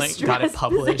article and got it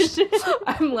published.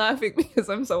 I'm laughing because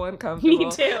I'm so uncomfortable.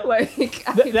 Me too. Like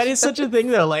that is such a thing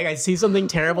though. Like I see something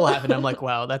terrible happen. I'm like,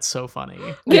 wow, that's so funny.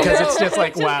 Because it's just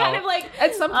like, wow. Kind of like,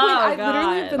 at some point, I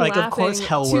literally have been like, laughing. Of course,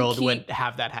 Hell World would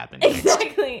have that happen.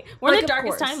 Exactly. We're in the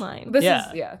darkest timeline.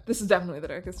 This is definitely the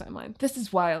darkest timeline. This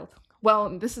is wild.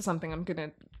 Well, this is something I'm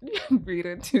gonna read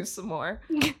into some more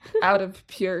out of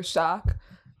pure shock.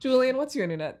 Julian, what's your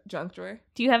internet junk drawer?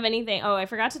 Do you have anything? Oh, I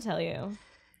forgot to tell you.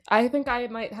 I think I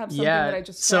might have something that I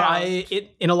just found.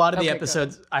 In a lot of the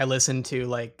episodes I listen to,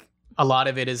 like a lot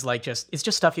of it is like it's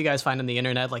just stuff you guys find on the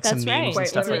internet, like some memes and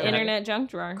stuff like that. Internet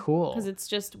junk drawer. Cool. Because it's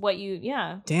just what you,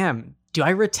 Damn. Do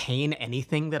I retain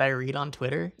anything that I read on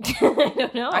Twitter? I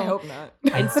don't know. I hope not.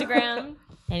 Instagram,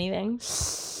 anything.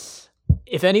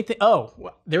 If anything,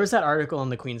 there was that article in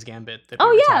the Queen's Gambit that we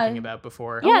were talking about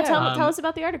before. Yeah, tell us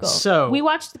about the article. So we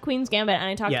watched the Queen's Gambit, and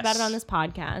I talked about it on this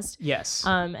podcast. Yes.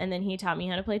 And then he taught me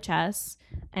how to play chess,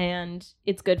 and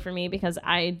it's good for me because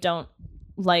I don't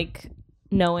like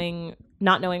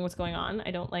not knowing what's going on.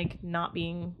 I don't like not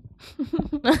being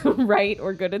right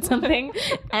or good at something,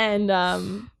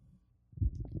 and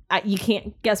you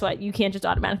can't. Guess what? You can't just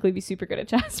automatically be super good at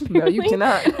chess. Apparently. No, you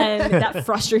cannot. And that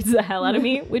frustrates the hell out of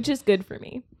me, which is good for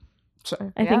me.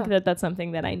 Sure. I think that's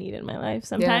something that I need in my life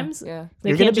sometimes. Yeah.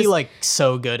 You're going to be like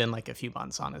so good in like a few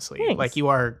months, honestly. Thanks. Like you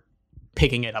are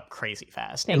picking it up crazy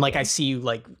fast. Thank and like you. I see you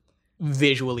like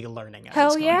visually learning as Hell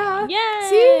it's going yeah. on. Yay!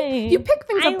 See, you pick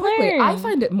things up quickly. learn. I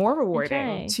find it more rewarding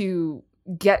Okay. to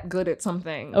get good at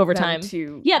something Over than time.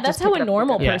 to Yeah, that's just how pick a it up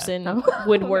normal quicker. person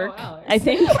would work. Alex. I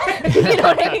think. You know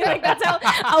what I mean? Like that's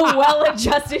how a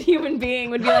well-adjusted human being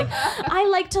would be like, I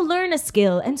like to learn a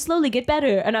skill and slowly get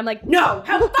better. And I'm like, no,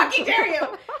 how fucking dare you?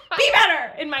 Be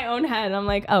better in my own head. I'm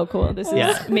like, oh, cool. This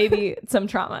is maybe some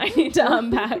trauma I need to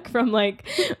unpack from like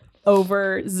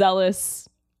overzealous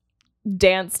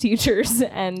dance teachers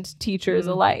and teachers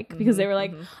alike, because they were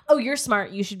like, oh, you're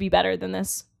smart. You should be better than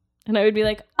this. And I would be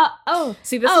like,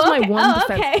 See, this is my okay. one Oh,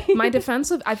 defense. okay. My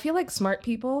defensive, I feel like smart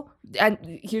people, and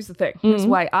here's the thing. Here's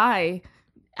why I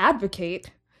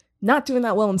advocate not doing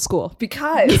that well in school,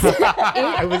 because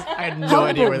I had no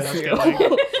idea where that was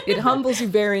going. It humbles you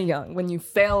very young. When you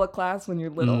fail a class when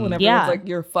you're little, and everyone's Yeah. like,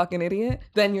 you're a fucking idiot,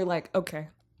 then you're like, okay.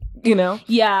 You know?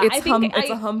 yeah, It's I think it's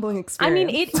a humbling I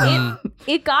experience. mean,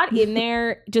 it got in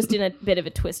there just in a bit of a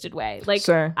twisted way. Like,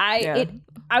 Sure. I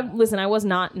listen, I was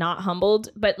not humbled,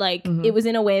 but like it was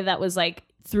in a way that was like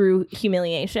through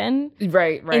humiliation,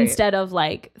 Right. instead of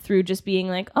like through just being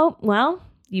like, oh, well,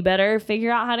 you better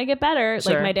figure out how to get better.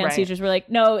 Sure, like my dance right. teachers were like,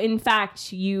 no, in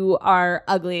fact, you are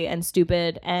ugly and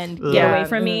stupid and get Yeah, away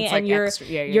from me. it's And like you're extra-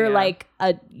 yeah, you're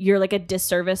yeah. you're like a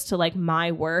disservice to like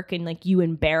my work, and like you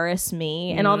embarrass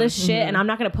me and all this shit. And I'm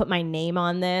not gonna put my name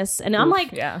on this. And I'm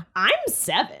like, yeah. I'm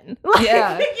 7. Like,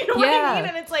 Yeah. you know what I mean?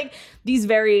 And it's like these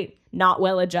very not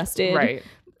well adjusted Right.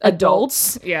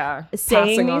 adults Yeah. saying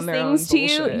Passing on these their own things to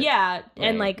you. bullshit. Yeah.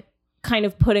 And Right. like kind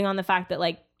of putting on the fact that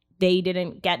like they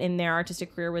didn't get in their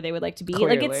artistic career where they would like to be.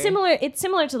 Like Clearly. it's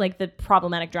similar to like the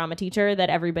problematic drama teacher that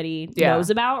everybody Yeah. knows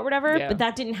about or whatever. Yeah. But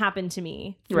that didn't happen to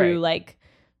me through Right. like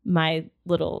my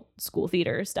little school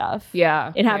theater stuff.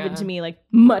 Yeah. It happened to me like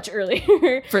much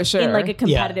earlier For sure. in like a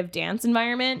competitive dance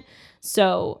environment.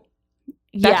 So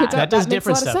yeah. That does makes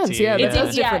different a lot of stuff sense. to you. Yeah, Yeah. that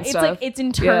does different it's stuff. like it's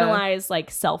internalized like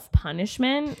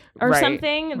self-punishment or Right,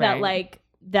 something that right. like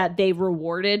that they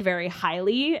rewarded very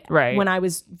highly Right. when I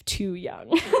was too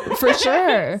young. For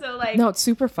sure. So like No, it's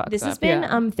super fucked this up. has been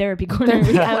yeah. therapy corner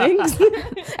with Alex.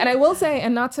 And I will say,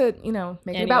 and not to,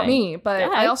 make it about Anyway. me, but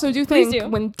Go I ahead. also do Please think do.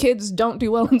 when kids don't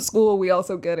do well in school, we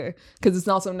also get it. Because it's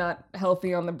also not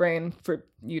healthy on the brain for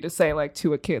you to say, like,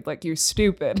 to a kid, like, you're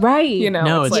stupid. Right.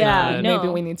 No, it's like, not. maybe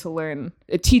No. we need to learn,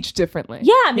 teach differently.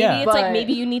 Yeah, maybe Yeah. it's like But-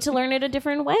 maybe you need to learn it a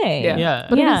different way. Yeah. Yeah.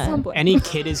 But Yeah. it is humbling. Any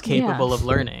kid is capable of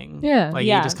learning. Yeah. Like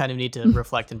Yeah. you just kind of need to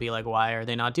reflect and be like, why are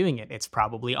they not doing it? It's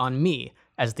probably on me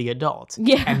as the adult.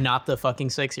 Yeah. And not the fucking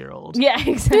 6-year-old. Yeah,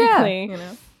 Yeah, exactly.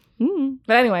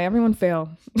 But anyway, everyone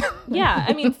fail. Yeah,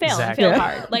 I mean, fail Exactly.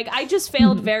 hard. Like I just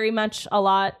failed very much a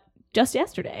lot just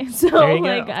yesterday. So There you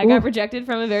like go. I got rejected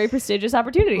from a very prestigious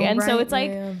opportunity, and so Right, it's like,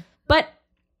 yeah. but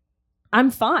I'm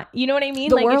fine. You know what I mean?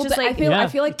 The like world, it's just like I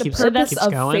feel like the keeps- purpose keeps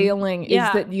of going. failing is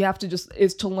Yeah. that you have to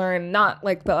is to learn, not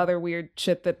like the other weird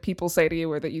shit that people say to you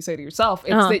or that you say to yourself.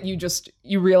 It's that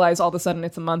you realize all of a sudden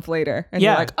it's a month later and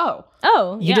Yeah. you're like,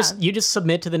 oh, You just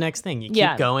submit to the next thing. You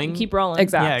keep going. keep rolling.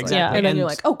 exactly. Yeah, exactly. And then And- you're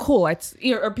like, oh, cool.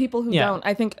 Or people who Yeah. don't.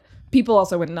 I think people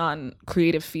also in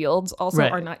non-creative fields also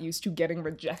Right. are not used to getting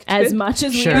rejected As much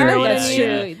as Sure, we are, You know, yeah, that's I true.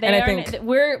 mean, they And I are- think-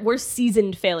 we're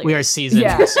seasoned failures. We are seasoned.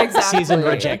 Yeah, exactly. Seasoned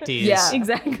rejectees. Yeah.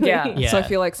 exactly. Yeah. Yeah. So I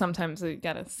feel like sometimes you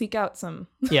gotta seek out some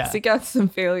Yeah.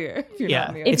 failure if you're Yeah. not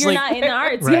in the If It's you're like- not in the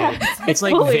arts, Right. yeah, It's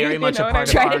like fully, very you much know a what part I of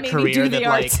mean? try our to maybe career do that the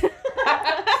like arts.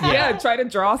 yeah, try to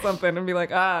draw something and be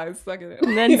like, I suck at it.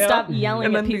 and then You know? stop yelling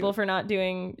And at then be- people for not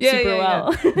doing Yeah, super yeah, yeah.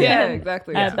 well. Yeah,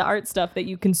 exactly. At the art stuff that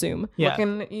you consume. yeah.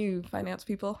 Looking at you, finance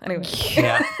people. Anyway.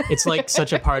 Yeah. It's like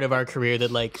such a part of our career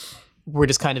that like we're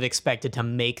just kind of expected to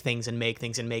make things and make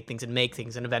things and make things and make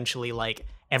things, and eventually like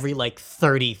every like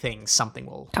 30 things something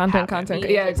will happen. Content.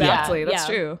 Yeah, exactly. Yeah, That's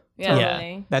yeah. true. Yeah. Yeah,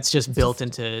 Totally. that's just built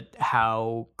into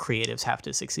how creatives have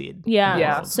to succeed. Yeah.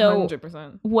 Yeah. So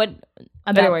 100%. what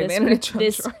about Anyway, the internet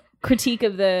this jumps right. critique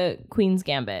of the Queen's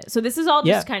Gambit? So this is all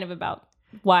just Yeah. kind of about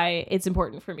why it's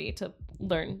important for me to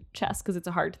learn chess, because it's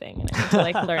a hard thing and I need to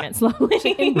like learn it slowly.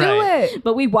 Do Right. it.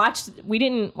 But we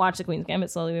didn't watch the Queen's Gambit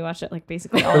slowly. We watched it like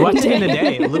basically all We in watched a it in a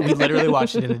day. day. We literally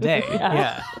watched it in a day.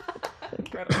 Yeah.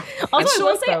 Incredible. Also, It's I will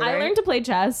short say though, I right? learned to play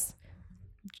chess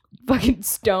fucking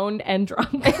stoned and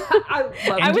drunk.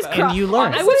 I was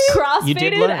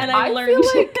crossfaded and I learned.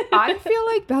 I feel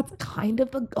like that's kind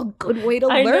of a good way to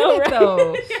learn it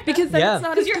though, because then it's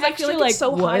not as you're actually like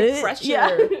so high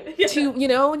pressure to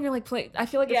and you're like I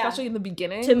feel like especially in the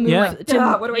beginning to move. What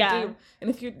do I do? And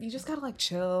if you just gotta like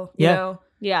chill, you know.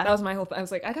 Yeah, that was my whole thing. I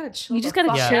was like, I gotta chill. You just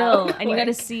gotta chill, and you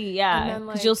gotta see,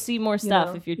 because you'll see more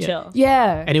stuff if you chill.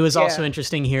 Yeah, and it was also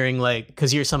interesting hearing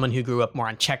because you're someone who grew up more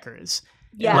on checkers.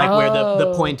 Yeah, where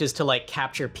the point is to like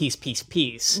capture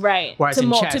piece, right? Whereas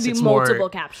in chess, to be it's multiple more,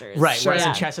 captures, right? Sure. Whereas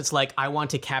in chess, it's like I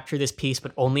want to capture this piece,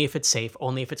 but only if it's safe,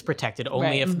 only if it's protected,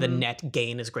 only if the net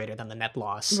gain is greater than the net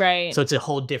loss. Right. So it's a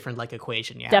whole different like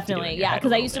equation. Definitely,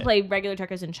 because I used to play regular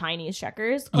checkers and Chinese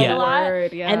checkers quite a lot,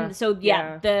 and so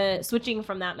the switching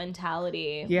from that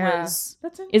mentality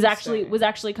was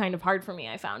actually kind of hard for me.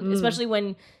 I found, especially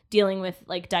when dealing with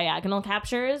like diagonal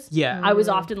captures. I was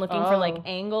often looking for like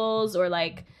angles or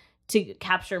like to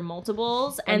capture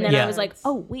multiples, and then I was like,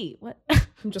 oh wait, what?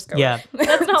 I'm just going.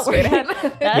 That's not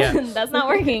working. That's not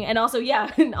working. And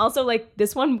also like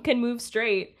this one can move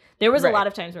straight. There was a lot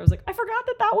of times where I was like, I forgot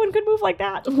that one could move like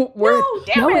that. No,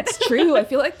 it's true. I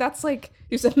feel like that's like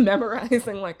you said,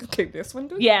 memorizing like, okay, this one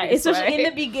goes especially in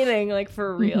the beginning, like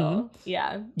for real.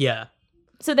 Yeah.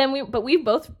 So then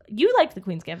you liked the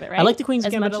Queen's Gambit, right? I liked the Queen's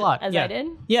Gambit a lot. As I did?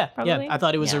 Yeah. Probably? Yeah. I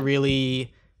thought it was a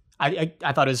really, I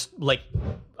thought it was like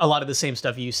a lot of the same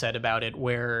stuff you said about it,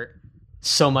 where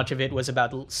so much of it was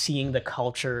about seeing the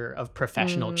culture of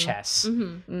professional chess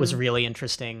was really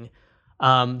interesting.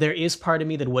 There is part of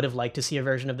me that would have liked to see a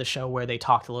version of the show where they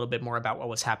talked a little bit more about what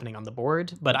was happening on the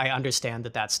board, but I understand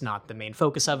that that's not the main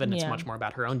focus of it, and it's much more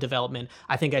about her own development.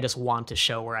 I think I just want a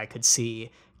show where I could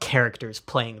see characters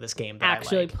playing this game that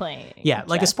actually I like. playing. Yeah,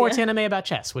 like a sports anime about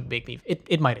chess would make me.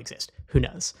 It might exist. Who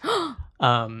knows?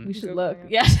 We should look.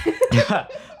 Yes.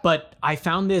 But I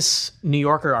found this New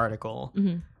Yorker article,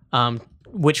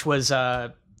 which was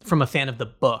from a fan of the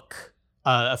book,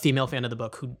 a female fan of the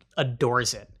book who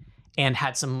adores it, and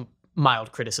had some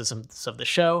mild criticisms of the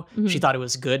show. She thought it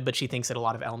was good, but she thinks that a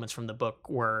lot of elements from the book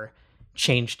were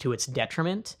changed to its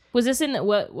detriment. Was this in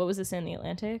what was this in, the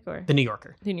Atlantic or the New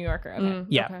Yorker? The New Yorker. Okay.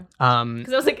 Yeah.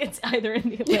 Because I was like, it's either in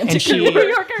the Atlantic and or the New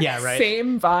Yorker. Yeah, right.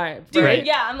 Same vibe. Dude, right.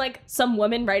 Yeah, I'm like some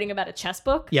woman writing about a chess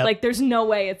book. Yep. Like, there's no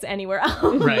way it's anywhere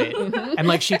else. Right. And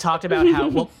like she talked about how,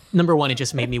 well, number one, it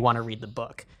just made me want to read the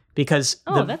book. Because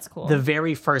that's cool. The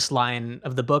very first line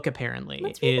of the book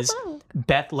apparently is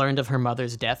Beth learned of her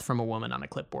mother's death from a woman on a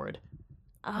clipboard.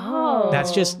 Oh,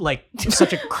 that's just like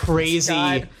such a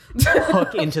crazy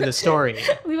hook into the story.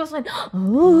 We both went,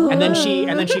 and then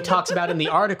she talks about in the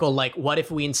article, like, what if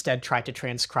we instead tried to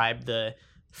transcribe the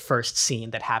first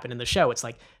scene that happened in the show? It's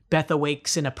like Beth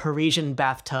awakes in a Parisian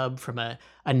bathtub from a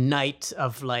night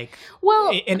of like.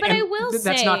 Well, but I will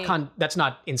say that's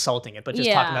not insulting it, but just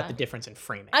talking about the difference in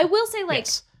framing. I will say, like,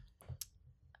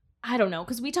 I don't know,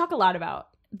 because we talk a lot about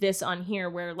this on here,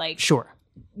 where like, sure.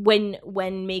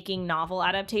 When making novel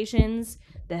adaptations,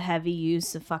 the heavy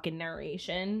use of fucking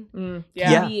narration, and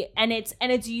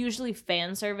it's usually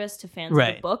fan service to fans of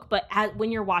the book. But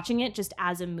when you're watching it just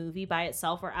as a movie by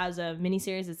itself or as a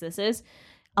miniseries, as this is,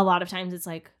 a lot of times it's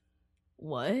like,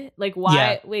 what? Like, why?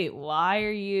 Yeah. Wait, why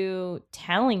are you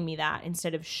telling me that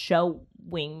instead of showing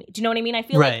me? Do you know what I mean? I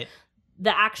feel like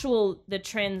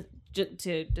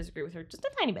to disagree with her just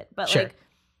a tiny bit, but sure. like,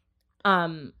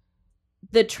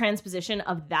 the transposition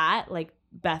of that, like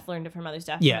Beth learned of her mother's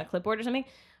death from a clipboard or something,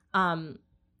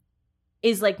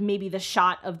 is like maybe the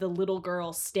shot of the little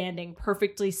girl standing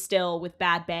perfectly still with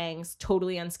bad bangs,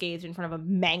 totally unscathed in front of a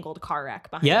mangled car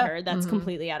wreck behind her that's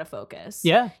completely out of focus.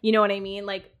 Yeah. You know what I mean?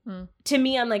 Like, to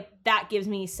me, I'm like, that gives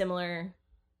me similar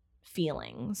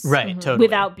feelings. Right, totally.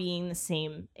 Without being the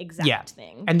same exact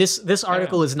thing. And this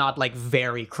article is not like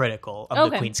very critical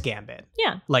of the Queen's Gambit.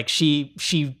 Yeah. Like she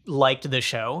liked the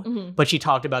show, but she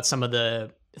talked about some of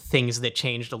the things that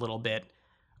changed a little bit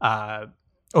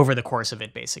over the course of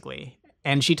it, basically.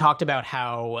 And she talked about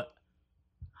how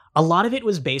a lot of it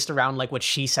was based around like what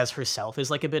she says herself is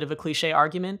like a bit of a cliche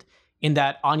argument, in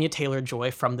that Anya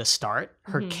Taylor-Joy from the start,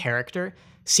 her character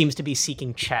seems to be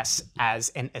seeking chess as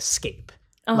an escape.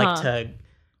 Like to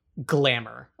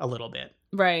glamour a little bit.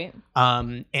 Right.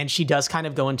 And she does kind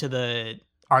of go into the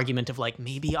argument of like,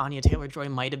 maybe Anya Taylor-Joy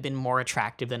might have been more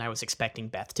attractive than I was expecting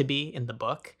Beth to be in the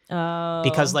book. Oh.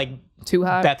 Because like too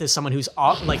hot. Beth is someone who's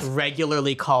like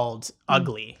regularly called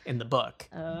ugly in the book.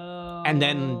 Oh. And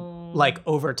then like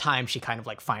over time, she kind of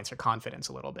like finds her confidence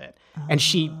a little bit. And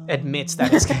she admits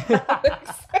that it's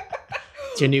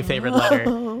your new favorite letter.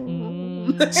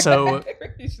 So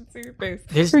you should see see your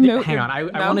face. Hang on, I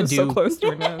want to do. So close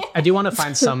to her nose. I do want to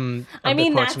find some of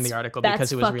the quotes from the article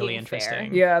because it was really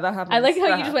interesting. Fair. Yeah, that happened. I like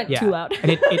how you just went too out.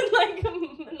 And it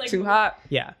like too hot.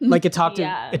 Yeah, like it talked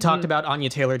about Anya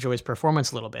Taylor-Joy's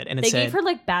performance a little bit, and it said they gave her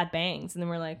like bad bangs, and then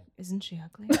we're like, isn't she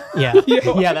ugly?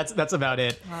 Yeah, that's about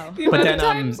it. Wow. But then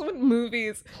times when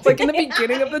movies, like in the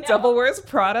beginning of The Devil Wears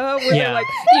Prada, where they're like,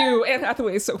 Anne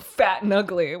Hathaway is so fat and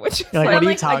ugly, which is what are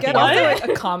you talking I get about? also like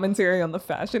a commentary on the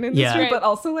fashion industry, but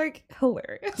also like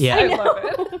hilarious. Yeah, I love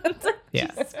it.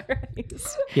 Jesus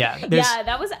Christ. Yeah,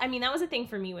 that was a thing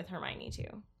for me with Hermione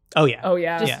too. Oh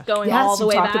yeah. Just going all the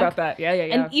way back. Talked about that. Yeah.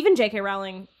 And even J.K.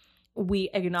 Rowling, we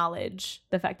acknowledge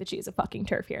the fact that she is a fucking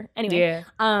turf here. Anyway,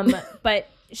 but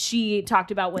she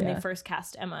talked about when they first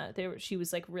cast Emma, she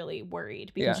was like really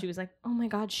worried because she was like, oh my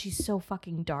God, she's so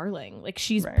fucking darling. Like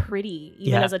she's pretty,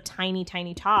 even as a tiny,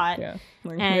 tiny tot. Yeah.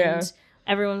 And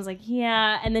everyone was like,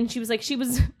 and then she was like,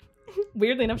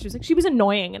 weirdly enough, she was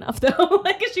annoying enough though.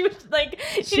 Like she was like,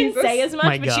 she didn't say as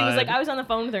much, but she was like, I was on the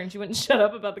phone with her and she wouldn't shut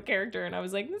up about the character, and I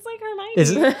was like, it's like Hermione or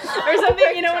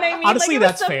something. You know what I mean? Honestly, like,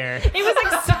 that's fair. It was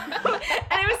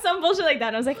like, and it was some bullshit like that.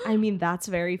 And I was like, I mean, that's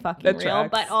very fucking real,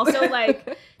 but also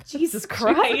like, Jesus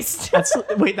Christ. That's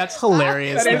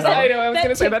hilarious. I know. I was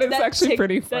gonna say that is actually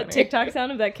pretty funny. That TikTok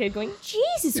sound of that kid going,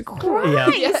 Jesus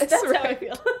Christ. Yeah. That's how I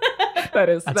feel.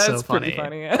 That's so pretty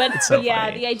funny. But so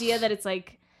funny. The idea that it's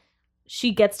like,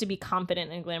 she gets to be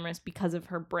confident and glamorous because of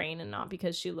her brain and not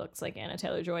because she looks like Anna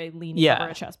Taylor-Joy leaning over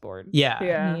a chessboard. Yeah.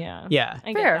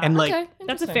 I get fair. that. And like,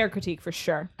 that's a fair critique for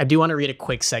sure. I do want to read a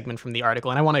quick segment from the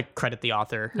article, and I want to credit the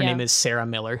author. Her name is Sarah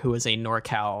Miller, who is a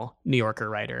NorCal New Yorker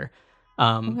writer.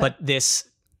 But this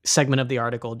segment of the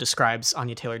article describes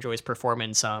Anya Taylor-Joy's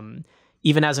performance.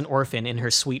 Even as an orphan in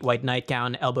her sweet white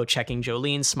nightgown, elbow-checking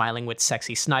Jolene, smiling with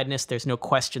sexy snideness, there's no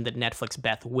question that Netflix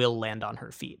Beth will land on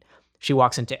her feet. She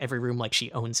walks into every room like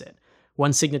she owns it.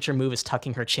 One signature move is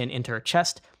tucking her chin into her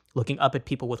chest, looking up at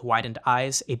people with widened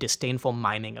eyes, a disdainful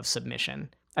miming of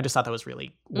submission. I just thought that was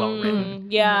really well written.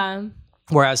 Yeah.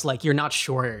 Whereas, like, you're not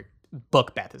sure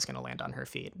book Beth is going to land on her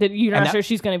feet. That you're not sure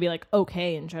she's going to be like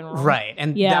okay in general. Right.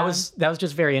 And that was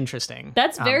just very interesting.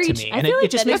 That's very to me. And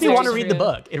it just makes me want to read the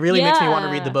book. It really makes me want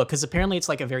to read the book because apparently it's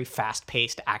like a very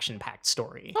fast-paced, action-packed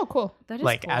story. Oh, cool. That is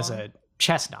like cool. as a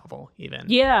chess novel even.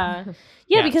 Yeah,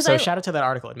 because so shout out to that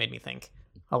article. It made me think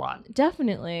a lot.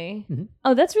 Definitely.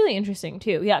 Oh, that's really interesting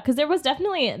too. Yeah, because there was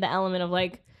definitely the element of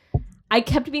like, I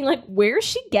kept being like, where's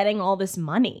she getting all this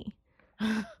money?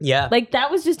 Yeah, like that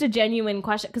was just a genuine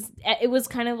question because it was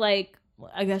kind of like,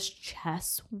 I guess,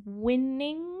 chess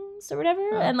winnings or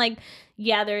whatever. And like,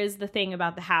 there is the thing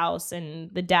about the house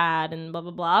and the dad and blah blah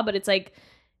blah, but it's like,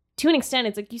 to an extent,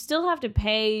 it's like you still have to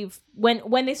pay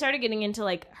when they started getting into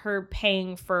like her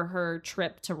paying for her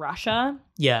trip to Russia.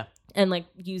 Yeah. And like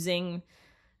using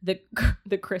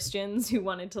the Christians who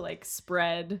wanted to like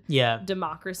spread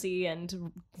democracy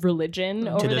and religion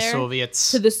over to the there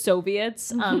Soviets. To the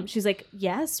Soviets. She's like,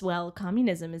 yes, well,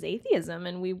 communism is atheism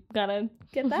and we gotta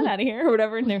get that out of here or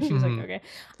whatever. And she was like, okay.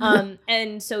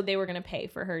 And so they were gonna pay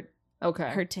for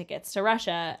her tickets to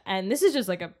Russia. And this is just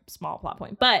like a small plot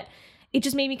point, but it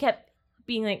just made me kept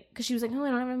being like, because she was like, oh,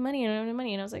 I don't have any money.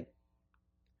 And I was like,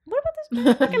 what about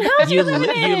this fucking house you live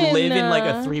in like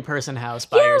a 3-person house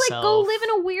by yourself. Yeah, like go live in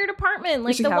a weird apartment.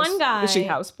 Like one guy. Was she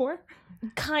house poor?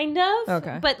 Kind of.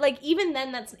 Okay. But like even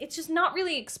then it's just not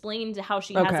really explained how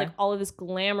she has like all of this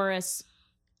glamorous,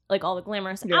 like all the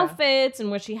glamorous outfits and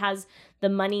where she has the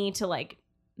money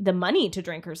to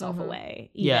drink herself away.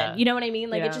 Even. Yeah. You know what I mean?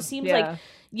 Like it just seems like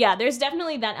there's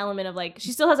definitely that element of like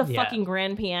she still has a fucking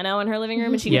grand piano in her living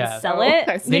room and she didn't sell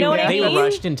it. You know what I mean? They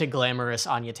rushed into glamorous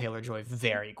Anya Taylor-Joy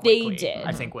very quickly. They did.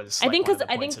 I think was. I think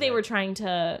they were trying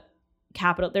to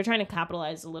They're trying to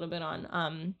capitalize a little bit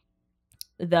on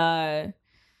the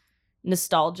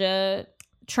nostalgia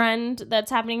trend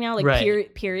that's happening now.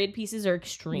 Like period pieces are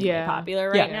extremely popular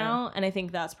right now, and I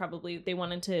think that's probably they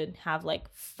wanted to have like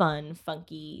fun,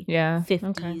 funky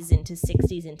 50s into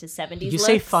 60s into 70s. Did you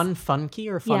say fun, funky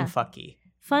or fun, fucky?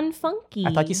 Fun, funky.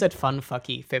 I thought you said fun,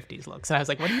 fucky 50s looks, and I was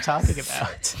like, what are you talking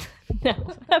about?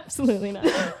 No, absolutely not.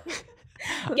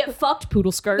 Get fucked,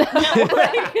 poodle skirt.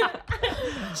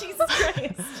 Jesus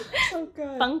Christ. Oh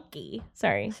god. Funky.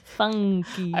 Sorry.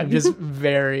 Funky. I'm just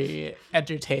very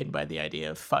entertained by the idea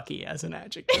of fucky as an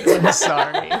adjective. I'm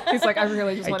sorry. He's like, I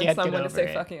really just wanted someone to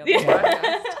say fucking on the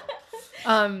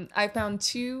podcast. I found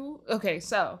 2. Okay,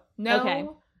 so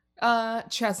no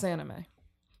chess anime.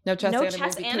 No chess anime.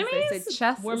 Chess because animes? they say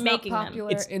chess We're is making not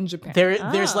popular in Japan.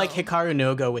 There's like Hikaru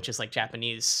no Go, which is like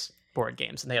Japanese board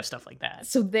games, and they have stuff like that.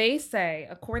 So they say,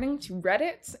 according to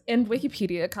Reddit and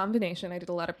Wikipedia, a combination, I did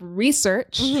a lot of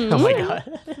research. Oh my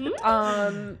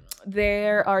god.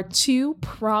 There are 2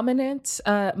 prominent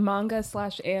manga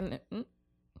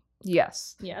 /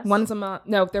 Yes. One's a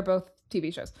no, they're both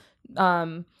TV shows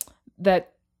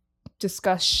that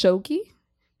discuss shogi,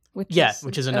 which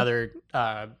is another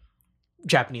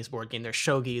Japanese board game. There's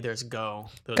shogi, there's Go.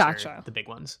 Those are the big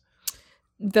ones.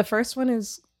 The first one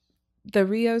is The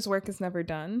Ryo's Work Is Never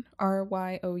Done.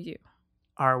 RYOU.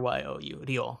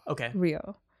 Ryo. Okay.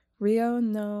 Ryo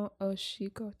no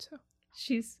Oshigoto.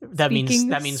 That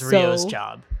means Ryo's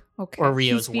job. Okay. Or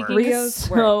Ryo's work. Ryo's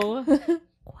work.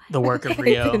 The work of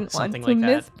Ryo, something like that.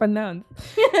 Mispronounce.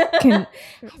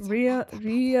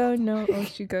 Ryo no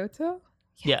Oshigoto?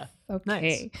 Yeah. Okay.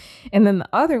 Nice. And then the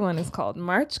other one is called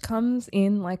March Comes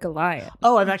In Like a Lion.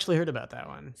 Oh, I've actually heard about that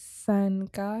one.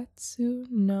 Sangatsu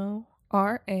no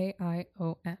Raion.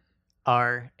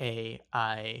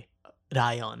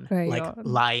 Rayon. Like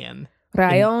lion.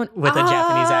 Rayon. With a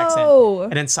Japanese accent.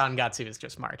 And then Sangatsu is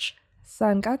just March.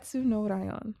 Sangatsu no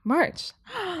Rayon. March.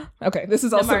 Okay, this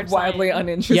is also wildly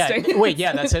uninteresting. Yeah, wait,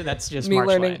 yeah, that's just me March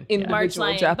learning line. individual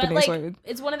March Japanese line. But words.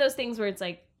 it's one of those things where it's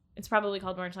like, it's probably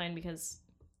called March line because,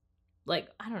 like,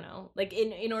 I don't know, like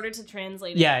in order to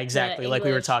translate it. Yeah, exactly. Like we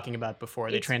were English, talking about before,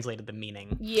 they translated the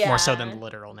meaning more so than the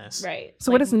literalness. Right.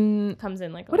 So like, what does comes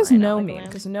in like? What does no mean?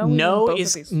 Because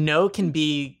no can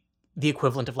be the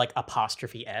equivalent of like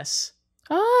apostrophe S.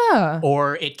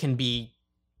 Or it can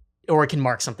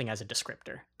mark something as a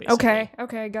descriptor, basically.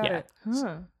 Okay, got it.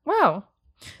 Huh. Wow.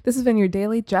 This has been your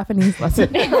daily Japanese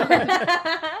lesson.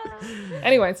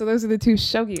 Anyway, so those are the 2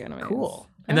 shogi animes. Cool.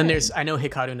 And then I know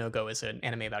Hikaru no Go is an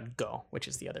anime about Go, which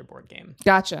is the other board game.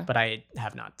 Gotcha. But I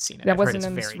have not seen it. That wasn't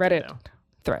in this Reddit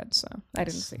thread, so I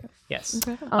didn't see it. Yes.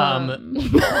 Okay.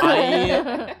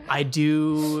 I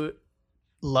do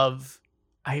love...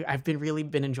 I've really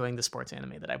been enjoying the sports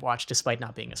anime that I've watched, despite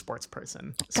not being a sports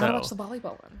person. Gotta watch the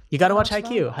volleyball one. You gotta watch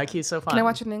Haikyuu. Haikyuu is so fun. Can I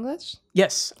watch it in English?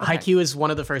 Yes. Okay. Haikyuu is one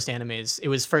of the first animes. It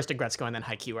was first Agretzko and then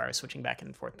Haikyuu, where I was switching back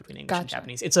and forth between English and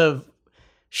Japanese. It's a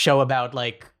show about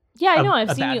like I know.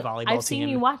 I've seen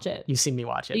you watch it. You've seen me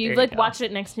watch it. You've like watched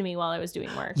it next to me while I was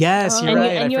doing work. Yes, you're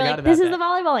right. And you were like, "This is the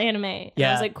volleyball anime." And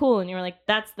I was like, "Cool." And you were like,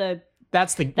 "That's the guy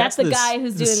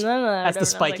who's doing that's the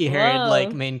spiky haired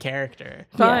like main character."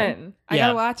 Fun. I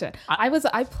gotta watch it.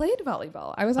 I played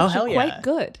volleyball. I was actually quite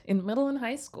good in middle and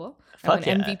high school. I won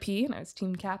MVP and I was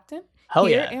team captain. And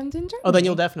in Germany. Oh, then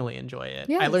you'll definitely enjoy it.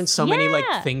 Yes. I learned so many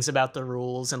like things about the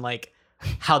rules and like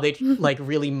how they like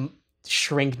really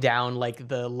shrink down like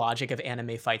the logic of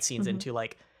anime fight scenes into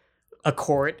like a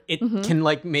court. It can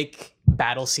like make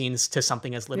battle scenes to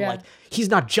something as little like he's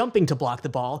not jumping to block the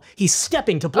ball, he's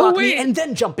stepping to block me and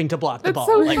then jumping to block the ball,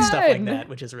 so like fun. Stuff like that,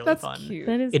 which is really fun. Cute.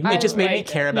 It just made me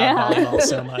care about volleyball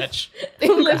so much.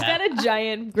 Liv's got a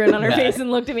giant grin on her face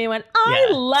and looked at me and went,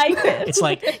 I like it. It's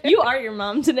like you are your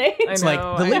mom today. It's like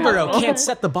the libero can't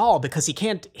set the ball because he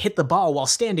can't hit the ball while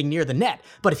standing near the net,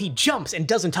 but if he jumps and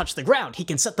doesn't touch the ground, he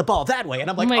can set the ball that way. And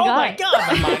I'm like, oh my god,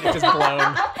 my mind is just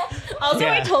blown. Also,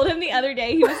 I told him the other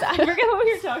day, I forget what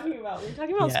we were talking about. We were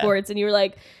talking about sports, and you were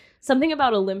like, something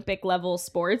about Olympic level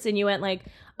sports, and you went like,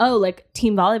 oh, like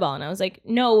team volleyball. And I was like,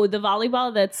 no, the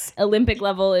volleyball that's Olympic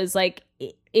level is like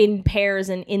in pairs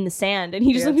and in the sand. And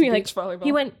he just looked at me like, volleyball.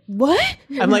 He went, what?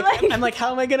 I'm like,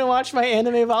 how am I going to watch my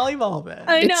anime volleyball then?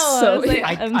 I know.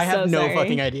 I have no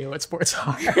fucking idea what sports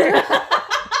are.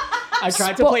 I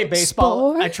tried to play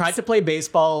baseball. I tried to play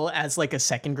baseball as like a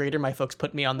second grader. My folks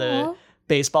put me on the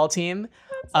baseball team.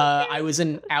 I was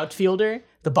an outfielder.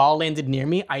 The ball landed near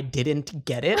me. I didn't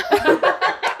get it.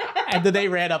 And then they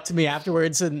ran up to me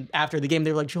afterwards, and after the game,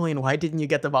 they were like, Julian, why didn't you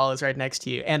get the ball? It was right next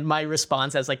to you. And my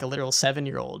response as like a literal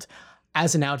 7-year-old,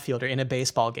 as an outfielder in a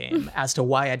baseball game, as to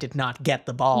why I did not get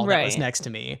the ball that was next to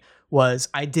me, was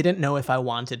I didn't know if I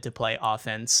wanted to play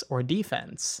offense or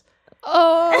defense.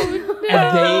 Oh, no.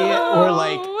 And they were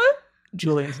like,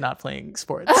 Julian's not playing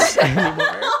sports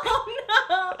anymore.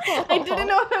 I didn't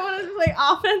know if I wanted to play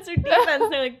offense or defense.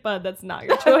 They're like, bud, that's not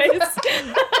your choice.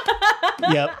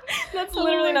 Yep. That's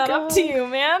literally not up to you,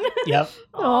 man. Yep.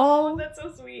 Oh, that's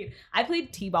so sweet. I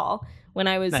played t-ball when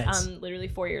I was literally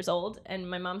 4 years old, and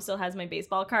my mom still has my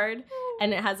baseball card,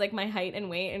 and it has like my height and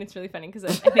weight, and it's really funny because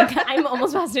I think I'm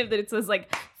almost positive that it says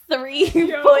like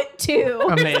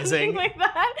 3'2". Amazing. Something like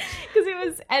that. Because it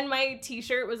was, and my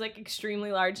t-shirt was like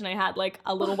extremely large and I had like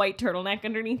a little white turtleneck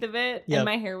underneath of it. Yep. And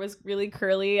my hair was really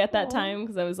curly at that time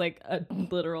because I was like a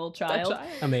literal child.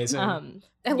 Amazing.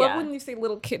 I love when you say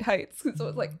little kid heights because it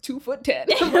was like 2'10".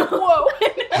 Like, whoa,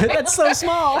 that's so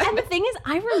small. And the thing is,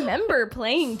 I remember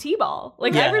playing t-ball.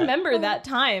 Like I remember that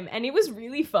time, and it was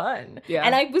really fun. Yeah.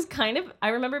 And I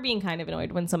remember being kind of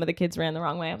annoyed when some of the kids ran the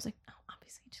wrong way. I was like, oh,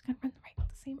 obviously, you just gotta run the right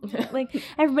the same way. Like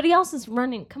everybody else is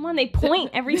running. Come on, they point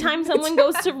every time someone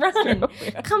goes to run.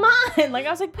 Come on. Like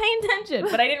I was like, pay attention,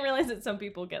 but I didn't realize that some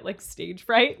people get like stage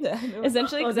fright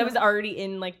essentially because I was already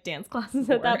in like dance classes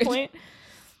at that point.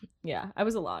 Yeah, I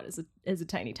was a lot as a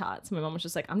tiny tot. So my mom was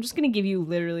just like, I'm just going to give you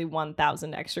literally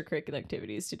 1,000 extracurricular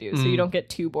activities to do so you don't get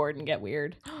too bored and get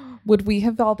weird. Would we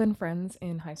have all been friends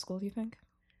in high school, do you think?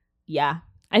 Yeah.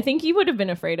 I think you would have been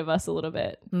afraid of us a little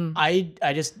bit. I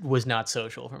just was not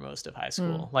social for most of high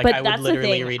school. Like but I would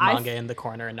literally read manga in the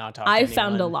corner and not talk to anyone. I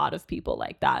found a lot of people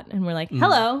like that. And we're like,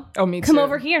 hello. Oh, me too. Come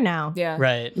over here now. Yeah.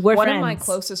 Right. We're One friends. of my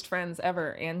closest friends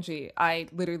ever, Angie, I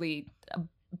literally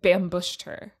bambushed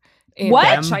her. What?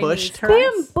 Ambushed her?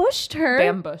 Bambushed her?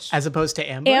 Bambush. As opposed to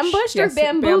ambush? Ambushed or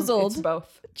bamboozled? It's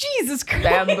both. Jesus Christ.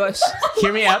 Bambushed.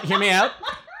 Hear me out.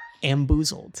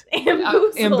 Amboozled.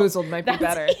 Amboozled might be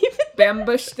better.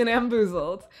 Bambushed and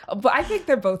amboozled. But I think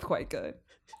they're both quite good.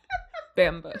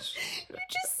 Bambush. You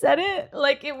just said it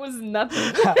like it was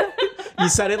nothing. You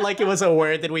said it like it was a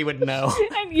word that we would know.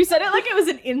 And you said it like it was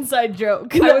an inside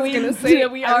joke. I was going to say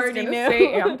we already knew.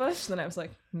 Say ambush, then I was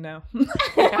like, no.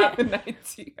 I have an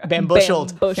idea.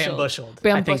 Bambushled. Bambushled.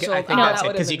 I think that's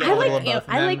it because you get a little of both.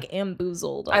 I like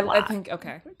amboozled a lot. I think,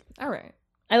 okay. All right.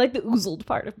 I like the oozled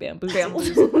part of bamboozled.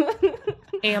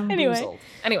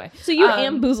 Anyway. So you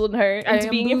amboozled her into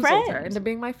being your friend. Her into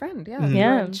being my friend, yeah.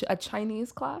 Yeah. A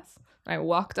Chinese class. I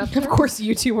walked up to her. Of course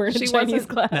you two were in a Chinese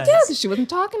class. Nice. Yeah, because she wasn't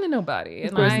talking to nobody.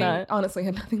 And I honestly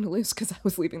had nothing to lose because I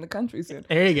was leaving the country soon.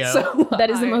 There you go. So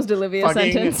that is the most Olivia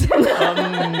sentence.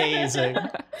 Amazing.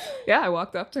 Yeah, I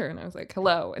walked up to her and I was like,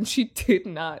 hello. And she did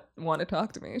not want to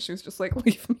talk to me. She was just like,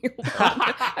 leave me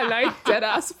alone. And I dead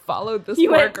ass followed this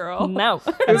poor girl. No.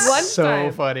 It was one so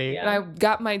time. funny. And I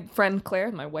got my friend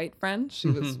Claire, my white friend. She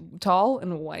was tall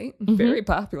and white, very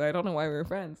popular. I don't know why we were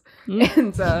friends.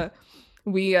 And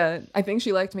I think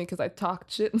she liked me because I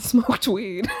talked shit and smoked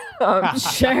weed.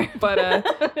 Sure. But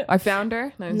I found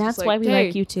her. And that's just why like, we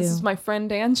like you too. This is my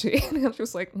friend Angie. And she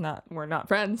was like, we're not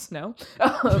friends, no.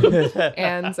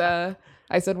 And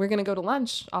I said, we're going to go to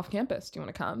lunch off campus. Do you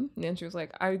want to come? And she was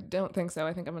like, I don't think so.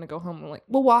 I think I'm going to go home. I'm like,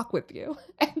 we'll walk with you.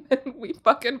 And then we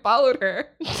fucking followed her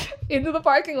into the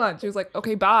parking lot. She was like,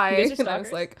 okay, bye. And I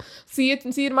was like, see you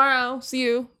tomorrow. See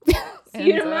you. See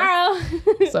you tomorrow.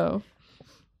 So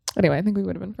anyway, I think we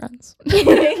would have been friends. We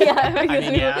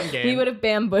would have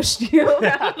bambushed you.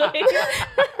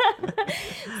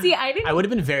 See, I would have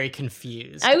been very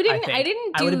confused. I would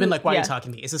have been like, why are you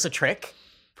talking to me? Is this a trick?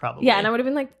 Probably. Yeah, and I would have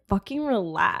been like, fucking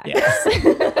relax. Yeah.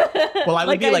 Well, I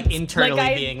would be like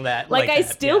internally being that. I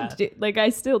still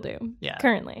do. Yeah.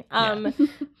 Currently.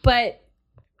 But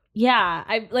yeah,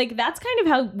 I like that's kind of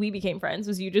how we became friends.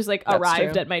 Was you just like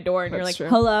arrived at my door and you're like,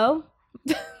 hello.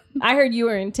 I heard you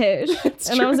were in Tish.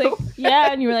 And I was like,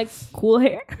 yeah. And you were like, cool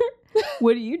hair.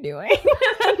 What are you doing?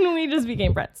 And we just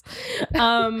became friends.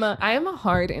 I am a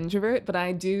hard introvert, but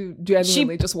I do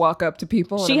genuinely just walk up to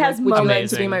people. She has like, would you like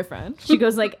to be my friend? She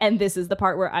goes like, and this is the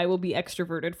part where I will be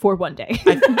extroverted for one day.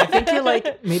 I think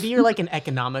you're like an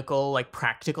economical, like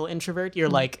practical introvert. You're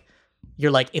like,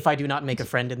 if I do not make a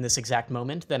friend in this exact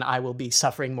moment, then I will be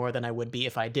suffering more than I would be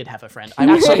if I did have a friend. I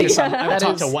will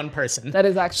talk to one person. That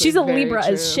is actually she's a Libra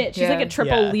as shit. She's like a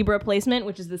triple Libra placement,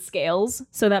 which is the scales.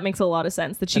 So that makes a lot of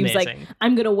sense that she was like,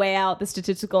 I'm going to weigh out the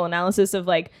statistical analysis of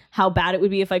like how bad it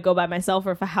would be if I go by myself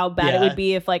or how bad it would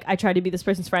be if like I tried to be this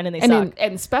person's friend and they suck.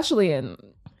 And especially in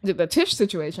the Tish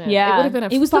situation, it would have been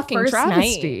a fucking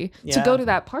travesty to go to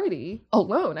that party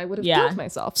alone. I would have killed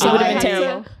myself. So it would have been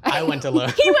terrible. I went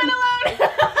alone. He went alone.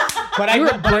 But I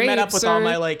met up with all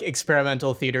my like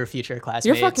experimental theater future classmates.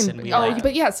 You're fucking. You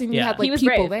had like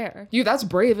people there. That's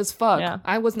brave as fuck. Yeah.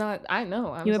 I was not. I know.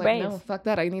 I was like, brave. No, fuck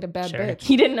that. I need a bad bitch.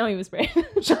 He didn't know he was brave.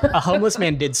 A homeless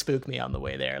man did spook me on the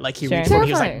way there. Like he reached for me,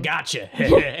 he was like, "Gotcha,"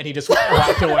 and he just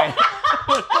walked away.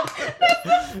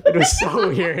 It was so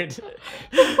weird.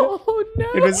 Oh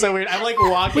no! It was so weird. I'm like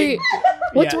walking. Wait,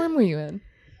 what dorm were you in?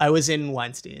 I was in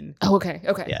Weinstein. Oh, okay.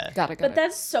 Yeah. Got it. But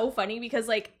that's so funny because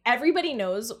like everybody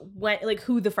knows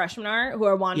who the freshmen are who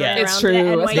are wandering around it's true. the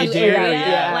NYU area.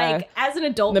 Yeah. Like as an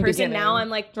adult person now, I'm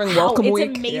like, during wow, welcome it's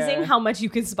week, amazing how much you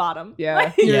can spot them. Yeah.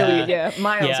 Like,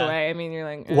 miles away. I mean, you're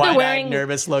like wide-eyed,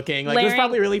 nervous looking. Like it was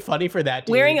probably really funny for that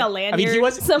dude. Wearing a lanyard. I mean,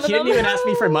 he didn't even ask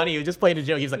me for money. He was just playing a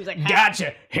joke. He was like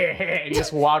gotcha. And he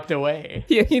just walked away.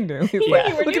 Yeah, he knew. He's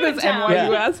like, look at this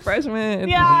NYU freshman.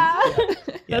 Yeah.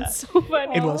 That's so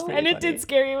funny. It was and it did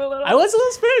scare you a little. I was a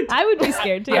little spooked. I would be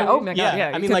scared too.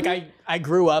 I mean, like I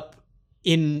grew up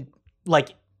in like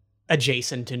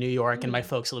adjacent to New York, and my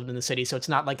folks lived in the city, so it's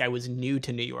not like I was new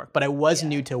to New York, but I was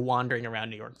new to wandering around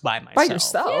New York by myself. By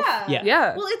yourself?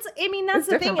 Yeah. Well, that's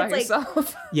the thing. It's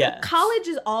like college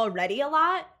is already a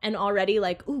lot, and already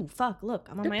like, ooh, fuck, look,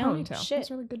 I'm on my own. Shit,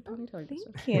 that's really good ponytail.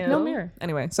 Thank you. No mirror.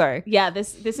 Anyway, sorry. Yeah,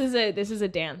 this is a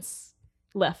dance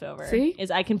leftover. See? Is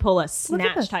I can pull a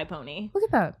snatch type pony. Look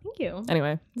at that. Thank you.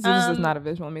 Anyway, this is not a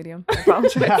visual medium. I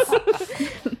apologize.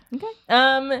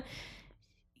 Okay.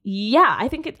 Yeah, I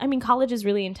think college is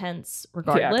really intense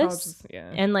regardless.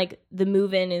 And like the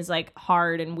move in is like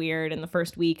hard and weird, and the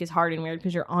first week is hard and weird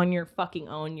because you're on your fucking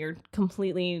own. You're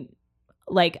completely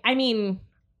like, I mean,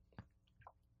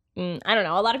 I don't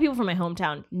know. A lot of people from my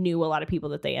hometown knew a lot of people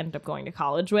that they ended up going to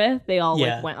college with. They all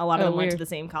like went. A lot of them went to the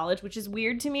same college, which is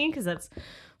weird to me because that's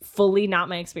fully not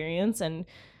my experience. And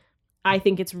I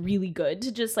think it's really good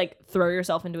to just like throw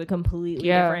yourself into a completely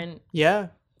different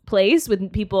place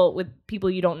with people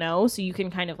you don't know, so you can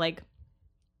kind of like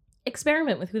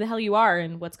experiment with who the hell you are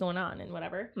and what's going on and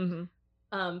whatever.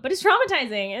 But it's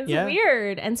traumatizing. It's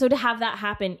weird, and so to have that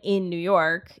happen in New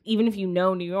York, even if you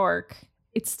know New York,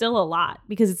 it's still a lot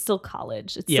because it's still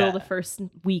college. It's still the first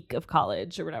week of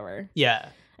college or whatever. Yeah.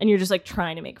 And you're just like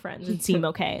trying to make friends and seem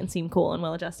okay and seem cool and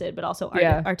well adjusted, but also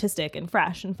artistic and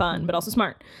fresh and fun, but also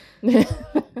smart.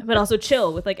 But also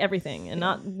chill with like everything and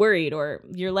not worried, or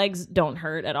your legs don't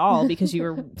hurt at all because you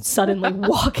were suddenly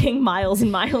walking miles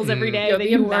and miles every day that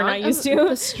you were not used to.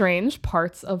 The strange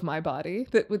parts of my body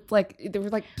that would like, there were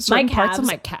like certain parts of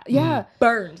my calf. Yeah.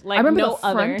 Burned. Like I remember no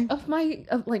the front of my,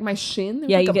 like my shin. There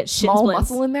was you like a get small shin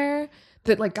splints. muscle in there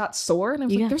that like got sore, and I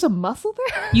was like, there's a muscle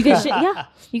there? You get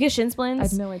you get shin splints. I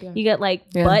had no idea. You get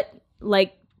like butt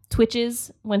like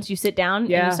twitches once you sit down and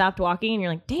you stopped walking, and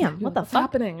you're like, damn, what the fuck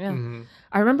happening? Yeah.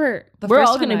 I remember we're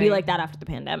all gonna be like that after the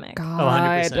pandemic.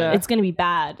 God, 100%. It's gonna be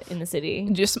bad in the city.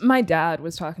 Just my dad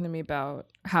was talking to me about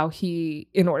how he,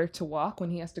 in order to walk when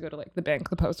he has to go to like the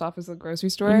bank, the post office, the grocery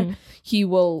store, he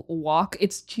will walk.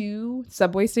 It's 2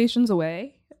 subway stations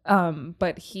away.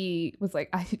 But he was like,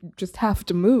 I just have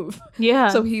to move. Yeah.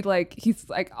 So he's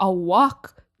like, I'll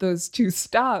walk those 2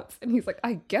 stops, and he's like,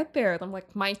 I get there, and I'm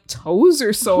like, my toes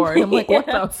are sore, and I'm like, what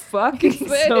the fuck is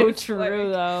this? So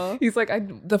true, though. He's like,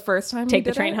 the first time take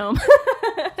the train home.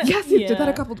 Yes, he did that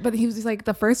a couple, but he was like,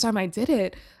 the first time I did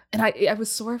it, and I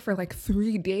was sore for like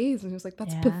 3 days, and he was like,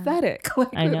 that's pathetic.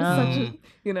 Like, I know. It was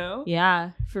such a,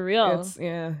 yeah, for real.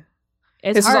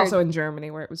 This is also in Germany,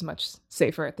 where it was much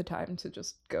safer at the time to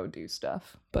just go do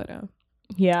stuff. But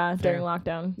during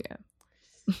lockdown.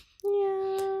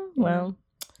 Well,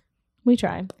 we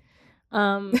try.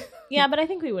 But I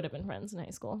think we would have been friends in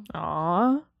high school.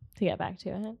 Aww. To get back to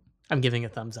it. I'm giving a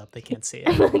thumbs up. They can't see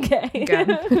it. Okay.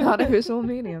 Again, not a visual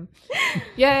medium.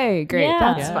 Yay, great.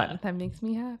 Yeah. That's fun. That makes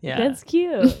me happy. Yeah. That's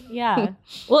cute. Yeah.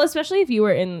 Well, especially if you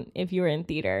were in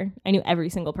theater. I knew every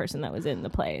single person that was in the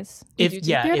plays. He did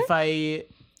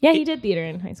theater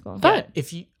in high school. Yeah,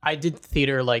 I did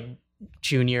theater like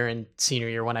junior and senior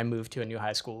year when I moved to a new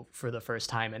high school for the first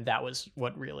time, and that was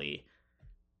what really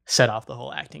set off the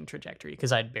whole acting trajectory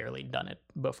because I'd barely done it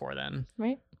before then.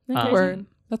 Right.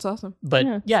 That's awesome.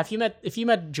 But if you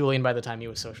met Julian by the time he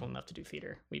was social enough to do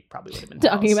theater, we probably would have been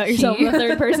talking about yourself in the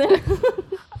third person.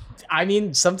 I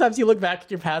mean, sometimes you look back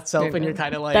at your past self and you're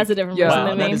kind of like, that's a different person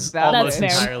than me. That is almost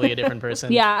entirely a different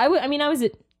person. Yeah,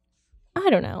 I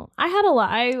don't know. I had a lot.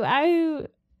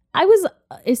 I was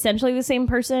essentially the same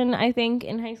person, I think,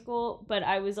 in high school, but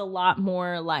I was a lot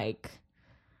more like,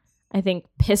 I think,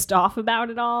 pissed off about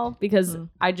it all because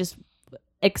I just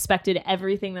expected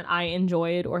everything that I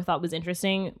enjoyed or thought was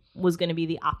interesting was going to be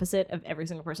the opposite of every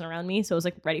single person around me. So I was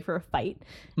like ready for a fight.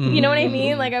 You know what I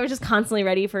mean? Like I was just constantly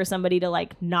ready for somebody to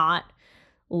like not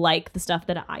like the stuff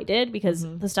that I did because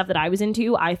the stuff that I was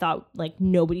into, I thought like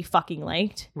nobody fucking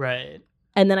liked. Right.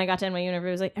 And then I got to NYU and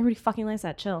everybody was like, everybody fucking likes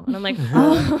that, chill. And I'm like,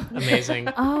 oh. Amazing.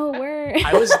 Oh, word.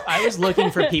 I was looking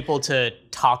for people to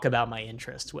talk about my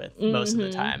interests with most of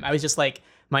the time. I was just like,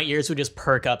 my ears would just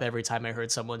perk up every time I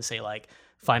heard someone say like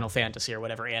Final Fantasy or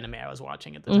whatever anime I was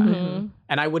watching at the time.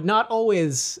 And I would not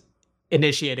always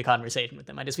initiate a conversation with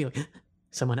them. I'd just be like,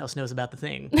 someone else knows about the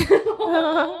thing.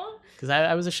 Because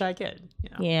I was a shy kid. You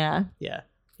know? Yeah.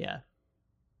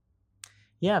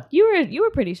 You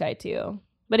were pretty shy too.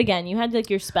 But again, you had like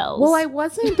your spells. Well, I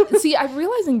wasn't. See, I'm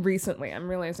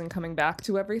realizing coming back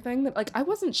to everything that like I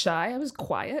wasn't shy. I was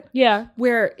quiet. Yeah.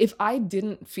 Where if I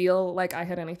didn't feel like I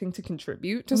had anything to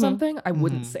contribute to something, I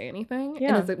wouldn't say anything. Yeah.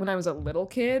 And it's like when I was a little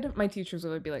kid, my teachers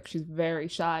would be like, she's very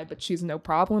shy, but she's no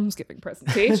problems giving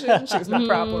presentations. She has no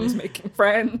problems making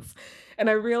friends. And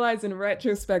I realized in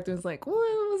retrospect, it was like, well,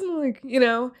 I wasn't like, you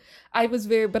know, I was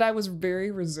very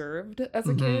reserved as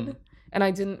a kid. And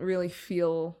I didn't really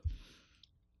feel...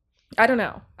 I don't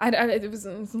know. It was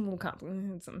a little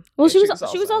complicated. Well, she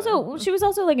was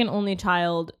also like an only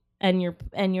child, and your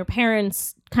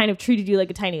parents kind of treated you like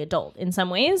a tiny adult in some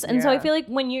ways. And so I feel like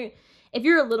if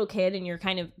you're a little kid and you're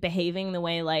kind of behaving the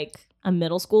way like a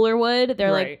middle schooler would,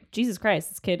 they're like, Jesus Christ,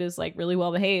 this kid is like really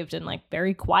well behaved and like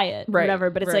very quiet, or whatever.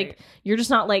 But it's like you're just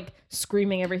not like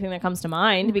screaming everything that comes to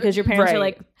mind because your parents are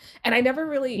like, and I never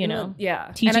really,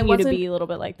 teaching you to be a little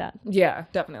bit like that. Yeah,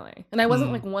 definitely. And I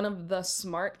wasn't like one of the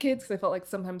smart kids because I felt like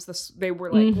sometimes they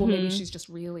were like, well, maybe she's just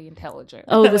really intelligent.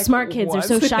 Oh, the smart kids are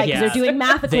so shy because they're doing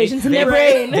math equations in their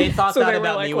brain. They thought that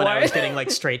about me when I was getting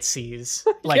like straight C's,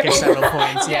 like at several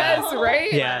points. Yes,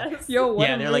 right? Yeah. Yo, what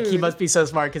they're like, he must be so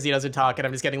smart because he doesn't talk, and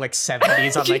I'm just getting like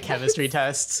 70s on my chemistry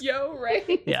tests. Yo,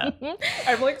 right? Yeah.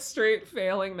 I'm like straight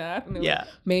failing math. And like,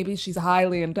 maybe she's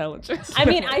highly intelligent. I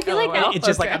mean, I feel like it's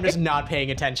just like, I'm just not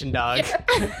paying attention, dog. Yeah.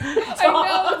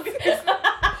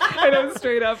 I know,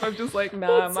 straight up. I'm just like,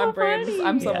 nah, that's my so brain,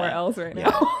 I'm somewhere else right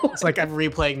now. It's like I'm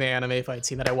replaying the anime fight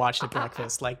scene that I watched at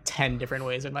breakfast like 10 different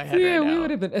ways in my head right now. We would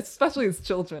have been, especially as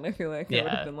children, I feel like I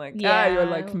would have been like, you're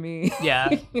like me. Yeah.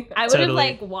 I would have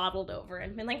like waddled over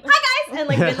and been like, hi guys! And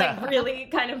like been like really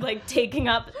kind of like taking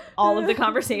up all of the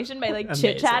conversation by like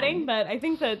chit-chatting. But I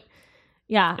think that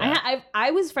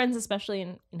I was friends, especially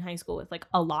in high school, with like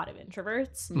a lot of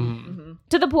introverts,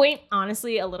 to the point,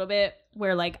 honestly, a little bit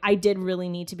where like I did really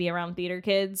need to be around theater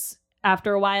kids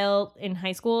after a while in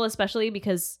high school, especially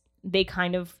because they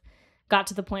kind of got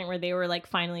to the point where they were like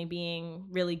finally being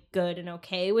really good and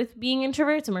okay with being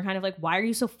introverts, and we're kind of like, why are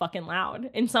you so fucking loud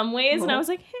in some ways? And I was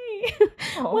like, hey,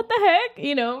 what the heck,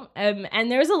 you know?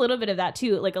 And there's a little bit of that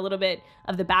too, like a little bit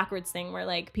of the backwards thing where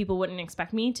like people wouldn't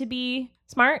expect me to be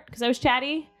smart because I was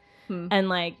chatty, and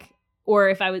like, or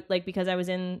if I was like, because I was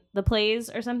in the plays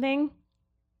or something.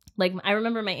 Like I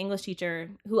remember my English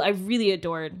teacher, who I really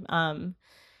adored.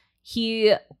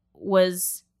 He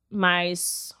was my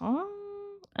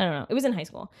I don't know. It was in high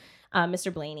school.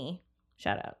 Mr. Blaney.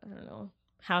 Shout out. I don't know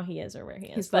how he is or where he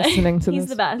is. He's listening to he's this.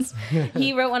 The best.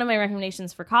 He wrote one of my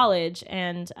recommendations for college,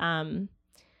 and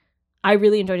I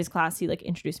really enjoyed his class. He like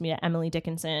introduced me to Emily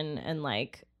Dickinson, and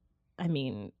like, I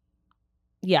mean,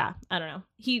 yeah, I don't know.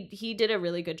 He did a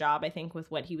really good job, I think, with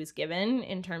what he was given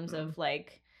in terms of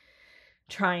like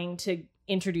trying to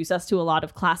introduce us to a lot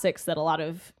of classics that a lot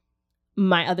of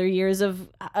my other years of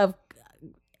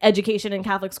education in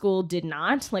Catholic school did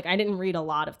not. Like I didn't read a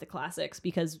lot of the classics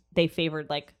because they favored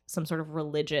like some sort of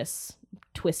religious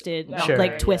twisted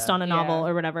twist on a novel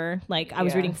or whatever. Like I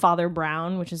was reading Father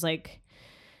Brown, which is like,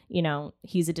 you know,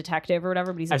 he's a detective or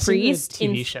whatever, but he's a priest.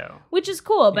 Seen the TV show, which is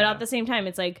cool, but at the same time,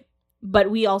 it's like, but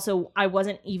I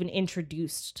wasn't even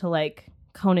introduced to like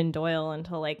Conan Doyle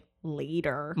until like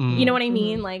later. You know what I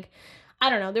mean? Like, I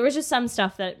don't know. There was just some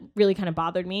stuff that really kind of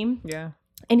bothered me. Yeah.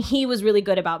 And he was really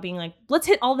good about being like, let's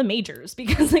hit all the majors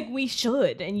because like we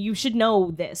should, and you should know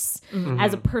this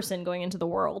as a person going into the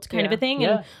world kind of a thing.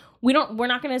 And we're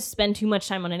not going to spend too much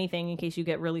time on anything in case you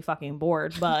get really fucking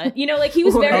bored. But you know, like he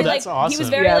was very like, awesome. He was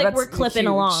very like, we're clipping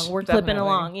along. We're clipping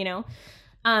along, you know?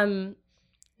 And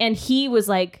he was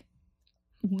like,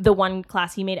 the one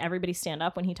class he made everybody stand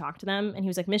up when he talked to them, and he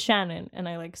was like, Miss Shannon, and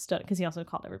I like stood, because he also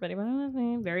called everybody by my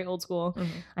name, very old school.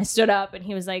 I stood up and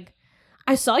he was like,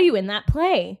 I saw you in that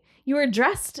play. You were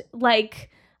dressed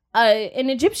like an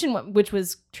Egyptian one, which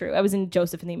was true. I was in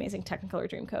Joseph and the Amazing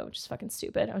Technicolor Dreamcoat, which is fucking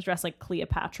stupid. I was dressed like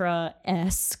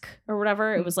Cleopatra-esque or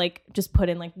whatever. It was like just put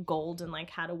in like gold and like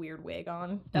had a weird wig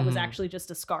on that was actually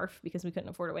just a scarf because we couldn't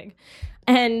afford a wig.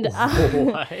 And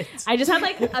I just had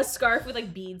like a scarf with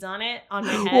like beads on it on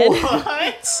my head.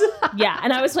 What? Yeah,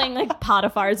 and I was playing like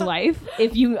Potiphar's wife,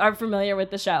 if you are familiar with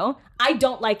the show. I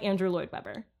don't like Andrew Lloyd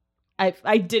Webber.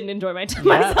 I didn't enjoy myself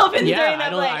during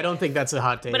that play. I don't think that's a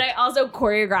hot take. But I also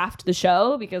choreographed the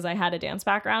show because I had a dance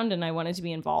background and I wanted to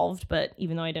be involved, but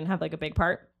even though I didn't have like a big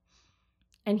part.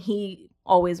 And he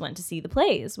always went to see the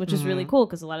plays, which is really cool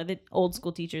because a lot of the old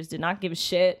school teachers did not give a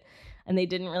shit and they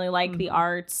didn't really like the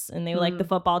arts, and they liked the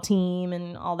football team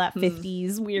and all that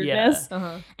 50s weirdness.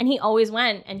 And he always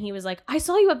went, and he was like, I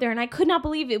saw you up there and I could not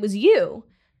believe it was you.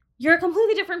 You're a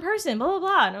completely different person, blah, blah,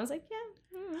 blah. And I was like, yeah.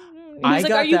 And he's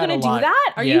like, are you going to do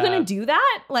that? Are you going to do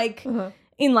that? Like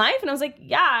in life? And I was like,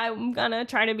 yeah, I'm going to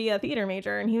try to be a theater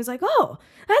major. And he was like, oh,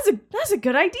 that's a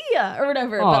good idea or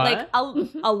whatever. Aww. But like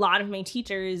a lot of my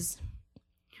teachers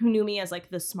who knew me as like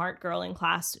the smart girl in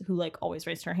class who like always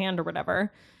raised her hand or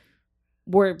whatever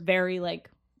were very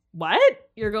like, what?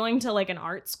 You're going to like an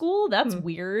art school? That's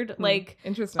weird. Like,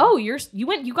 interesting. Oh, you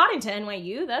got into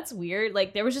NYU? That's weird.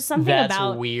 Like, there was just something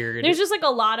about weird. There's just like a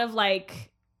lot of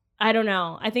like, I don't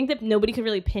know. I think that nobody could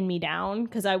really pin me down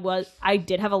because I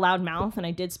did have a loud mouth and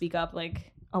I did speak up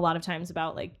like a lot of times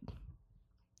about like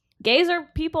gays are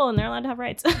people and they're allowed to have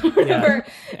rights or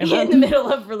in the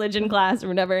middle of religion class or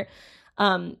whatever.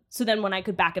 So then when I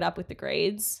could back it up with the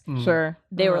grades, sure,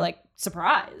 they were like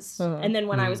surprised. And then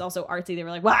when I was also artsy, they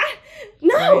were like, "What?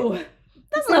 No,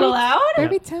 that's not allowed."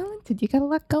 Very talented. You got a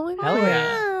lot going on. Hell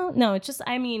yeah. No, it's just,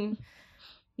 I mean,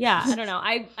 yeah, I don't know.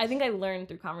 I think I learned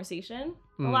through conversation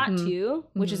a lot too,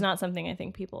 which is not something I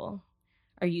think people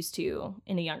are used to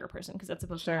in a younger person because that's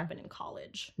supposed to happen in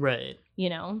college, right? You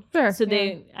know, sure. So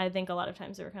I think a lot of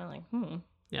times they were kind of like,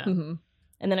 yeah.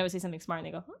 And then I would say something smart and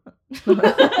they go,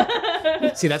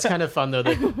 huh. See, that's kind of fun though.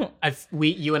 That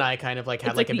you and I kind of like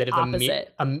had like a bit of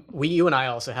you and I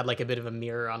also had like a bit of a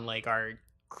mirror on like our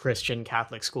Christian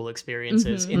Catholic school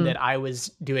experiences in that I was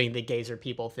doing the gays are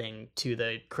people thing to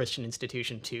the Christian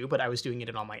institution too, but I was doing it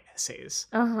in all my essays.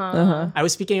 I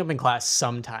was speaking up in class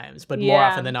sometimes, but more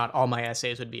often than not, all my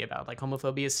essays would be about like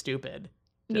homophobia is stupid.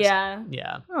 Yeah.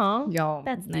 Oh, y'all,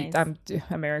 that's nice.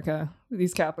 America,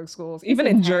 these Catholic schools, even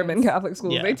in German Catholic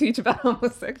schools, they teach about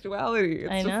homosexuality. It's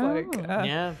I know. just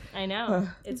like, I know.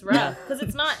 It's rough because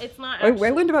it's not. Actually,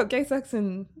 I learned about gay sex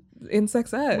in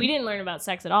sex ed. We didn't learn about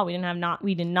sex at all. We did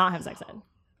not have sex ed.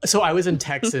 So I was in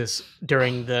Texas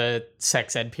during the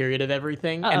sex ed period of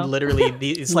everything, and literally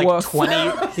these like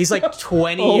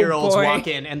 20-year-olds walk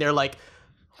in, and they're like,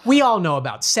 "We all know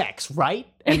about sex, right?"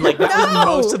 And like that was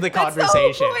most of the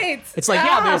conversation. It's like,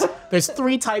 there's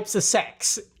 3 types of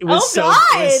sex. It was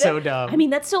so dumb. I mean,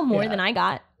 that's still more than I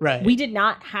got. Right. We did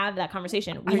not have that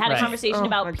conversation. We had a conversation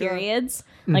about periods,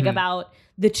 like about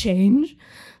the change,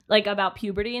 like about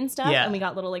puberty and stuff. And we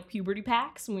got little like puberty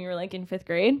packs when we were like in 5th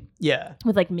grade. Yeah.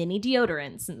 With like mini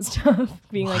deodorants and stuff,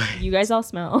 being like, you guys all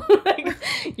smell. Like,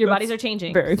 your bodies are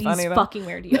changing. Very Please funny. fucking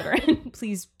wear deodorant.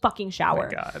 Please fucking shower.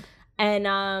 Oh my God. And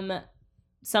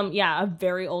a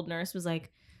very old nurse was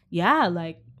like, yeah,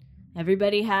 like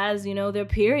everybody has, their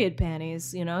period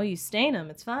panties, you stain them,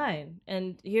 it's fine.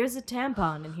 And here's a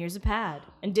tampon and here's a pad.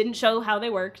 And didn't show how they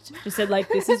worked. Just said like,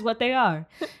 this is what they are.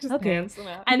 Just okay. Them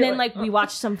out. And then like we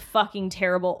watched some fucking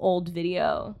terrible old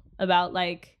video about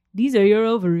like, these are your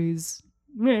ovaries.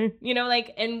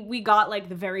 Like, and we got like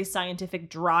the very scientific,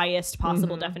 driest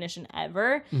possible definition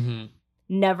ever.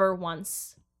 Never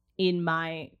once in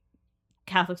my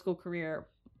Catholic school career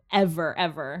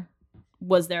ever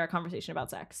was there a conversation about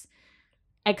sex,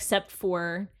 except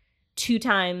for 2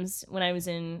 times when I was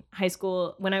in high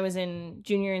school. When I was in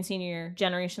junior and senior year,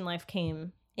 Generation Life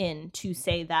came in to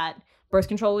say that birth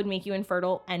control would make you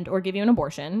infertile and or give you an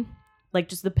abortion, like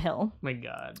just the pill. My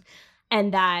God.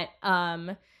 And that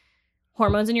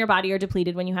hormones in your body are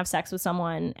depleted when you have sex with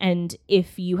someone. And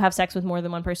if you have sex with more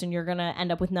than one person, you're going to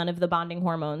end up with none of the bonding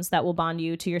hormones that will bond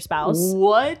you to your spouse.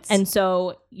 What? And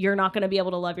so you're not going to be able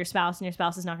to love your spouse, and your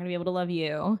spouse is not going to be able to love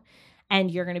you.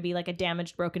 And you're going to be like a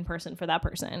damaged, broken person for that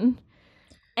person.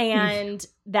 And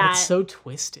that's so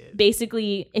twisted.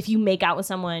 Basically, if you make out with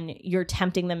someone, you're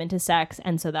tempting them into sex.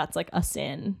 And so that's like a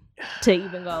sin to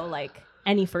even go like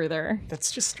any further.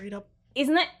 That's just straight up.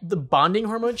 Isn't that the bonding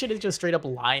hormone shit is just straight up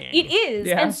lying? It is,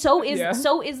 and so is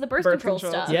the birth control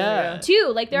stuff. Yeah,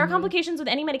 too. Like there are complications with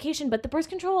any medication, but the birth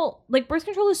control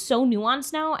is so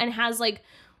nuanced now and has like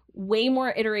way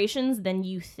more iterations than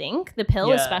you think. The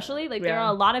pill, especially, like there are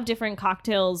a lot of different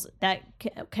cocktails that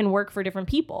can work for different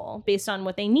people based on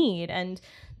what they need, and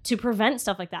to prevent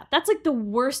stuff like that. That's like the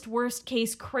worst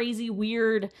case, crazy,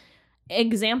 weird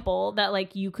example that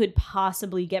like you could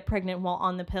possibly get pregnant while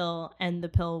on the pill, and the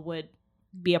pill would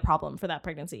be a problem for that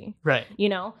pregnancy, right?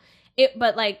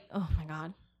 But like, oh my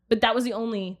God, but that was the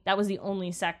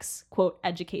only sex quote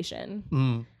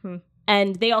education.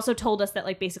 And they also told us that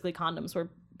like basically condoms were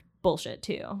bullshit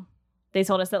too. They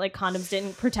told us that like condoms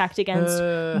didn't protect against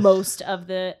most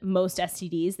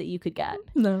STDs that you could get.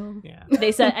 No. Yeah.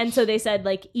 They said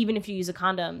like even if you use a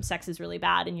condom, sex is really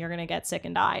bad and you're gonna get sick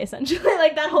and die essentially.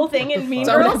 Like that whole thing in Mean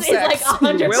Girls is like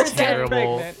 100% terrible.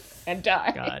 pregnant. and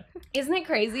die. God. Isn't it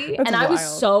crazy? That's and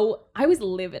wild. I was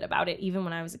livid about it even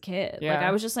when I was a kid. Yeah. Like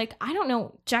I was just like, I don't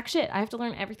know jack shit. I have to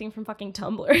learn everything from fucking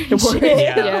Tumblr and shit.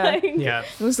 Yeah. Yeah.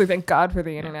 Honestly, thank God for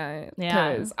the internet.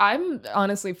 Yeah. Because I'm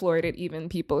honestly floored at even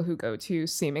people who go to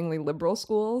seemingly liberal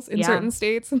schools in certain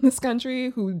states in this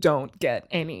country who don't get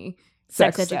any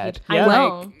sex ed. I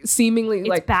know. Like seemingly It's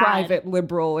like bad. private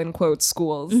liberal in quote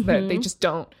schools that they just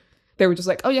don't. They were just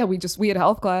like, oh yeah, we had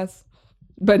health class,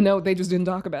 but no, they just didn't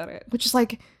talk about it, which is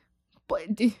like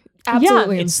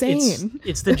absolutely insane.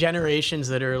 It's the generations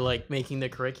that are like making the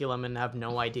curriculum and have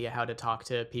no idea how to talk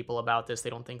to people about this. They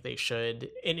don't think they should,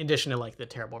 in addition to like the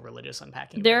terrible religious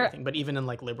unpacking of everything. But even in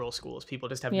like liberal schools, people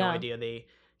just have no idea they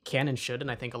can and should, and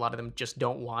I think a lot of them just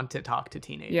don't want to talk to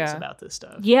teenagers about this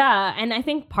stuff. Yeah, and I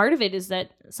think part of it is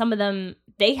that some of them,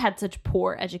 they had such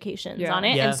poor educations on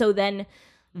it, and so then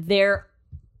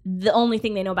the only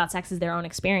thing they know about sex is their own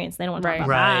experience. They don't want to talk about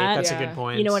that. That's a good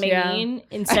point. You know what I mean?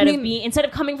 Instead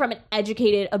of coming from an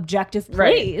educated, objective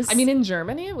place. I mean, in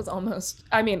Germany, it was almost.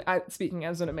 I mean, speaking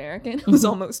as an American, it was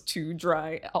almost too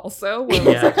dry. Also, where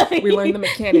it was like, we learned the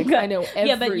mechanics. I know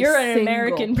every but you're an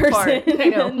American person. Part. I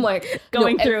know, like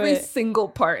going through every single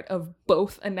part of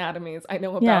both anatomies. I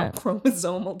know about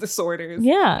chromosomal disorders.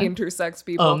 Intersex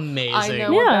people. Amazing. I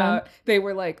know about. They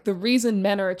were like, the reason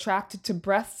men are attracted to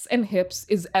breasts and hips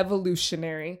is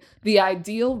evolutionary. The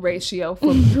ideal ratio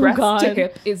from breast to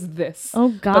hip is this. Oh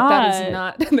God! But that is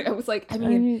not. I was like, I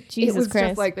mean, Jesus it was Christ.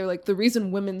 just like they're like, the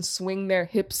reason women swing their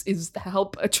hips is to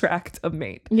help attract a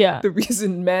mate. Yeah. The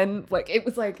reason men it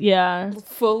was like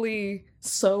fully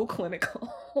so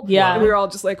clinical. Yeah. And we were all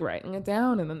just like writing it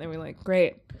down, and then they were like,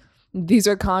 great. These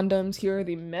are condoms. Here are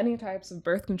the many types of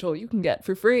birth control you can get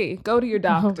for free. Go to your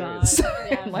doctors.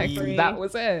 And that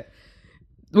was it.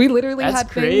 We literally had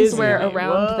things where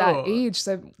around that age.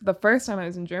 So the first time I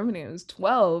was in Germany, I was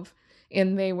 12,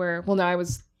 and they were, well, no, I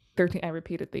was 13. I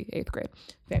repeated the 8th grade,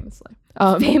 famously.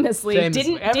 Famously.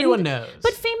 Everyone knows.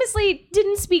 But famously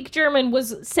didn't speak German,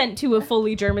 was sent to a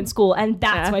fully German school, and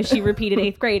that's why she repeated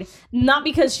 8th grade. Not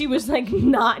because she was like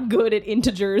not good at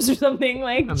integers or something.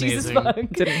 Like, amazing. Jesus fuck.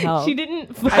 Didn't help. She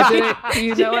didn't. I didn't. Do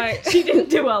you know she didn't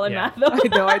do well in math though. I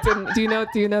know I didn't. Do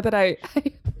you know that I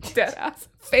dead ass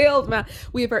failed math?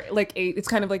 We have like 8. It's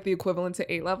kind of like the equivalent to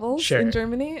 8 levels in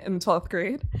Germany in 12th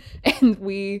grade, and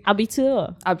I'll be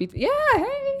 2. Yeah.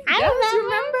 Hey. I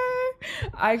remember.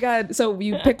 I got, so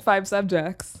you pick 5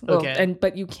 subjects.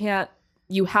 But you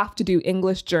have to do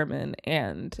English, German,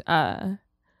 and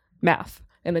math,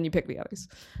 and then you pick the others.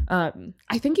 I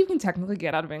think you can technically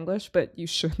get out of English, but you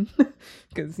shouldn't,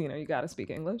 because you got to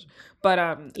speak English. But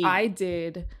I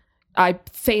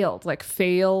failed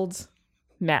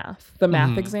math, the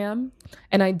math exam,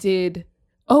 and I did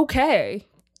okay,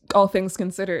 all things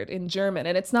considered, in German.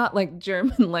 And it's not like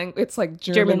German language, it's like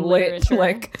German lit,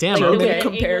 like German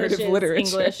comparative literature.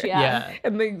 English,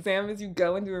 And the exam is you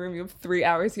go into a room, you have 3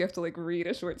 hours, you have to like read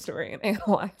a short story and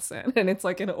analyze it. And it's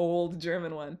like an old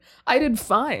German one. I did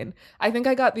fine. I think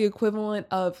I got the equivalent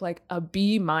of like a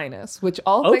B-, which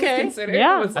all things considered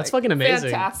was that's like fucking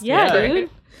amazing. Fantastic. Yeah, dude.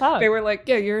 Fuck. They were like,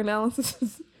 your analysis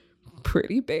is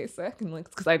pretty basic, and like,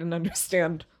 because I didn't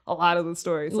understand a lot of the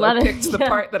story, so I picked the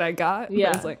part that I got. And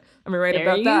I was like, I'm gonna write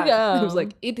about that. And it was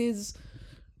like, it is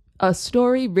a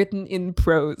story written in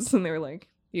prose, and they were like,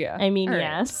 yeah. I mean, right.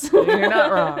 yes, you're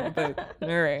not wrong, but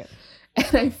all right.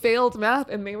 And I failed math,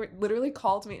 and they were literally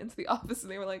called me into the office,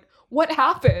 and they were like, what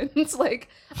happened? It's like,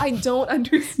 I don't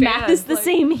understand. Math is the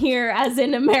same here as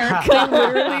in America.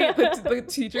 Literally, the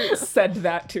teacher said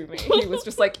that to me. He was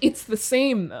just like, it's the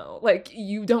same though. Like,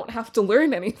 you don't have to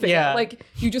learn anything. Yeah. Like,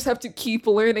 you just have to keep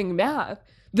learning math.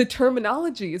 The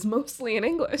terminology is mostly in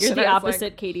English. You're the opposite,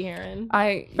 like, Katie Heron.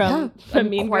 From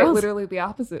Mean Girls. Quite literally the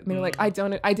opposite. And they were like, I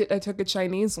took a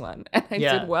Chinese one, and I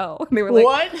did well. And they were like,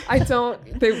 what? I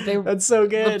don't. They That's so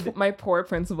good. My poor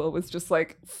principal was just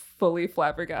like fully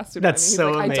flabbergasted. That's He's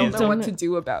so like, amazing. I don't know what to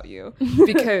do about you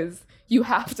because you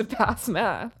have to pass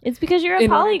math. It's because you're a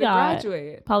polyglot.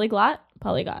 Polyglot.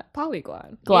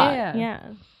 Yeah.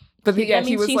 But that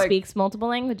means she like, speaks multiple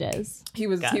languges. He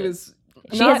was.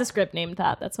 She has a script named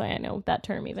that. That's why I know that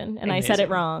term even. And amazing. I said it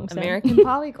wrong. So. American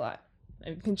polyglot.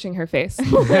 I'm pinching her face.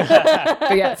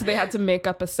 But yeah, so they had to make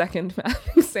up a second math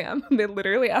exam. They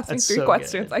literally asked me 3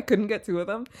 questions. Good. I couldn't get 2 of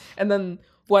them. And then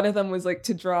one of them was like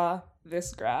to draw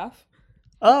this graph.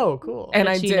 Oh, cool.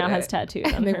 And she now has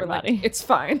tattoos on her body. Like, it's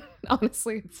fine.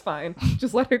 Honestly, it's fine.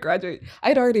 Just let her graduate.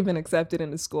 I'd already been accepted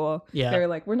into school. Yeah. They were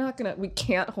like, we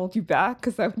can't hold you back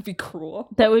because that would be cruel.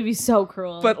 That would be so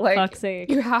cruel. But like, fuck's sake.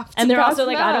 you have to. And they're also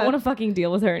like, math. I don't want to fucking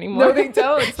deal with her anymore. No, they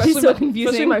don't. She's so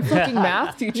confusing. Especially my fucking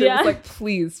math teacher was like,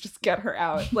 please just get her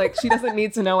out. Like, she doesn't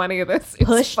need to know any of this. It's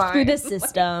push fine. through the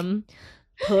system.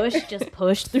 Push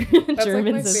through the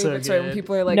German like my system. favorite story when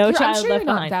people are like, no child I'm sure left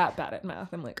you're behind. not that bad at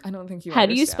math. I'm like, I don't think you How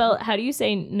understand. do you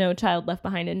say no child left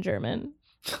behind in German?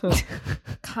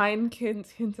 Kein Kind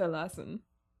hinterlassen.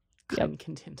 Kein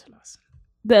Kind hinterlassen.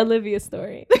 The Olivia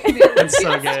story. That's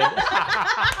so good.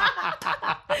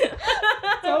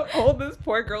 Don't hold this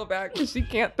poor girl back because she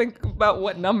can't think about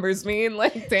what numbers mean.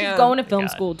 Like, damn. She's going to film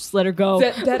school. Just let her go.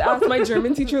 That asked my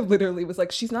German teacher literally was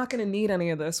like, she's not going to need any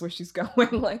of this where she's going.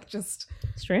 Like, just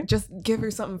give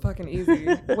her something fucking easy.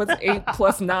 What's 8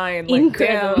 plus 9? Like,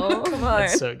 incredible. Damn, come on.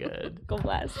 That's so good. God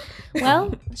bless.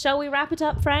 Well, shall we wrap it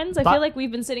up, friends? I feel like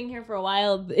we've been sitting here for a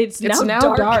while. It's now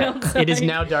dark. Outside. It is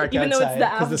now dark Even outside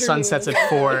because the sun sets at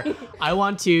 4. I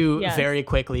want to very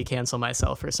quickly cancel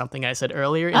myself for something I said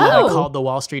earlier. In that I called the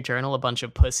Wall Street Journal a bunch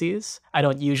of pussies. I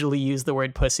don't usually use the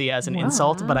word pussy as an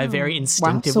insult, but I very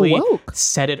instinctively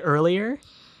said it earlier.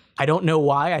 I don't know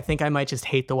why. I think I might just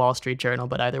hate the Wall Street Journal,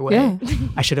 but either way,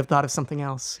 I should have thought of something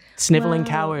else. Sniveling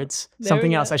cowards.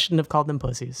 Something else. I shouldn't have called them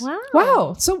pussies.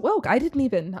 Wow. So woke. I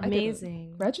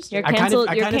didn't register. I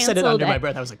kind of said it under my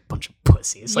breath. I was like, bunch of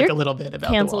pussies. Like a little bit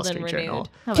about the Wall Street Journal.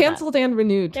 Canceled and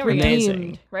renewed.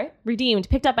 Redeemed. Right? Redeemed.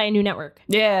 Picked up by a new network.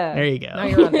 Yeah. There you go. Now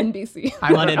you're on NBC.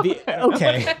 I'm on NBC.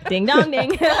 Okay. Ding dong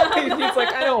ding. He's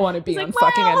like, I don't want to be on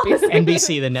fucking NBC.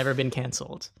 NBC, they've never been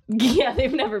canceled. Yeah,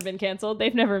 they've never been canceled.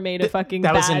 They've never made a fucking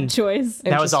bad choice.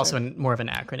 That was also more of an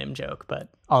acronym joke, but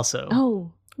also.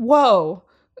 Oh. Whoa.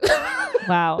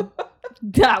 Wow.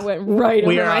 That went right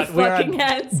over my fucking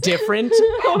head. Different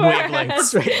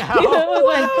wavelengths right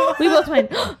now. We both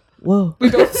went, whoa.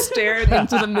 We both stared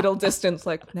into the middle distance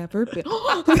like, never been.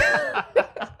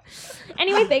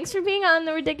 Anyway, thanks for being on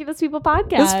the Ridiculous People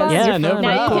podcast. It was fun. Yeah, no problem.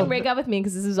 Now you can break up with me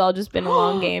because this has all just been a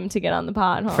long game to get on the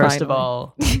pod. Huh? First of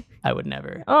all, I would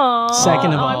never. Oh.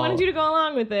 Second of all, I wanted you to go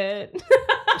along with it.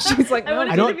 She's like, no, I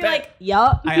wanted you to be like,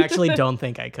 yup. I actually don't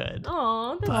think I could.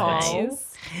 Oh, that's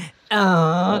nice.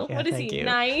 What is he?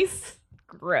 Nice?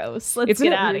 Gross. Let's Isn't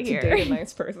get it out weird of here. To date a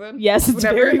nice person? Yes, it's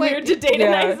very weird to date a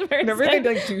nice person. Whenever they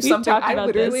like do something, I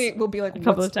literally will be like,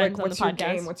 what's your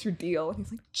game? What's your deal? And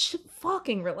he's like,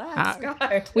 fucking relax,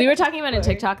 God. We were talking about a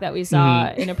TikTok that we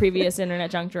saw in a previous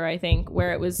internet junk drawer, I think,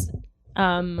 where it was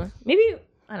maybe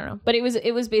I don't know, but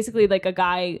it was basically like a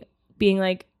guy being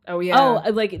like,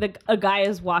 like a guy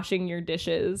is washing your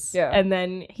dishes, and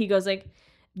then he goes like,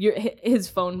 his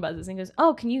phone buzzes and he goes,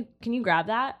 oh, can you grab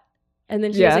that? And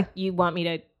then she was like, you want me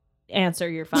to answer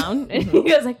your phone? And he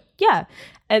goes like, yeah.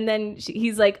 And then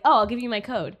he's like, oh, I'll give you my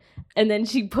code. And then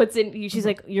she puts in, she's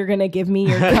like, you're going to give me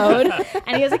your code?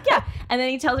 And he was like, yeah. And then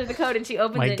he tells her the code and she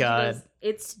opens it. And she goes,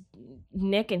 it's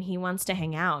Nick and he wants to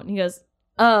hang out. And he goes,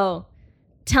 oh,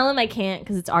 tell him I can't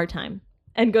because it's our time.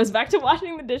 And goes back to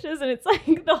washing the dishes. And it's like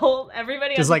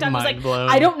everybody just on TikTok was like, blown.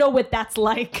 I don't know what that's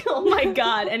like. Oh my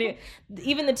God. And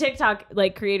even the TikTok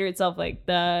like creator itself, like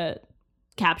the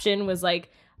caption was like,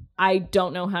 I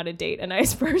don't know how to date a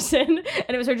nice person. And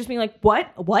it was her just being like,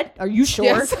 what? Are you sure?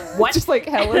 Yes. What? Just like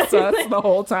hella sus the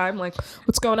whole time. Like,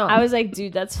 what's going on? I was like,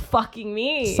 dude, that's fucking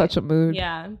me. Such a mood.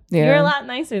 Yeah. You're a lot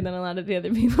nicer than a lot of the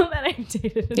other people that I've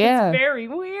dated. Yeah. It's very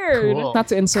weird. Cool. Not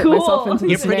to insert myself into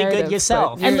this. You're pretty good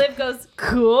yourself. And Liv goes,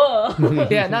 cool.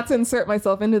 Yeah, not to insert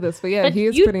myself into this, but yeah, he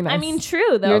is pretty nice. I mean,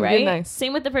 true though, right? Nice.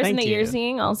 Same with the person that you're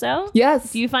seeing also.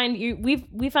 Yes. Do you find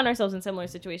we found ourselves in similar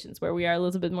situations where we are a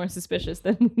little bit more suspicious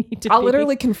than we need to be? I'll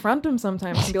literally confront him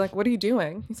sometimes and be like, what are you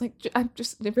doing? He's like, I'm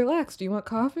just relax. Do you want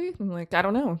coffee? I'm like, I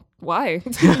don't know. Why?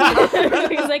 He's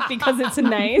like, because it's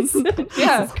nice.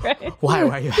 Yeah. Why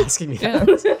are you asking me that?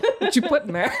 Yeah. What you put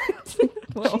in there?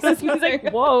 He's like,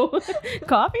 whoa,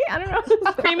 coffee? I don't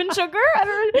know. Cream and sugar? I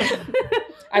don't know.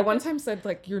 I one time said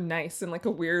like, you're nice in like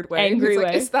a weird way. Angry way.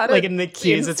 Like, is that like in the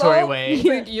accusatory way? He's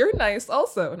like, you're nice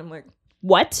also. And I'm like,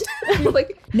 what? He's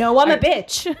like, no, I'm a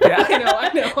bitch. Yeah,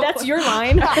 I know. That's your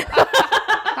line.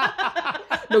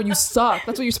 No, you suck.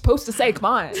 That's what you're supposed to say. Come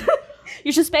on.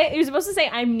 You're supposed to say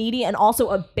I'm needy and also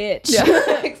a bitch.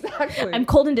 Yeah, exactly. I'm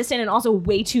cold and distant and also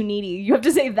way too needy. You have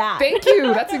to say that. Thank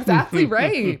you. That's exactly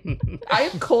right. I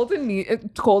am cold and needy,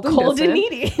 and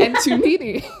needy, and too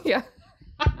needy. Yeah.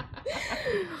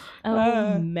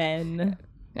 Oh, men.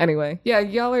 Anyway, yeah,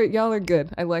 y'all are good.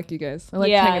 I like you guys. I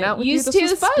like hanging out with you. This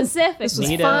was fun. This was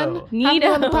fun.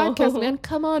 Neato. On the podcast, man.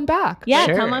 Come on back. Yeah,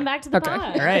 come on back to the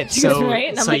pod. All right.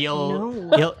 So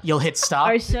you'll hit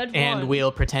stop, and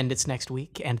we'll pretend it's next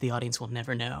week, and the audience will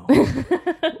never know.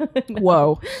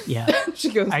 Whoa. Yeah. She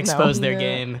goes. I exposed their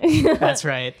game. That's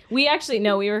right. We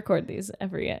record these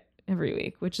every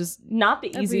week, which is not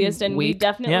the easiest, and we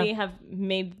definitely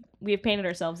we have painted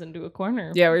ourselves into a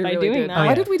corner. Yeah, we by really doing did. that.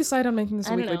 Why did we decide on making this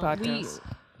a weekly podcast?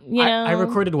 I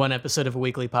recorded one episode of a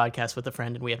weekly podcast with a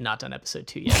friend, and we have not done episode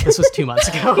 2 yet. This was 2 months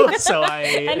ago, so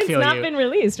and it's not been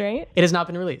released, right? It has not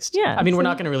been released. Yeah, I mean, we're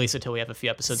not going to release it till we have a few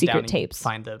episodes secret down tapes. And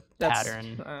find the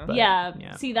pattern.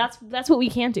 See, that's what we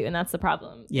can't do, and that's the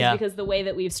problem. Yeah, because the way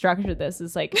that we've structured this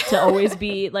is like to always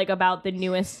be like about the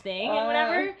newest thing and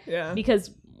whatever. Yeah,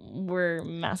 because we're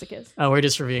masochists. Oh, we're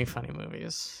just reviewing funny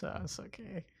movies, so it's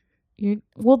okay.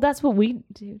 Well, that's what we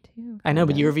do too. I know,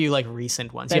 but you review like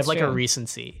recent ones. You have like a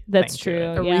recency. That's true.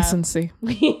 A recency.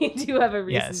 We do have a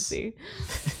recency.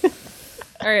 Yes.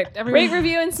 All right, everyone. Rate,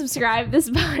 review, and subscribe this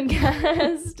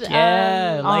podcast.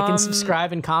 Yeah, like and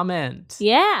subscribe and comment.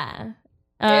 Yeah.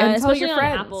 And tell your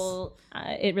friends. On Apple,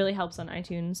 it really helps on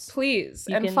iTunes. Please.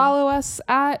 And follow us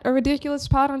at A Ridiculous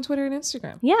Pod on Twitter and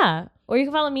Instagram. Yeah. Or you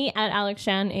can follow me at Alex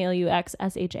Shan,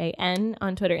 ALUXSHAN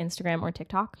on Twitter, Instagram, or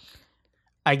TikTok.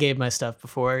 I gave my stuff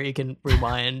before. You can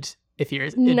rewind if you're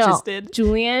interested. No,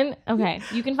 Julian. Okay.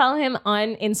 You can follow him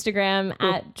on Instagram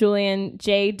at Julian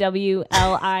JWLIAN.HE.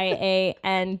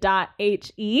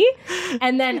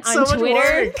 And then on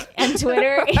Twitter. And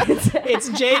Twitter it's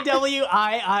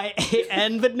JWIIAN,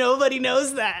 but nobody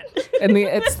knows that. And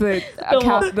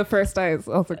the first I is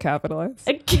also capitalized.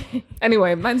 Okay.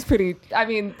 Anyway, mine's pretty. I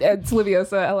mean, it's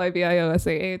Liviosa,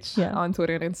 LIVIOSAH on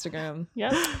Twitter and Instagram.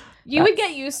 Yep. You would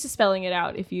get used to spelling it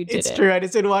out if you did it. It's true. I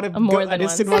just didn't want to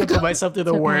put myself through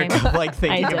the work of like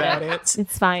thinking about it.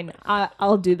 It's fine.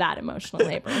 I'll do that emotional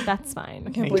labor. That's fine.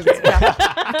 I can't believe it's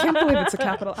a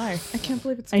capital I. I can't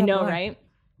believe it's a capital I. I know, right?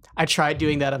 I tried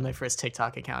doing that on my first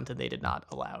TikTok account and they did not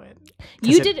allow it.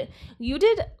 You did.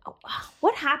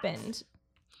 What happened?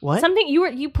 What? Something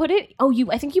you put it.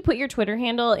 I think you put your Twitter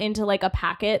handle into like a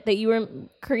packet that you were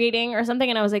creating or something,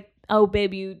 and I was like, "Oh,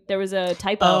 babe, there was a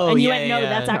typo," and you went, "No,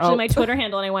 that's actually my Twitter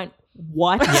handle," and I went,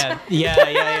 "What?" Yeah.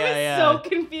 I was so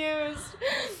confused.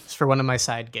 It's for one of my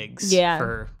side gigs. Yeah.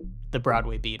 For the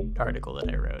Broadway Beat article that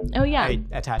I wrote. Oh yeah. I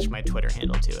attached my Twitter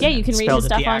handle to it. Yeah, you can read his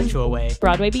stuff on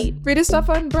Broadway Beat. Read his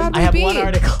stuff on Broadway Beat. I have one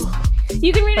article.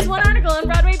 You can read his one article on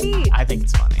Broadway Beat. I think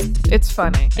it's funny. It's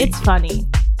funny. It's funny.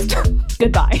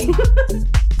 Goodbye.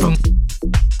 Boom.